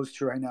would say those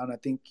two right now, and I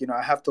think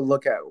I have to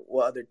look at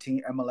what other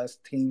MLS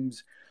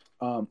teams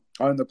are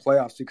in the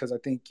playoffs, because I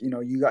think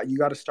you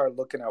got to start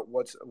looking at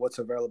what's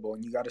available,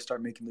 and you got to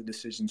start making the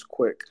decisions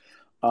quick,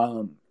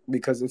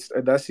 because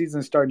that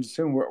season's starting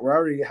soon. We're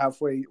already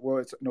halfway. Well,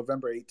 it's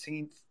November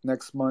 18th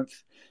next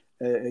month.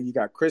 You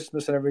got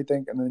Christmas and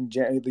everything, and then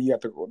you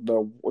got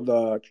the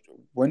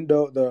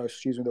winter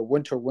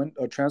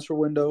transfer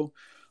window.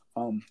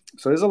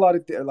 So there's a lot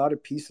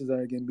of pieces that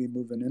are going to be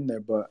moving in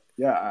there, but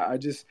yeah, I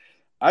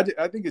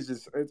think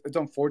it's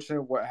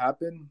unfortunate what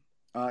happened,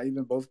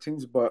 even both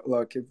teams. But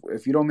look,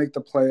 if you don't make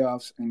the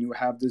playoffs and you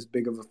have this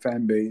big of a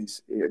fan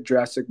base,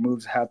 drastic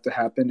moves have to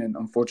happen, and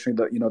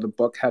unfortunately, the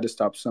buck had to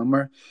stop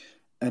somewhere,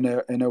 and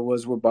it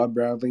was with Bob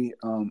Bradley.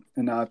 And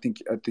now I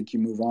think you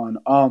move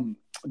on.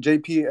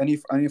 JP,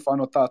 any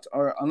final thoughts,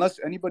 or unless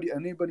anybody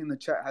in the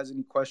chat has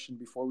any question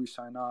before we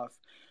sign off?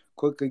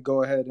 Quickly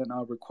go ahead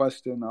and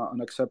request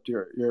and accept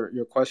your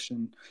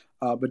question.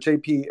 But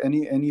JP,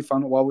 any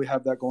final, while we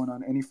have that going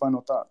on, any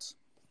final thoughts?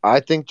 I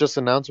think just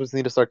announcements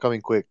need to start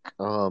coming quick.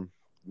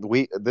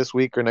 This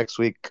week or next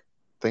week,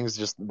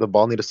 the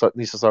ball needs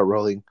to start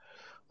rolling.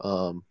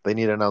 They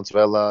need to announce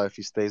Vela, if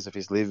he stays, if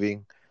he's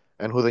leaving,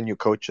 and who the new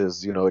coach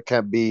is. It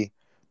can't be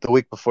the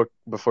week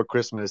before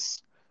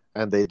Christmas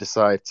and they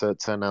decide to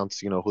announce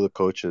who the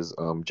coach is.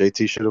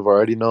 JT should have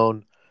already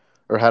known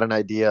or had an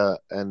idea,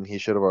 and he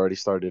should have already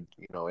started,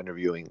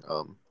 interviewing.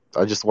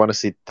 I just want to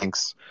see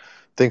things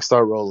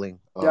start rolling.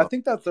 Yeah, I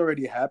think that's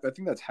already happened. I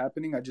think that's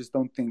happening. I just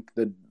don't think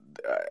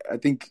I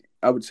think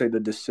I would say the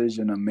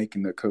decision of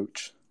making the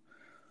coach.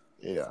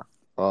 Yeah.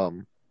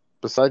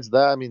 Besides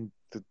that, I mean,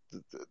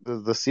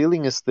 the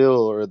ceiling is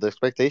still, or the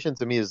expectation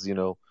to me is,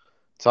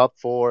 top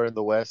 4 in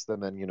the West,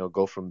 and then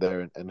go from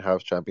there and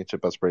have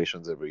championship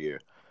aspirations every year.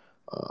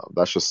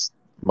 That's just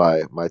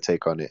my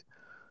take on it.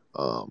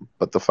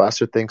 But the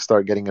faster things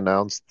start getting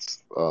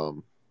announced,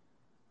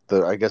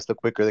 I guess the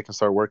quicker they can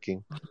start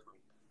working.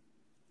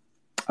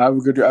 I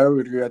would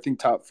agree. I think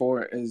top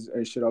 4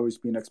 should always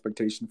be an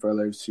expectation for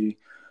LAFC,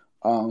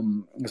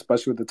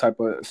 especially with the type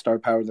of star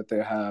power that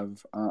they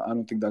have. I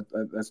don't think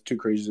that's too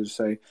crazy to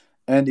say.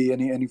 Andy,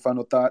 any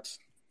final thoughts?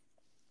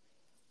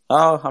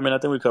 I mean, I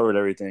think we covered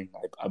everything.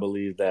 I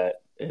believe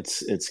that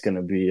it's going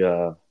to be.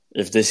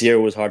 If this year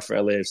was hard for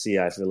LAFC,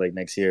 I feel like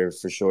next year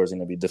for sure is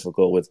going to be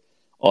difficult with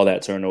all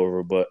that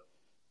turnover. But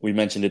we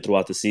mentioned it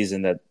throughout the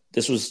season that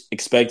this was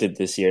expected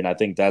this year, and I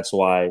think that's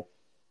why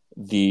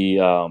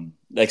the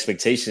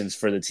expectations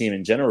for the team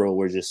in general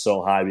were just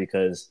so high,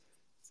 because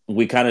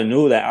we kind of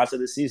knew that after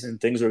the season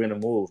things were going to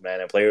move, man,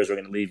 and players were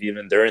going to leave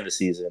even during the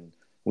season.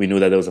 We knew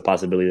that there was a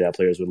possibility that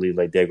players would leave,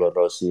 like Diego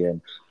Rossi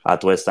and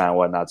Atuesta and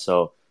whatnot.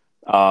 So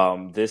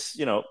this,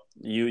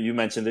 you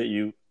mentioned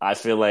it. I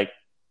feel like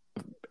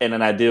in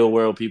an ideal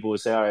world, people would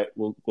say, all right,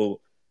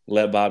 we'll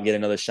let Bob get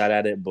another shot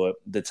at it, but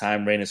the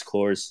time ran its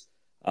course.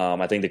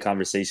 I think the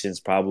conversations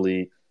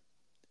probably,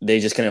 they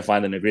just couldn't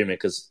find an agreement,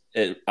 because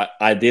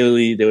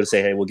ideally they would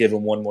say, hey, we'll give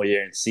him one more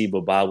year and see,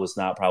 but Bob was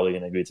not probably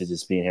going to agree to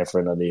just being here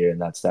for another year,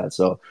 and that's that.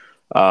 So,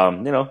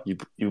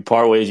 you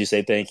part ways, you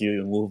say thank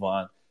you, and move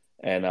on.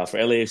 And for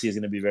LAFC, it's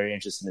going to be very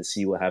interesting to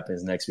see what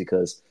happens next,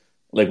 because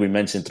like we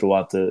mentioned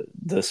throughout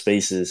the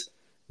spaces,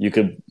 you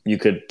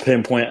could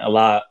pinpoint a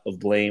lot of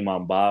blame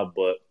on Bob,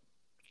 but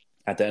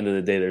at the end of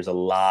the day, there's a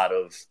lot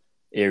of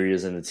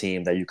areas in the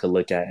team that you could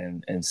look at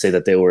and say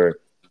that they were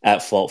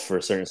at fault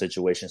for certain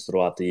situations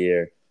throughout the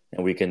year,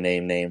 and we can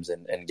name names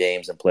and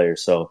games and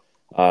players. So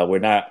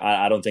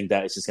I don't think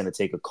that it's just going to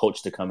take a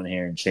coach to come in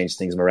here and change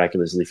things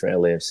miraculously for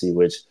LAFC,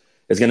 which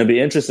it's going to be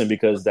interesting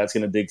because that's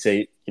going to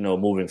dictate,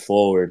 moving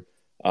forward,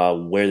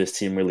 where this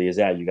team really is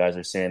at. You guys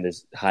are saying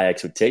there's high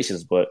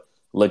expectations, but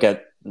look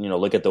at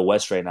the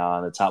West right now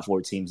and the top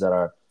 4 teams that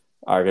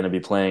are going to be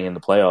playing in the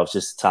playoffs,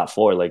 just top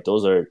 4. Like,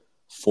 those are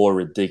 4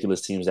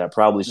 ridiculous teams that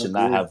probably should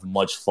not have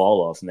much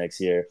fall off next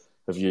year.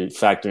 If you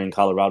factor in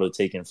Colorado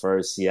taking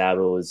first,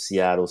 Seattle is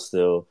Seattle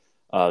still.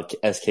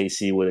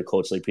 SKC with a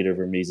coach like Peter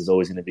Vermees is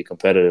always going to be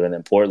competitive, and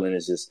then Portland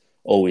is just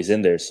always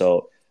in there.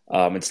 So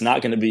it's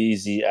not going to be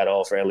easy at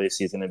all for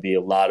LAFC. It's going to be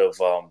a lot of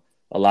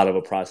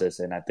a process,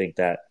 and I think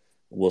that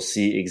we'll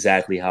see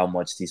exactly how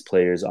much these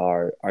players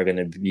are going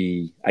to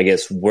be, I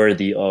guess,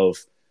 worthy of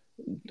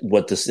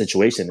what the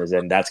situation is,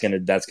 and that's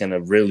gonna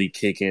really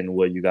kick in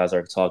what you guys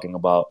are talking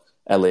about,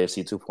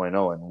 LAFC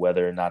 2.0, and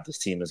whether or not this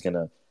team is going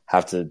to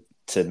have to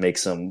make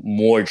some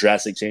more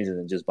drastic changes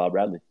than just Bob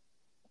Bradley.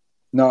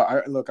 No,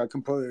 I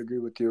completely agree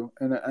with you,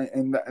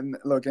 and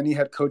look, any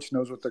head coach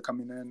knows what they're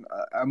coming in.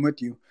 I'm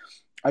with you.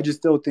 I just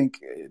still think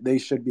they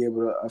should be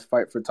able to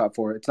fight for top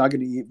 4. It's not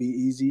going to be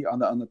easy on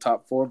the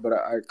top 4, but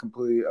I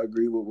completely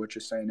agree with what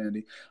you're saying,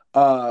 Andy.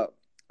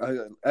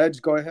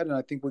 Edge, go ahead, and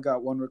I think we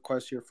got one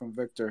request here from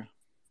Victor.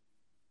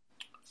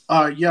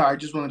 Yeah, I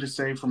just wanted to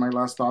say for my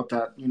last thought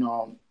that,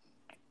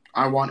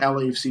 I want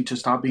LAFC to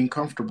stop being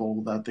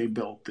comfortable that they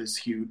built this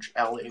huge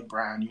LA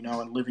brand,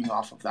 and living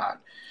off of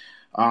that.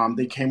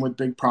 They came with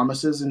big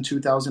promises in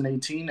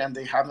 2018, and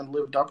they haven't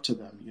lived up to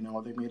them.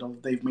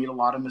 They've made a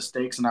lot of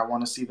mistakes, and I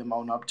want to see them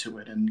own up to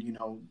it. And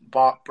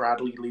Bob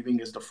Bradley leaving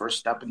is the first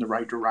step in the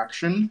right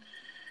direction.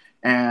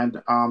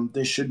 And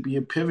this should be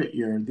a pivot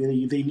year.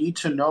 They need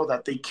to know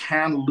that they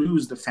can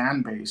lose the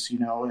fan base.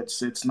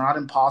 It's not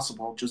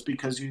impossible. Just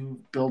because you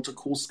built a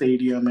cool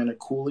stadium and a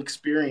cool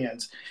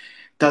experience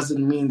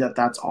doesn't mean that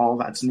that's all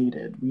that's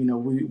needed.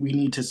 We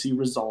need to see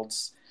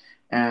results.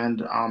 And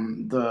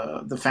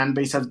the fan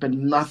base has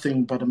been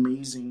nothing but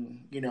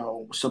amazing,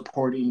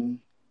 supporting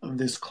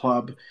this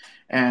club.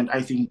 And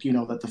I think,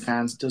 that the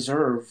fans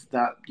deserve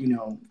that,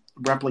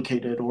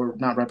 replicated, or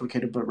not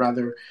replicated, but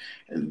rather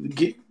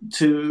get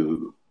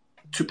to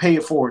pay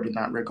it forward in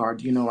that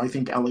regard. I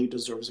think LA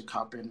deserves a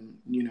cup, and,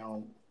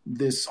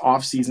 this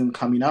offseason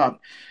coming up,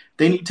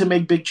 they need to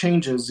make big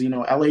changes.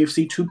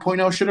 LAFC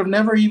 2.0 should have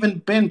never even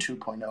been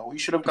 2.0. We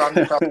should have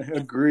gotten cup.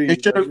 Agreed.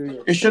 It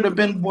should have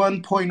been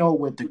 1.0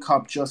 with the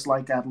cup, just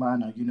like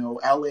Atlanta.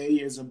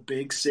 LA is a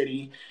big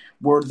city.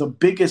 We're the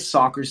biggest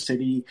soccer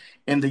city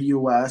in the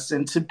U.S.,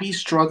 and to be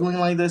struggling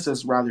like this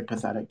is rather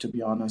pathetic, to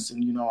be honest.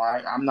 And,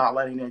 I'm not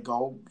letting it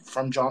go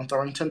from John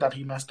Thornton that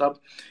he messed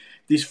up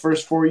these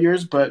first 4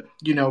 years. But,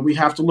 we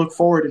have to look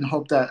forward and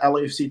hope that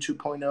LAFC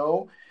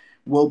 2.0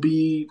 will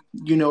be,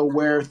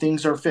 where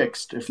things are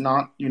fixed. If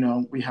not,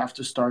 we have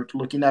to start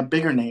looking at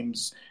bigger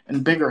names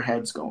and bigger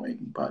heads going.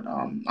 But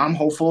I'm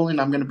hopeful, and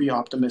I'm going to be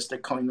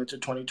optimistic coming into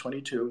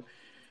 2022.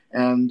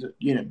 And,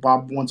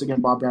 Bob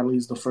Bradley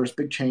is the first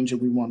big change,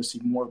 and we want to see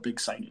more big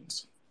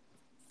signings.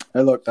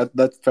 Hey, look,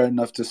 that's fair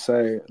enough to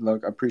say.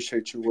 Look, I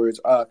appreciate your words.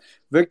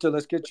 Victor,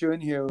 let's get you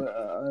in here.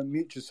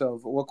 Mute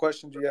yourself. What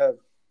questions do you have?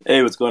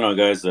 Hey, what's going on,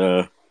 guys?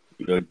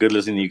 Good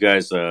listening to you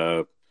guys.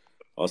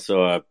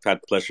 Also, I've had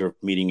the pleasure of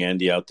meeting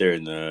Andy out there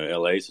in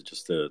LA. So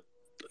just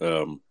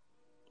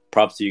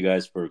props to you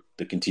guys for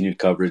the continued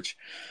coverage.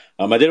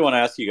 I did want to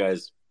ask you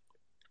guys,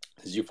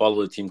 as you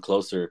follow the team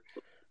closer,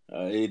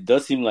 it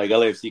does seem like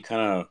LAFC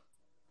kind of,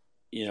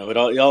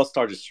 it all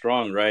started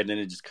strong, right? And then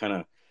it just kind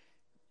of,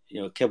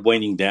 kept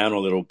waning down a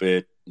little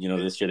bit.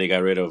 This year they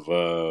got rid of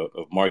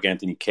Mark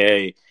Anthony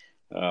Kaye.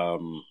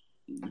 Why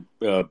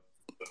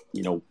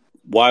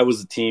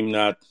was the team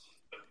not,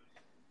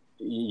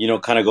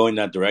 kind of going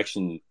that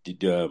direction?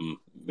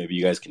 Maybe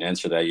you guys can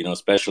answer that,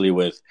 especially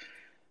with,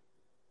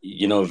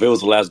 if it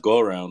was the last go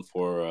around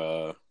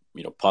for,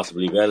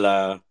 possibly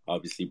Vela,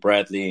 obviously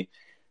Bradley.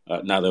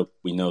 Now that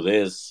we know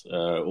this,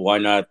 why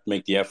not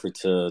make the effort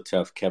to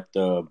have kept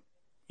the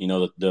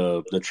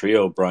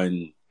trio,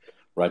 Brian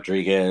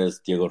Rodriguez,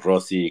 Diego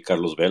Rossi,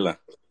 Carlos Vela?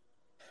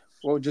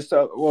 Well, I get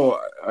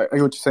what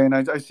you're saying.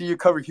 I see you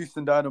cover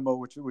Houston Dynamo,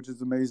 which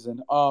is amazing.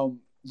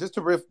 Just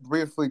to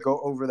briefly go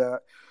over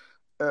that.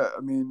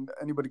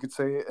 Anybody could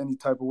say it any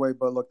type of way,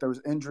 but look, there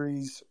was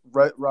injuries.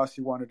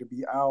 Rossi wanted to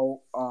be out.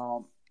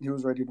 He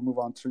was ready to move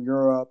on to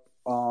Europe.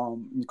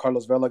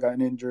 Carlos Vela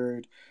got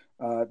injured.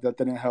 That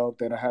didn't help.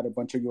 Then I had a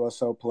bunch of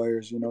USL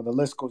players. The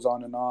list goes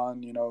on and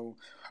on.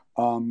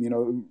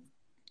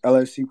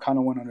 LSU kind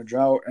of went on a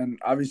drought, and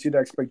obviously the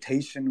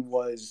expectation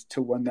was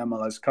to win the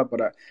MLS Cup.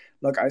 But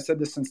I said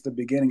this since the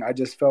beginning. I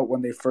just felt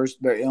when they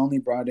only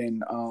brought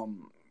in.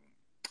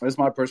 This is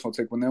my personal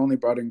take. When they only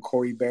brought in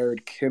Corey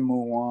Baird, Kim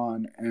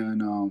Woo-Wan,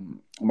 and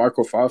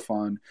Marco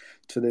Fafan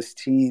to this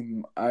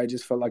team, I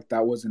just felt like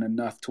that wasn't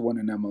enough to win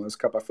an MLS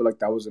Cup. I feel like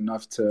that was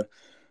enough to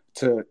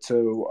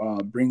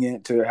bring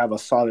it to have a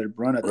solid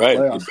run at the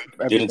playoffs.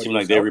 It didn't seem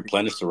like they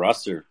replenished the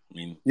roster.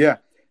 Yeah,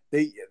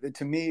 they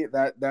to me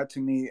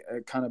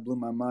it kind of blew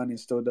my mind and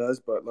still does.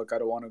 But look, I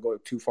don't want to go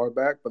too far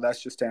back. But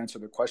that's just to answer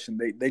the question.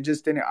 They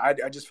just didn't.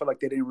 I just felt like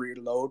they didn't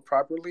reload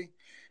properly.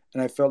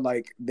 And I felt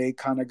like they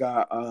kind of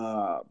got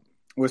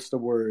what's the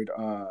word,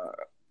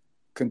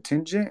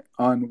 contingent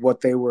on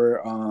what they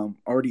were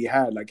already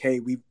had. Like, hey,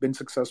 we've been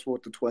successful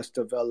with the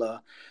Tuesta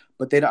Vela,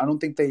 but I don't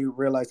think they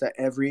realized that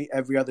every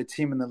other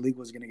team in the league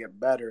was going to get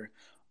better.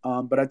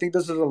 But I think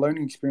this is a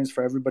learning experience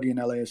for everybody in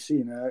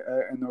LAFC and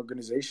the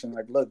organization.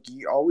 Like, look,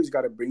 you always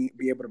got to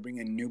be able to bring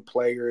in new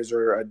players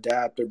or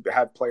adapt or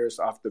have players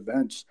off the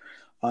bench.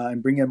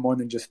 And bring in more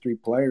than just 3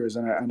 players,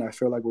 and I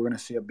feel like we're going to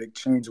see a big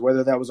change.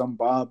 Whether that was on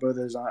Bob,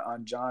 whether it's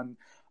on John,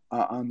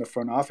 on the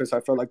front office, I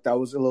felt like that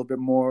was a little bit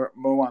more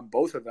on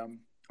both of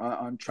them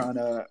on trying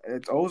to.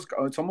 It's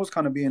almost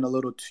kind of being a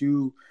little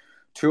too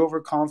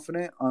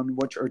overconfident on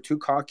what or too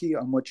cocky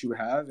on what you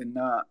have, and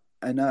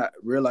not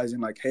realizing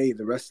like, hey,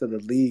 the rest of the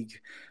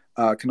league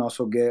can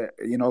also get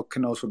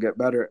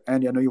better.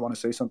 Andy, I know you want to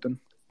say something.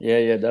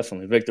 Yeah,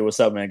 definitely. Victor, what's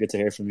up, man? Good to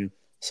hear from you.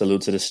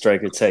 Salute to the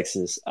striker,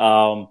 Texas.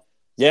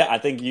 Yeah, I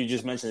think you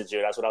just mentioned it,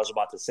 Jared. That's what I was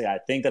about to say. I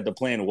think that the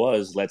plan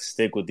was, let's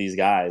stick with these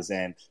guys.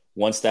 And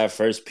once that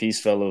first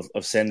piece fell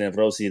of sending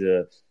Rossi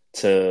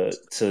to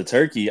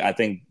Turkey, I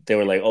think they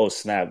were like, oh,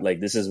 snap. Like,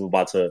 this is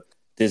about to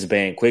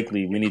disband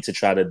quickly. We need to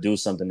try to do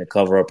something to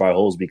cover up our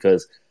holes,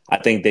 because I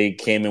think they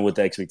came in with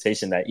the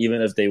expectation that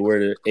even if they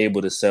were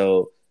able to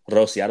sell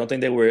Rossi, I don't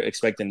think they were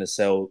expecting to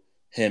sell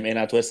him in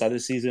Atuesta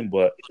this season,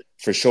 but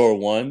for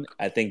sure,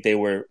 I think they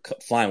were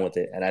fine with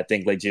it. And I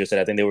think, like Gio said,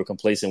 I think they were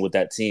complacent with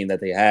that team that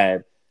they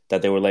had,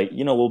 that they were like,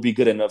 we'll be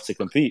good enough to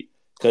compete.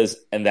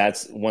 And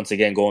that's, once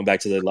again, going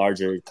back to the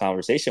larger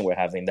conversation we're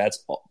having,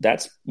 that's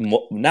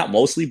not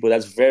mostly, but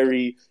that's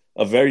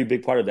a very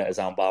big part of that is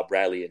on Bob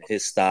Bradley and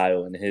his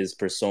style and his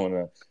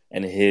persona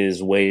and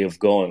his way of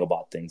going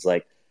about things.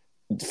 Like,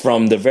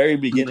 from the very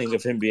beginning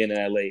of him being in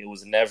LA,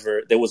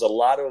 there was a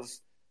lot of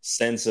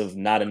sense of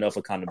not enough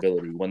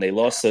accountability. When they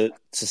lost to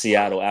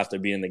Seattle after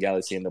being the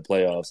Galaxy in the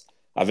playoffs,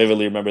 I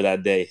vividly remember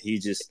that day. He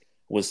just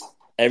was,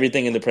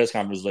 everything in the press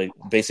conference was like,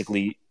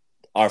 basically,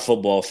 our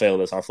football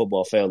failed us.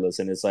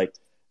 And it's like,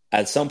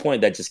 at some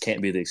point, that just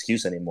can't be the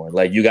excuse anymore.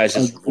 Like, you guys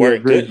just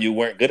weren't good. You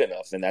weren't good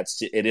enough. And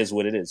it is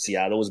what it is.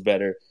 Seattle was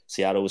better.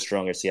 Seattle was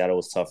stronger. Seattle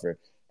was tougher.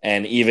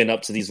 And even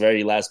up to these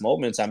very last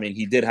moments, I mean,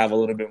 he did have a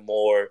little bit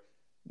more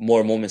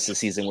moments this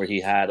season where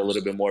he had a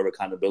little bit more of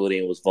accountability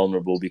and was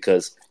vulnerable,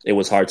 because it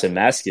was hard to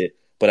mask it.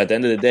 But at the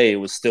end of the day, it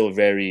was still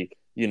very,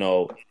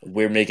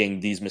 we're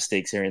making these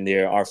mistakes here and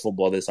there, our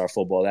football this, our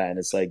football that. And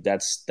it's like,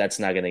 that's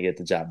not going to get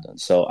the job done.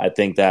 So I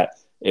think that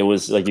it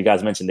was, like you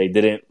guys mentioned, they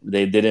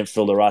didn't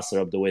fill the roster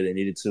up the way they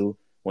needed to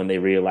when they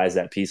realized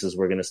that pieces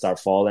were going to start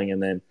falling.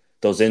 And then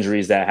those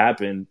injuries that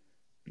happened,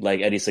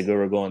 like Eddie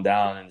Segura going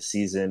down in the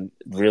season,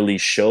 really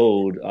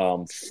showed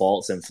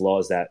faults and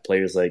flaws that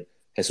players like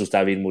Jesus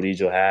David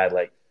Murillo had,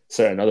 like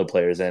certain other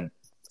players. And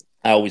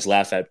I always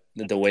laugh at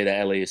the way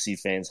that LAFC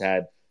fans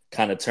had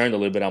kind of turned a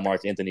little bit on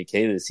Mark Anthony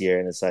Kaye this year.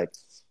 And it's like,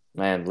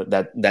 man,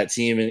 that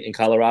team in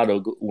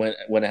Colorado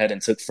went ahead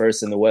and took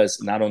first in the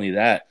West. Not only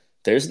that,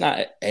 there's not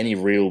any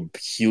real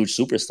huge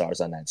superstars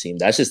on that team.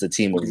 That's just a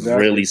team of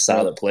really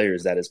solid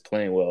players that is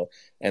playing well.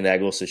 And that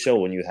goes to show,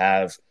 when you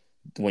have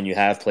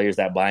players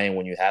that buy in,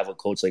 when you have a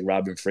coach like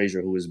Robin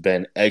Fraser, who has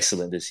been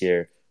excellent this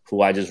year,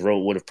 who I just wrote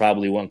would have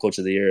probably won Coach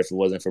of the Year if it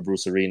wasn't for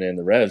Bruce Arena and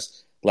the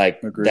Revs. Like,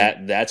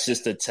 that's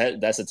just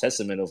that's a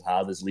testament of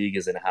how this league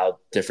is and how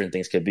different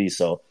things could be.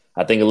 So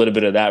I think a little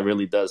bit of that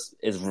really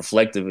is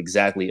reflective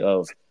exactly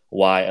of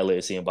why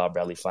LAFC and Bob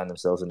Bradley find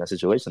themselves in that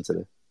situation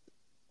today.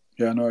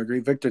 Yeah, no, I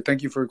agree. Victor,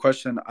 thank you for your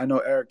question. I know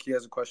Eric, he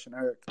has a question.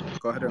 Eric,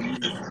 go ahead and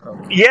mute.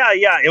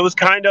 Yeah. It was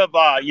kind of,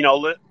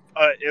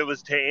 it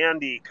was to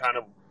Andy kind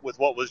of with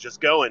what was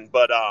just going.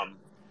 But,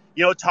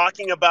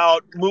 talking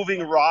about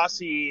moving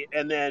Rossi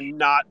and then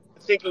not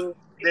thinking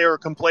they were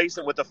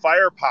complacent with the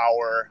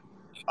firepower,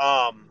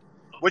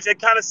 which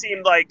it kind of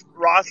seemed like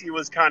Rossi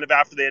was kind of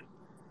after they had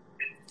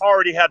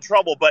already had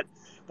trouble. But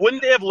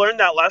wouldn't they have learned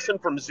that lesson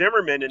from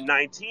Zimmerman in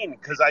 19?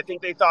 Because I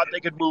think they thought they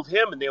could move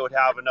him and they would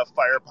have enough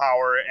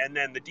firepower, and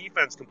then the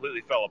defense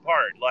completely fell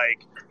apart.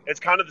 Like, it's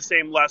kind of the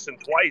same lesson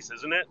twice,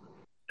 isn't it?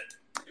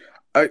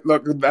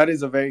 Look, that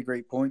is a very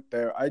great point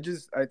there. I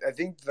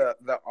think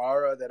the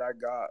aura that I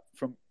got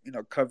from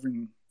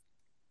covering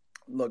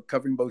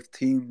both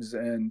teams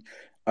and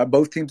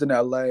both teams in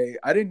LA,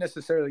 I didn't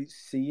necessarily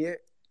see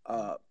it,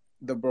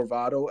 the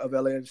bravado of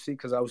LAFC,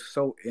 because I was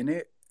so in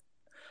it.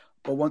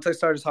 But once I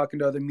started talking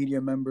to other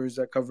media members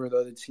that cover the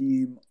other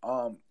team,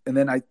 and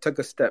then I took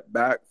a step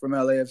back from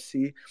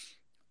LAFC,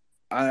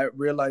 I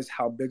realized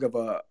how big of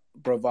a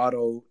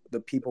bravado the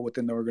people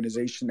within the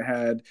organization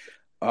had.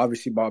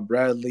 Obviously, Bob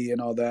Bradley and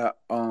all that.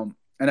 And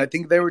I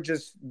think they were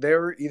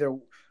either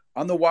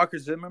on the Walker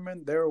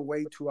Zimmerman, they were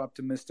way too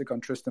optimistic on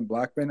Tristan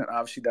Blackman. And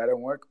obviously that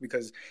didn't work,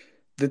 because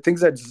the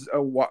things that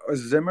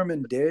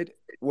Zimmerman did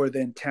were the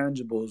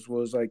intangibles.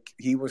 Was like,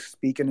 he was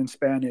speaking in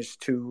Spanish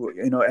to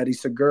Eddie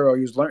Segura.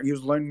 He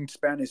was learning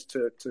Spanish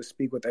to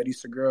speak with Eddie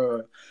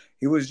Segura.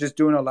 He was just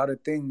doing a lot of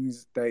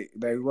things that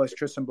he was.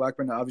 Tristan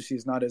Blackman obviously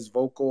is not as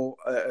vocal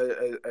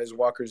as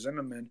Walker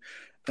Zimmerman,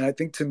 and I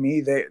think, to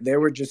me, they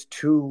were just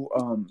too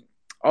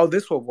oh,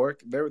 this will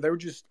work. They were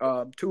just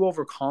too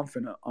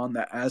overconfident on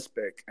that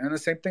aspect. And the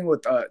same thing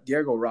with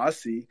Diego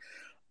Rossi.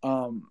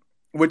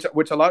 Which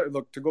a lot,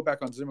 look, to go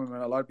back on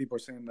Zimmerman, a lot of people are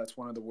saying that's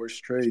one of the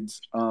worst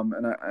trades.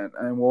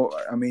 And well,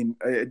 I mean,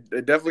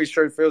 it definitely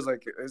sure feels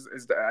like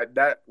is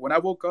that when I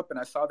woke up and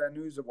I saw that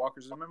news of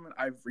Walker Zimmerman,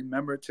 I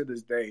remember it to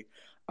this day.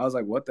 I was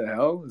like, what the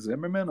hell,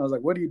 Zimmerman? I was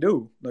like, what do you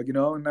do? Like, you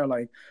know, and they're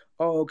like,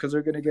 oh, because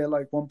they're gonna get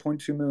like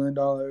 $1.2 million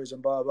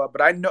and blah blah.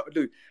 But I know,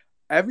 dude.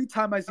 Every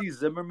time I see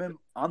Zimmerman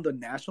on the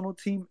national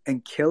team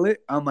and kill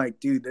it, I'm like,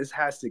 dude, this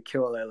has to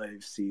kill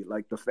LAFC.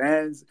 Like the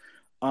fans,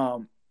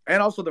 and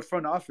also the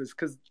front office,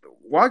 because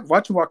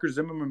watching Walker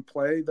Zimmerman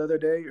play the other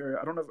day, or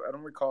I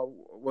don't recall,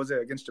 was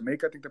it against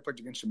Jamaica? I think they played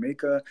against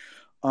Jamaica,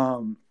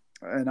 and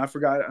I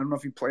forgot. I don't know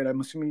if he played. I'm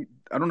assuming.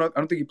 I don't know. I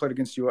don't think he played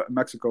against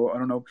Mexico. I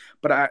don't know,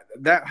 but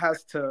that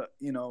has to,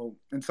 you know,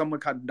 and someone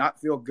kind of not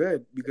feel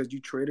good because you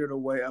traded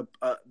away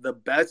the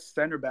best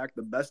center back,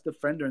 the best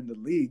defender in the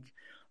league,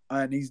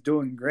 and he's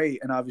doing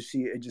great. And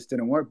obviously, it just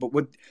didn't work. But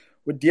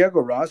with Diego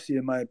Rossi,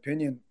 in my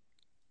opinion,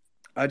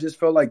 I just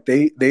felt like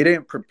they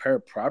didn't prepare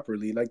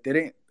properly. Like they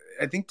didn't.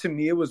 I think to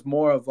me it was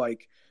more of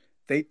like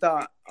they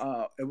thought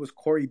it was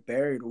Corey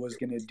Baird was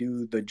going to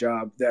do the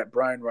job that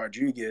Brian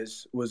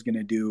Rodriguez was going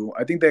to do.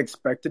 I think they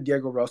expected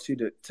Diego Rossi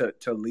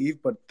to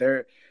leave, but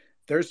their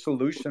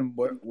solution,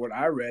 what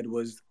I read,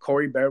 was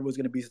Corey Baird was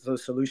going to be the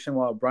solution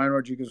while Brian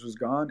Rodriguez was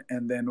gone,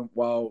 and then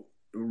while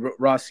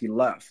Rossi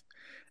left.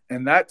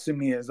 And that to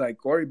me is like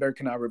Corey Baird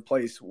cannot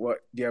replace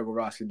what Diego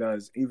Rossi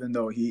does, even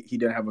though he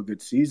didn't have a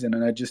good season.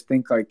 And I just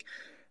think like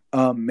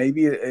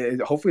maybe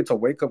hopefully it's a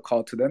wake up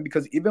call to them,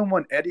 because even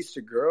when Eddie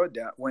Segura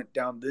went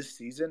down this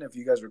season, if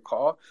you guys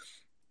recall,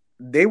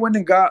 they went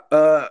and got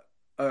a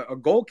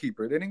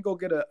goalkeeper. They didn't go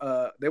get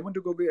they went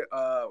to go get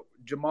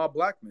Jamal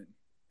Blackman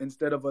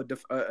instead of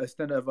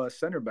a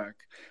center back.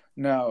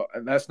 Now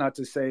that's not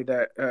to say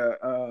that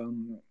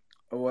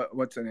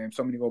what's the name?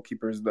 So many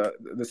goalkeepers. The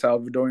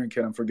Salvadorian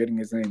kid, I'm forgetting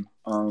his name.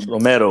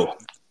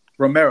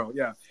 Romero,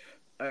 yeah.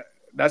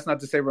 That's not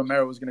to say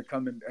Romero was going to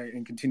come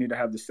and continue to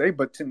have the say,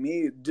 but to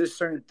me, just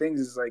certain things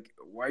is like,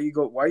 why you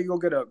go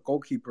get a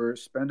goalkeeper,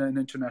 spend an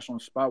international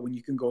spot when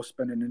you can go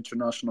spend an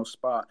international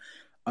spot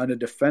on a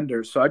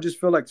defender? So I just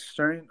feel like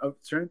certain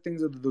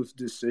things of those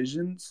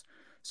decisions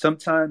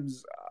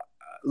sometimes.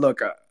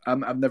 Look,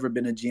 I've never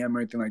been a GM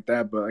or anything like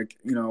that, but like,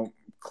 you know,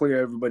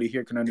 clear everybody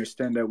here can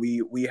understand that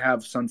we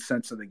have some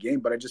sense of the game,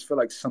 but I just feel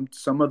like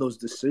some of those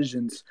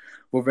decisions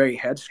were very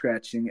head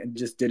scratching and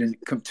just didn't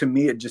come to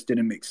me. It just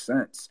didn't make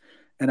sense.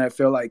 And I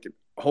feel like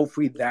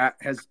hopefully that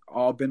has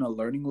all been a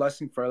learning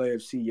lesson for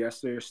LAFC.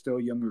 Yes, they're still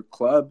a younger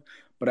club,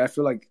 but I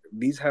feel like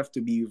these have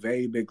to be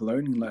very big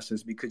learning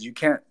lessons, because you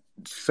can't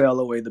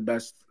sell away the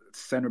best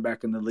center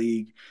back in the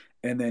league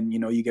and then, you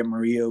know, you get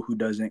Maria who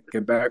doesn't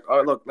get back.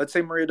 Oh, look, let's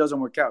say Maria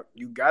doesn't work out.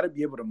 You got to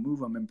be able to move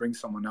him and bring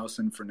someone else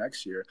in for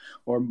next year,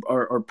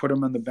 or put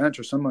him on the bench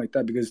or something like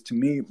that, because to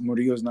me,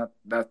 Murillo's not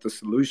the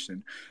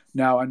solution.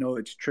 Now, I know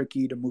it's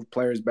tricky to move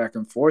players back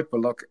and forth, but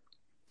look,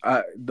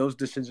 those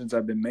decisions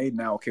have been made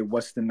now. Okay,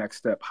 what's the next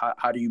step?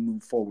 How do you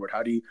move forward?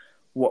 How do you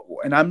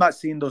and I'm not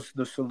seeing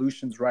the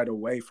solutions right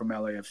away from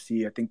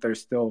LAFC. I think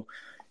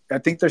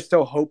they're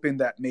still hoping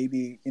that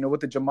maybe, you know, with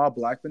the Jamal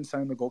Blackman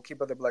signing the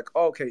goalkeeper, they'll be like,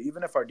 oh, okay,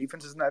 even if our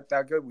defense is not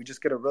that good, we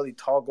just get a really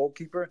tall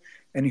goalkeeper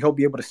and he'll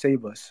be able to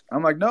save us.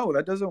 I'm like, no,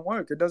 that doesn't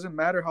work. It doesn't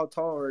matter how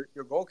tall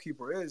your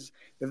goalkeeper is.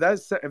 If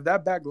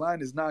that back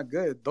line is not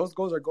good, those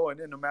goals are going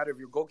in, no matter if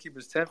your goalkeeper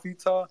is 10 feet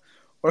tall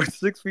or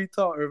 6 feet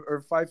tall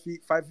or 5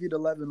 feet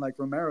 11 like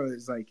Romero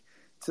is. Like,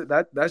 so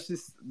that's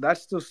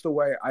just the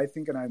way I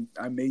think, and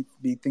I may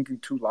be thinking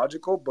too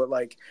logical, but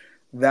like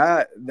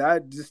that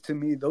just, to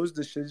me, those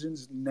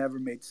decisions never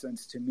made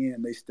sense to me,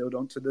 and they still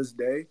don't to this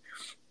day.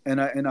 And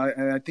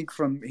I think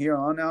from here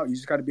on out, you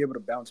just got to be able to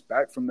bounce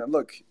back from that.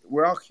 Look,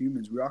 we're all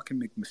humans; we all can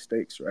make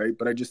mistakes, right?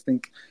 But I just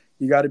think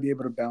you got to be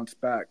able to bounce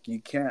back.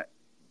 You can't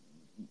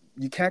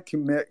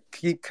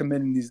keep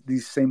committing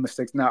these same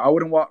mistakes. Now, I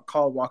wouldn't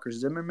call Walker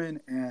Zimmerman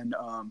and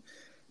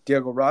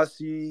Diego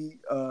Rossi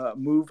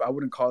move. I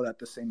wouldn't call that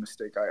the same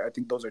mistake. I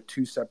think those are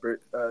two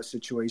separate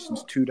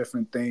situations, two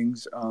different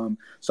things.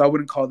 So I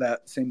wouldn't call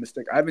that same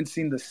mistake. I haven't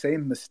seen the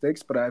same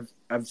mistakes, but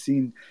I've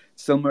seen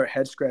similar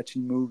head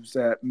scratching moves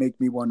that make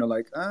me wonder,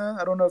 like,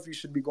 I don't know if you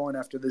should be going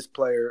after this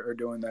player or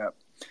doing that.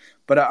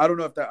 But I don't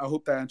know if I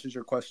hope that answers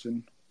your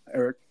question,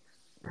 Eric.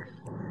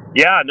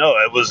 Yeah, no,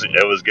 it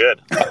was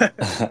good.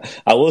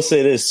 I will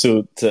say this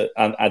to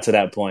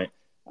that point.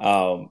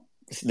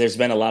 There's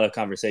been a lot of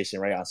conversation,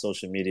 right, on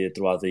social media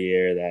throughout the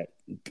year that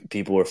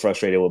people were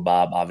frustrated with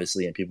Bob,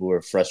 obviously, and people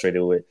were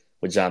frustrated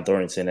with John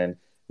Thornton. And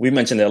we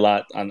mentioned it a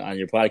lot on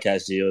your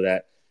podcast, Gio,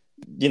 that,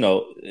 you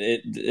know,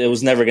 it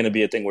was never going to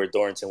be a thing where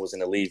Thornton was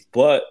going to leave.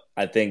 But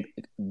I think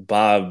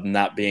Bob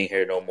not being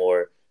here no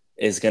more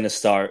is going to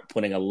start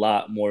putting a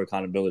lot more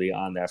accountability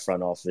on that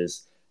front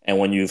office. And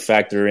when you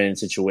factor in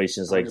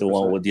situations like 100%. The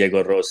one with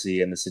Diego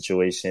Rossi and the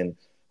situation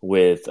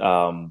with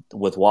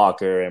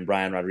Walker and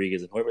Brian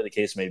Rodriguez and whoever the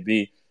case may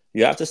be,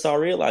 you have to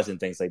start realizing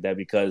things like that,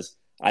 because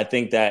I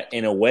think that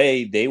in a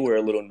way they were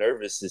a little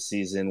nervous this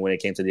season when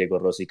it came to Diego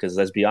Rossi because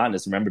let's be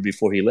honest, remember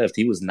before he left,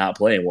 he was not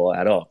playing well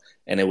at all.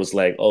 And it was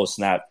like, oh,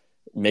 snap,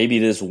 maybe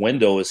this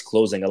window is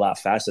closing a lot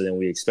faster than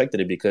we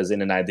expected it because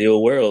in an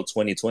ideal world,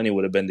 2020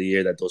 would have been the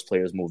year that those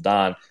players moved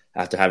on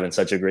after having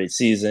such a great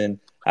season,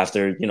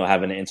 after,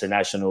 having an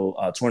international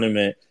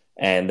tournament.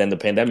 And then the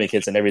pandemic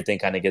hits and everything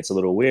kind of gets a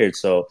little weird.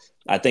 So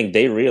I think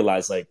they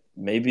realized like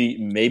maybe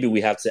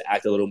we have to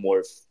act a little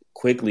more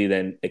quickly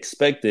than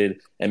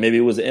expected, and maybe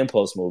it was an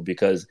impulse move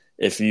because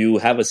if you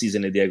have a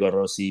season of Diego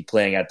Rossi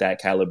playing at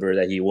that caliber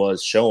that he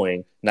was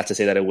showing, not to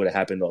say that it would have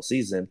happened all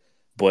season,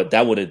 but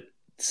that would have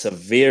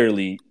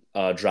severely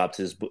dropped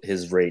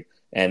his rate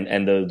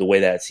and the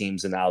way that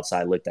teams in the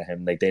outside looked at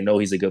him. Like they know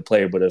he's a good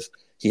player, but if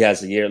he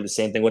has a year, the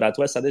same thing with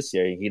Atuesta this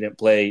year, he didn't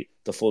play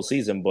the full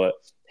season, but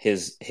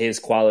his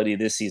quality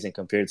this season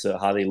compared to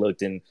how they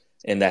looked in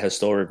that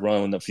historic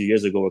run a few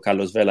years ago with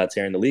Carlos Vela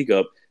tearing the league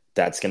up,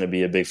 that's going to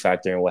be a big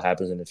factor in what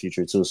happens in the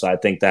future too. So I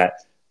think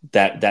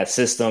that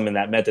system and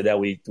that method that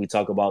we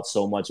talk about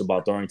so much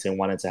about Thornton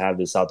wanting to have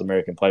the South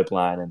American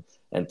pipeline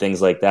and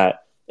things like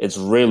that, it's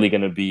really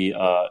going to be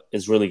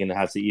it's really going to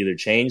have to either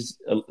change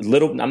a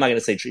little. I'm not going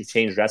to say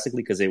change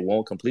drastically because it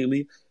won't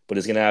completely, but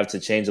it's going to have to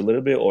change a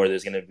little bit, or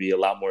there's going to be a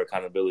lot more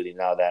accountability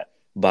now that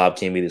Bob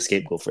can't be the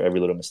scapegoat for every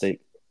little mistake.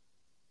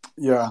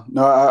 Yeah,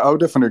 no, I would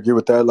definitely agree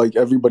with that. Like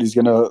everybody's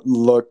going to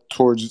look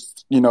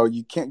towards,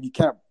 you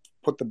can't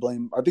put the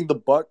blame. I think the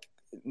buck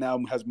now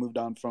has moved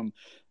on from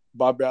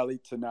Bob Bradley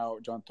to now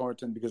John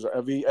Thornton because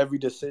every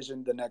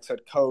decision, the next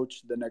head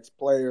coach, the next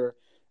player,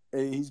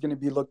 he's going to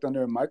be looked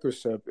under a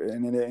microscope,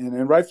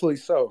 and rightfully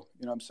so.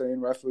 You know what I'm saying?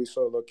 Rightfully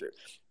so. Look,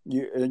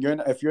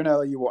 if you're in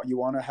LA, you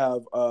want to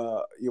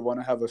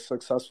have a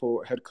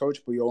successful head coach,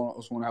 but you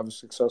also want to have a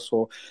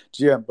successful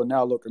GM. But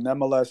now, look, in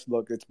MLS,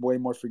 it's way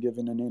more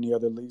forgiving than any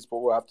other leagues, but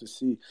we'll have to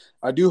see.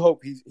 I do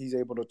hope he's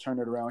able to turn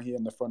it around. He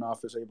and the front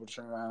office able to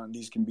turn it around.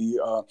 These can be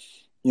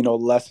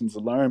lessons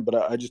learned,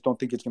 but I just don't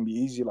think it's going to be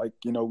easy. Like,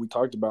 we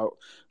talked about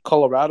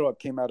Colorado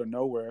came out of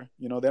nowhere.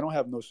 They don't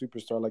have no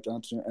superstar like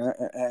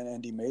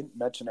Andy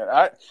mentioned it.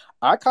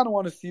 I kind of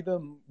want to see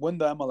them win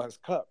the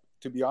MLS Cup,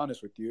 to be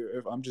honest with you.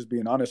 If I'm just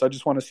being honest, I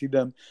just want to see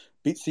them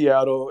beat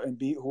Seattle and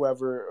beat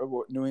whoever,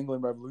 New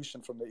England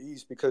Revolution from the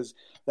East, because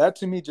that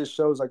to me just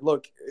shows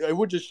look, it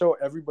would just show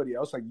everybody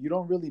else you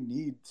don't really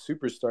need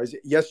superstars.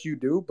 Yes, you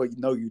do, but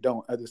no, you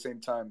don't at the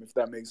same time, if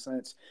that makes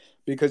sense,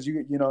 because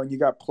you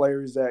got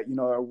players that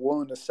are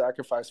willing to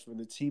sacrifice for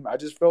the team. I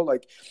just felt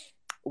like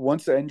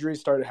once the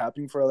injuries started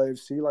happening for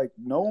LAFC,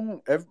 no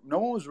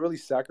one was really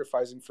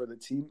sacrificing for the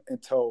team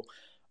until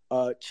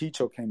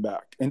Chicho came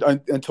back and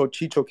until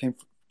Chicho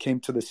came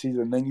to the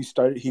season. Then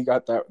he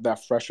got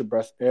that fresher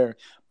breath air.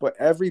 But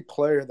every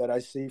player that I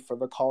see for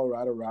the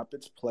Colorado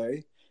Rapids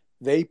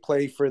they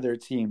play for their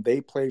team.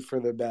 They play for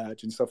their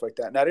badge and stuff like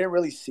that. And I didn't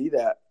really see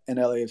that in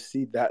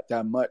LAFC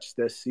that much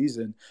this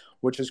season,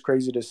 which is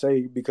crazy to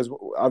say because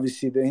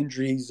obviously the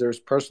injuries, there's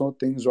personal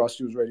things.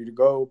 Rossi was ready to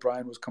go.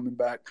 Brian was coming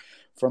back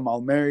from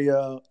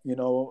Almeria,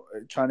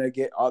 trying to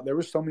get out. There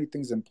were so many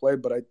things in play,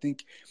 but I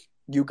think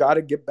you got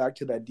to get back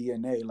to that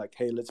DNA.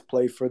 Hey, let's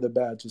play for the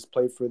badge. Let's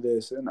play for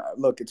this. And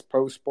look, it's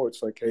pro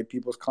sports. Hey,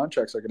 people's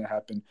contracts are going to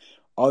happen.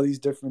 All these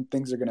different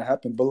things are going to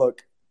happen. But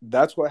look,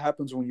 that's what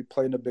happens when you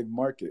play in a big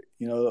market.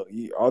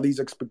 All these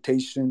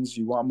expectations,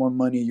 you want more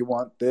money, you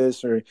want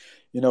this, or,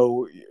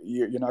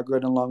 you're not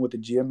getting along with the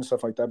GM and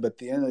stuff like that. But at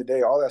the end of the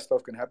day, all that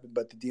stuff can happen.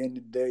 But at the end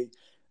of the day,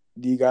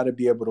 you got to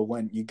be able to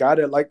win. You got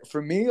to,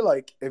 for me,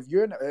 if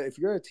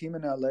you're a team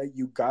in LA,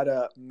 you got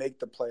to make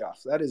the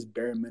playoffs. That is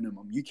bare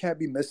minimum. You can't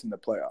be missing the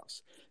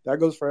playoffs. That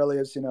goes for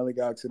LAFC and LA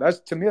Galaxy.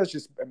 To me, that's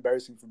just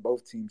embarrassing for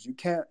both teams. You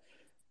can't.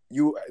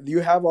 You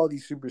have all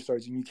these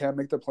superstars and you can't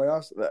make the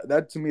playoffs.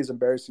 That to me is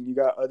embarrassing. You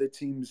got other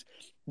teams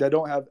that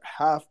don't have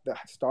half the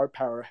star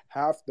power,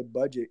 half the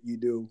budget you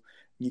do.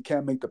 You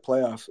can't make the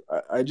playoffs.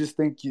 I just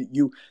think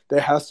there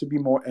has to be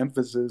more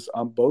emphasis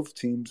on both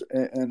teams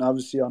and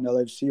obviously on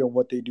LAFC on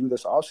what they do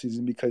this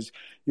offseason, because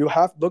you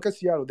have look at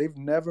Seattle. They've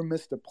never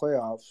missed the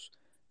playoffs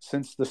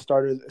since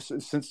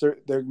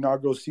their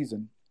inaugural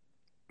season.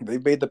 They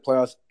made the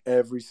playoffs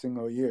every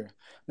single year.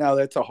 Now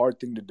that's a hard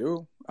thing to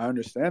do. I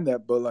understand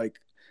that, but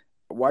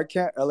why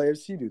can't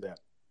LAFC do that?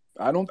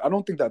 I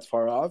don't think that's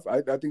far off.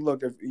 I think,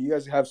 look, if you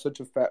guys have such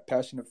a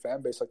passionate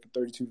fan base like the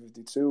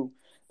 3252,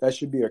 that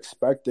should be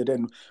expected.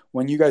 And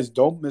when you guys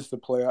don't make the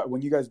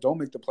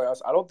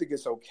playoffs, I don't think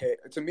it's okay.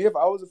 To me, if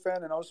I was a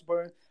fan and I was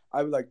supporting,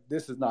 I'd be like,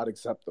 this is not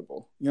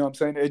acceptable. You know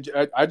what I'm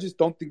saying? I just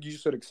don't think you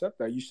should accept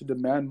that. You should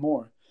demand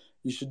more.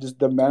 You should just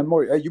demand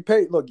more. Hey, you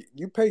pay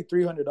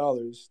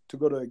 $300 to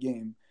go to a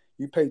game.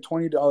 You pay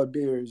 $20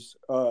 beers,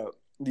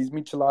 these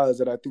micheladas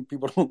that I think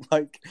people don't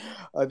like.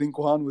 I think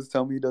Juan was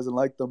telling me he doesn't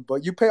like them.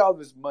 But you pay all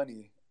this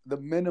money. The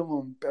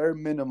bare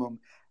minimum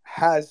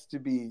has to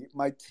be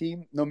my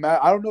team. No matter,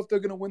 I don't know if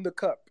they're going to win the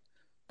cup,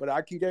 but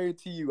I can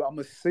guarantee you I'm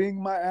going to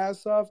sing my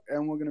ass off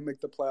and we're going to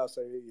make the playoffs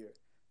every year.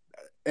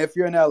 If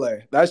you're in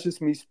LA, that's just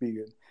me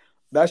speaking.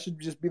 That should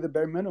just be the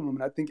bare minimum.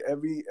 And I think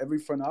every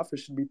front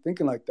office should be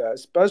thinking like that,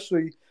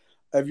 especially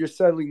if you're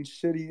selling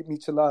shitty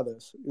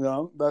micheladas. You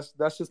know,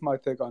 that's just my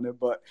take on it.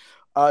 But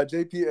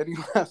JP, any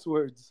last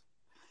words?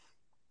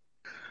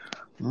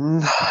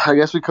 I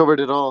guess we covered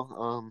it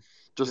all.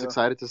 Just Yeah.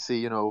 excited to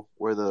see,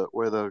 where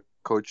the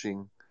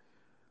coaching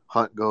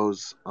hunt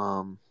goes.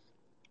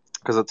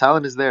 Because the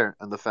talent is there,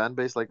 and the fan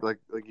base, like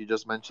you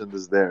just mentioned,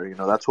 is there.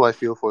 That's who I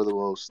feel for the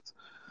most.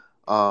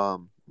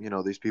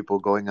 These people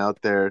going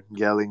out there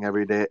yelling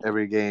every day,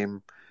 every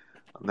game,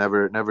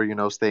 never,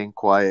 staying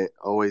quiet,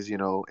 always,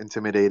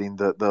 intimidating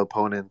the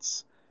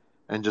opponents,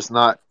 and just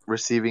not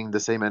receiving the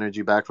same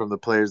energy back from the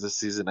players this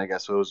season. I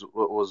guess was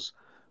what was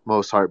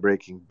most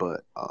heartbreaking.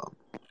 But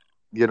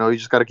you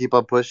just got to keep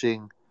on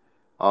pushing.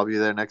 I'll be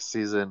there next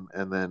season,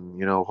 and then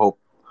hope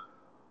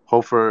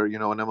for an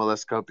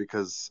MLS Cup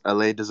because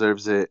LA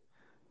deserves it,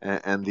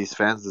 and these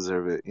fans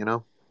deserve it.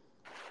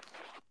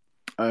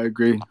 I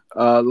agree.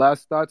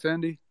 Last thoughts,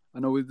 Andy? I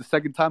know it's the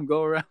second time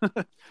go around.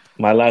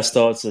 My last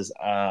thoughts is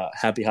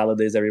happy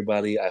holidays,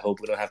 everybody. I hope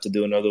we don't have to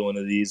do another one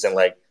of these. And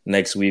like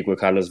next week with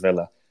Carlos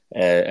Vela,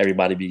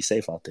 everybody be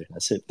safe out there.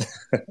 That's it.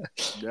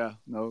 Yeah,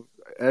 no.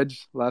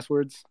 Edge, last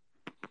words?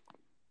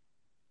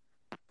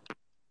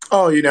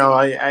 Oh,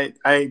 I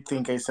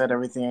think I said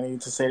everything I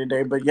needed to say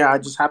today. But yeah,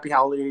 just happy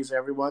holidays,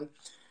 everyone.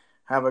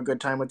 Have a good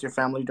time with your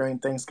family during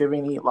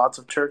Thanksgiving. Eat lots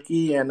of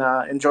turkey and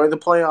enjoy the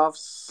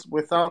playoffs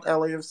without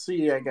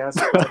LAFC, I guess.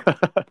 But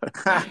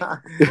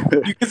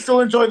you can still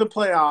enjoy the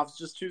playoffs.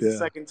 Just choose a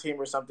second team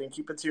or something.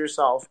 Keep it to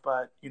yourself.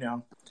 But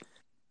No,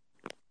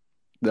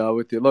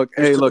 with you. Look,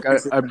 I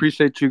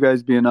appreciate you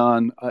guys being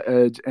on,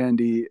 Edge,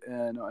 Andy,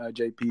 and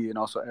JP, and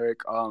also Eric.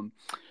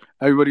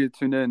 Everybody that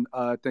tuned in,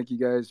 thank you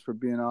guys for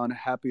being on.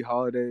 Happy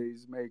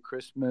holidays, Merry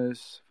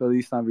Christmas,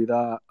 Feliz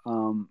Navidad.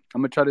 I'm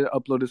gonna try to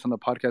upload this on the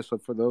podcast, so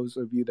for those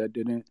of you that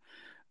didn't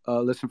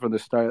listen from the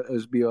start,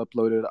 it'll be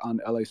uploaded on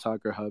LA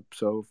Soccer Hub.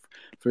 So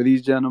for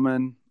these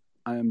gentlemen,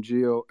 I am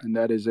Gio, and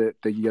that is it.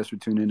 Thank you guys for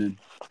tuning in.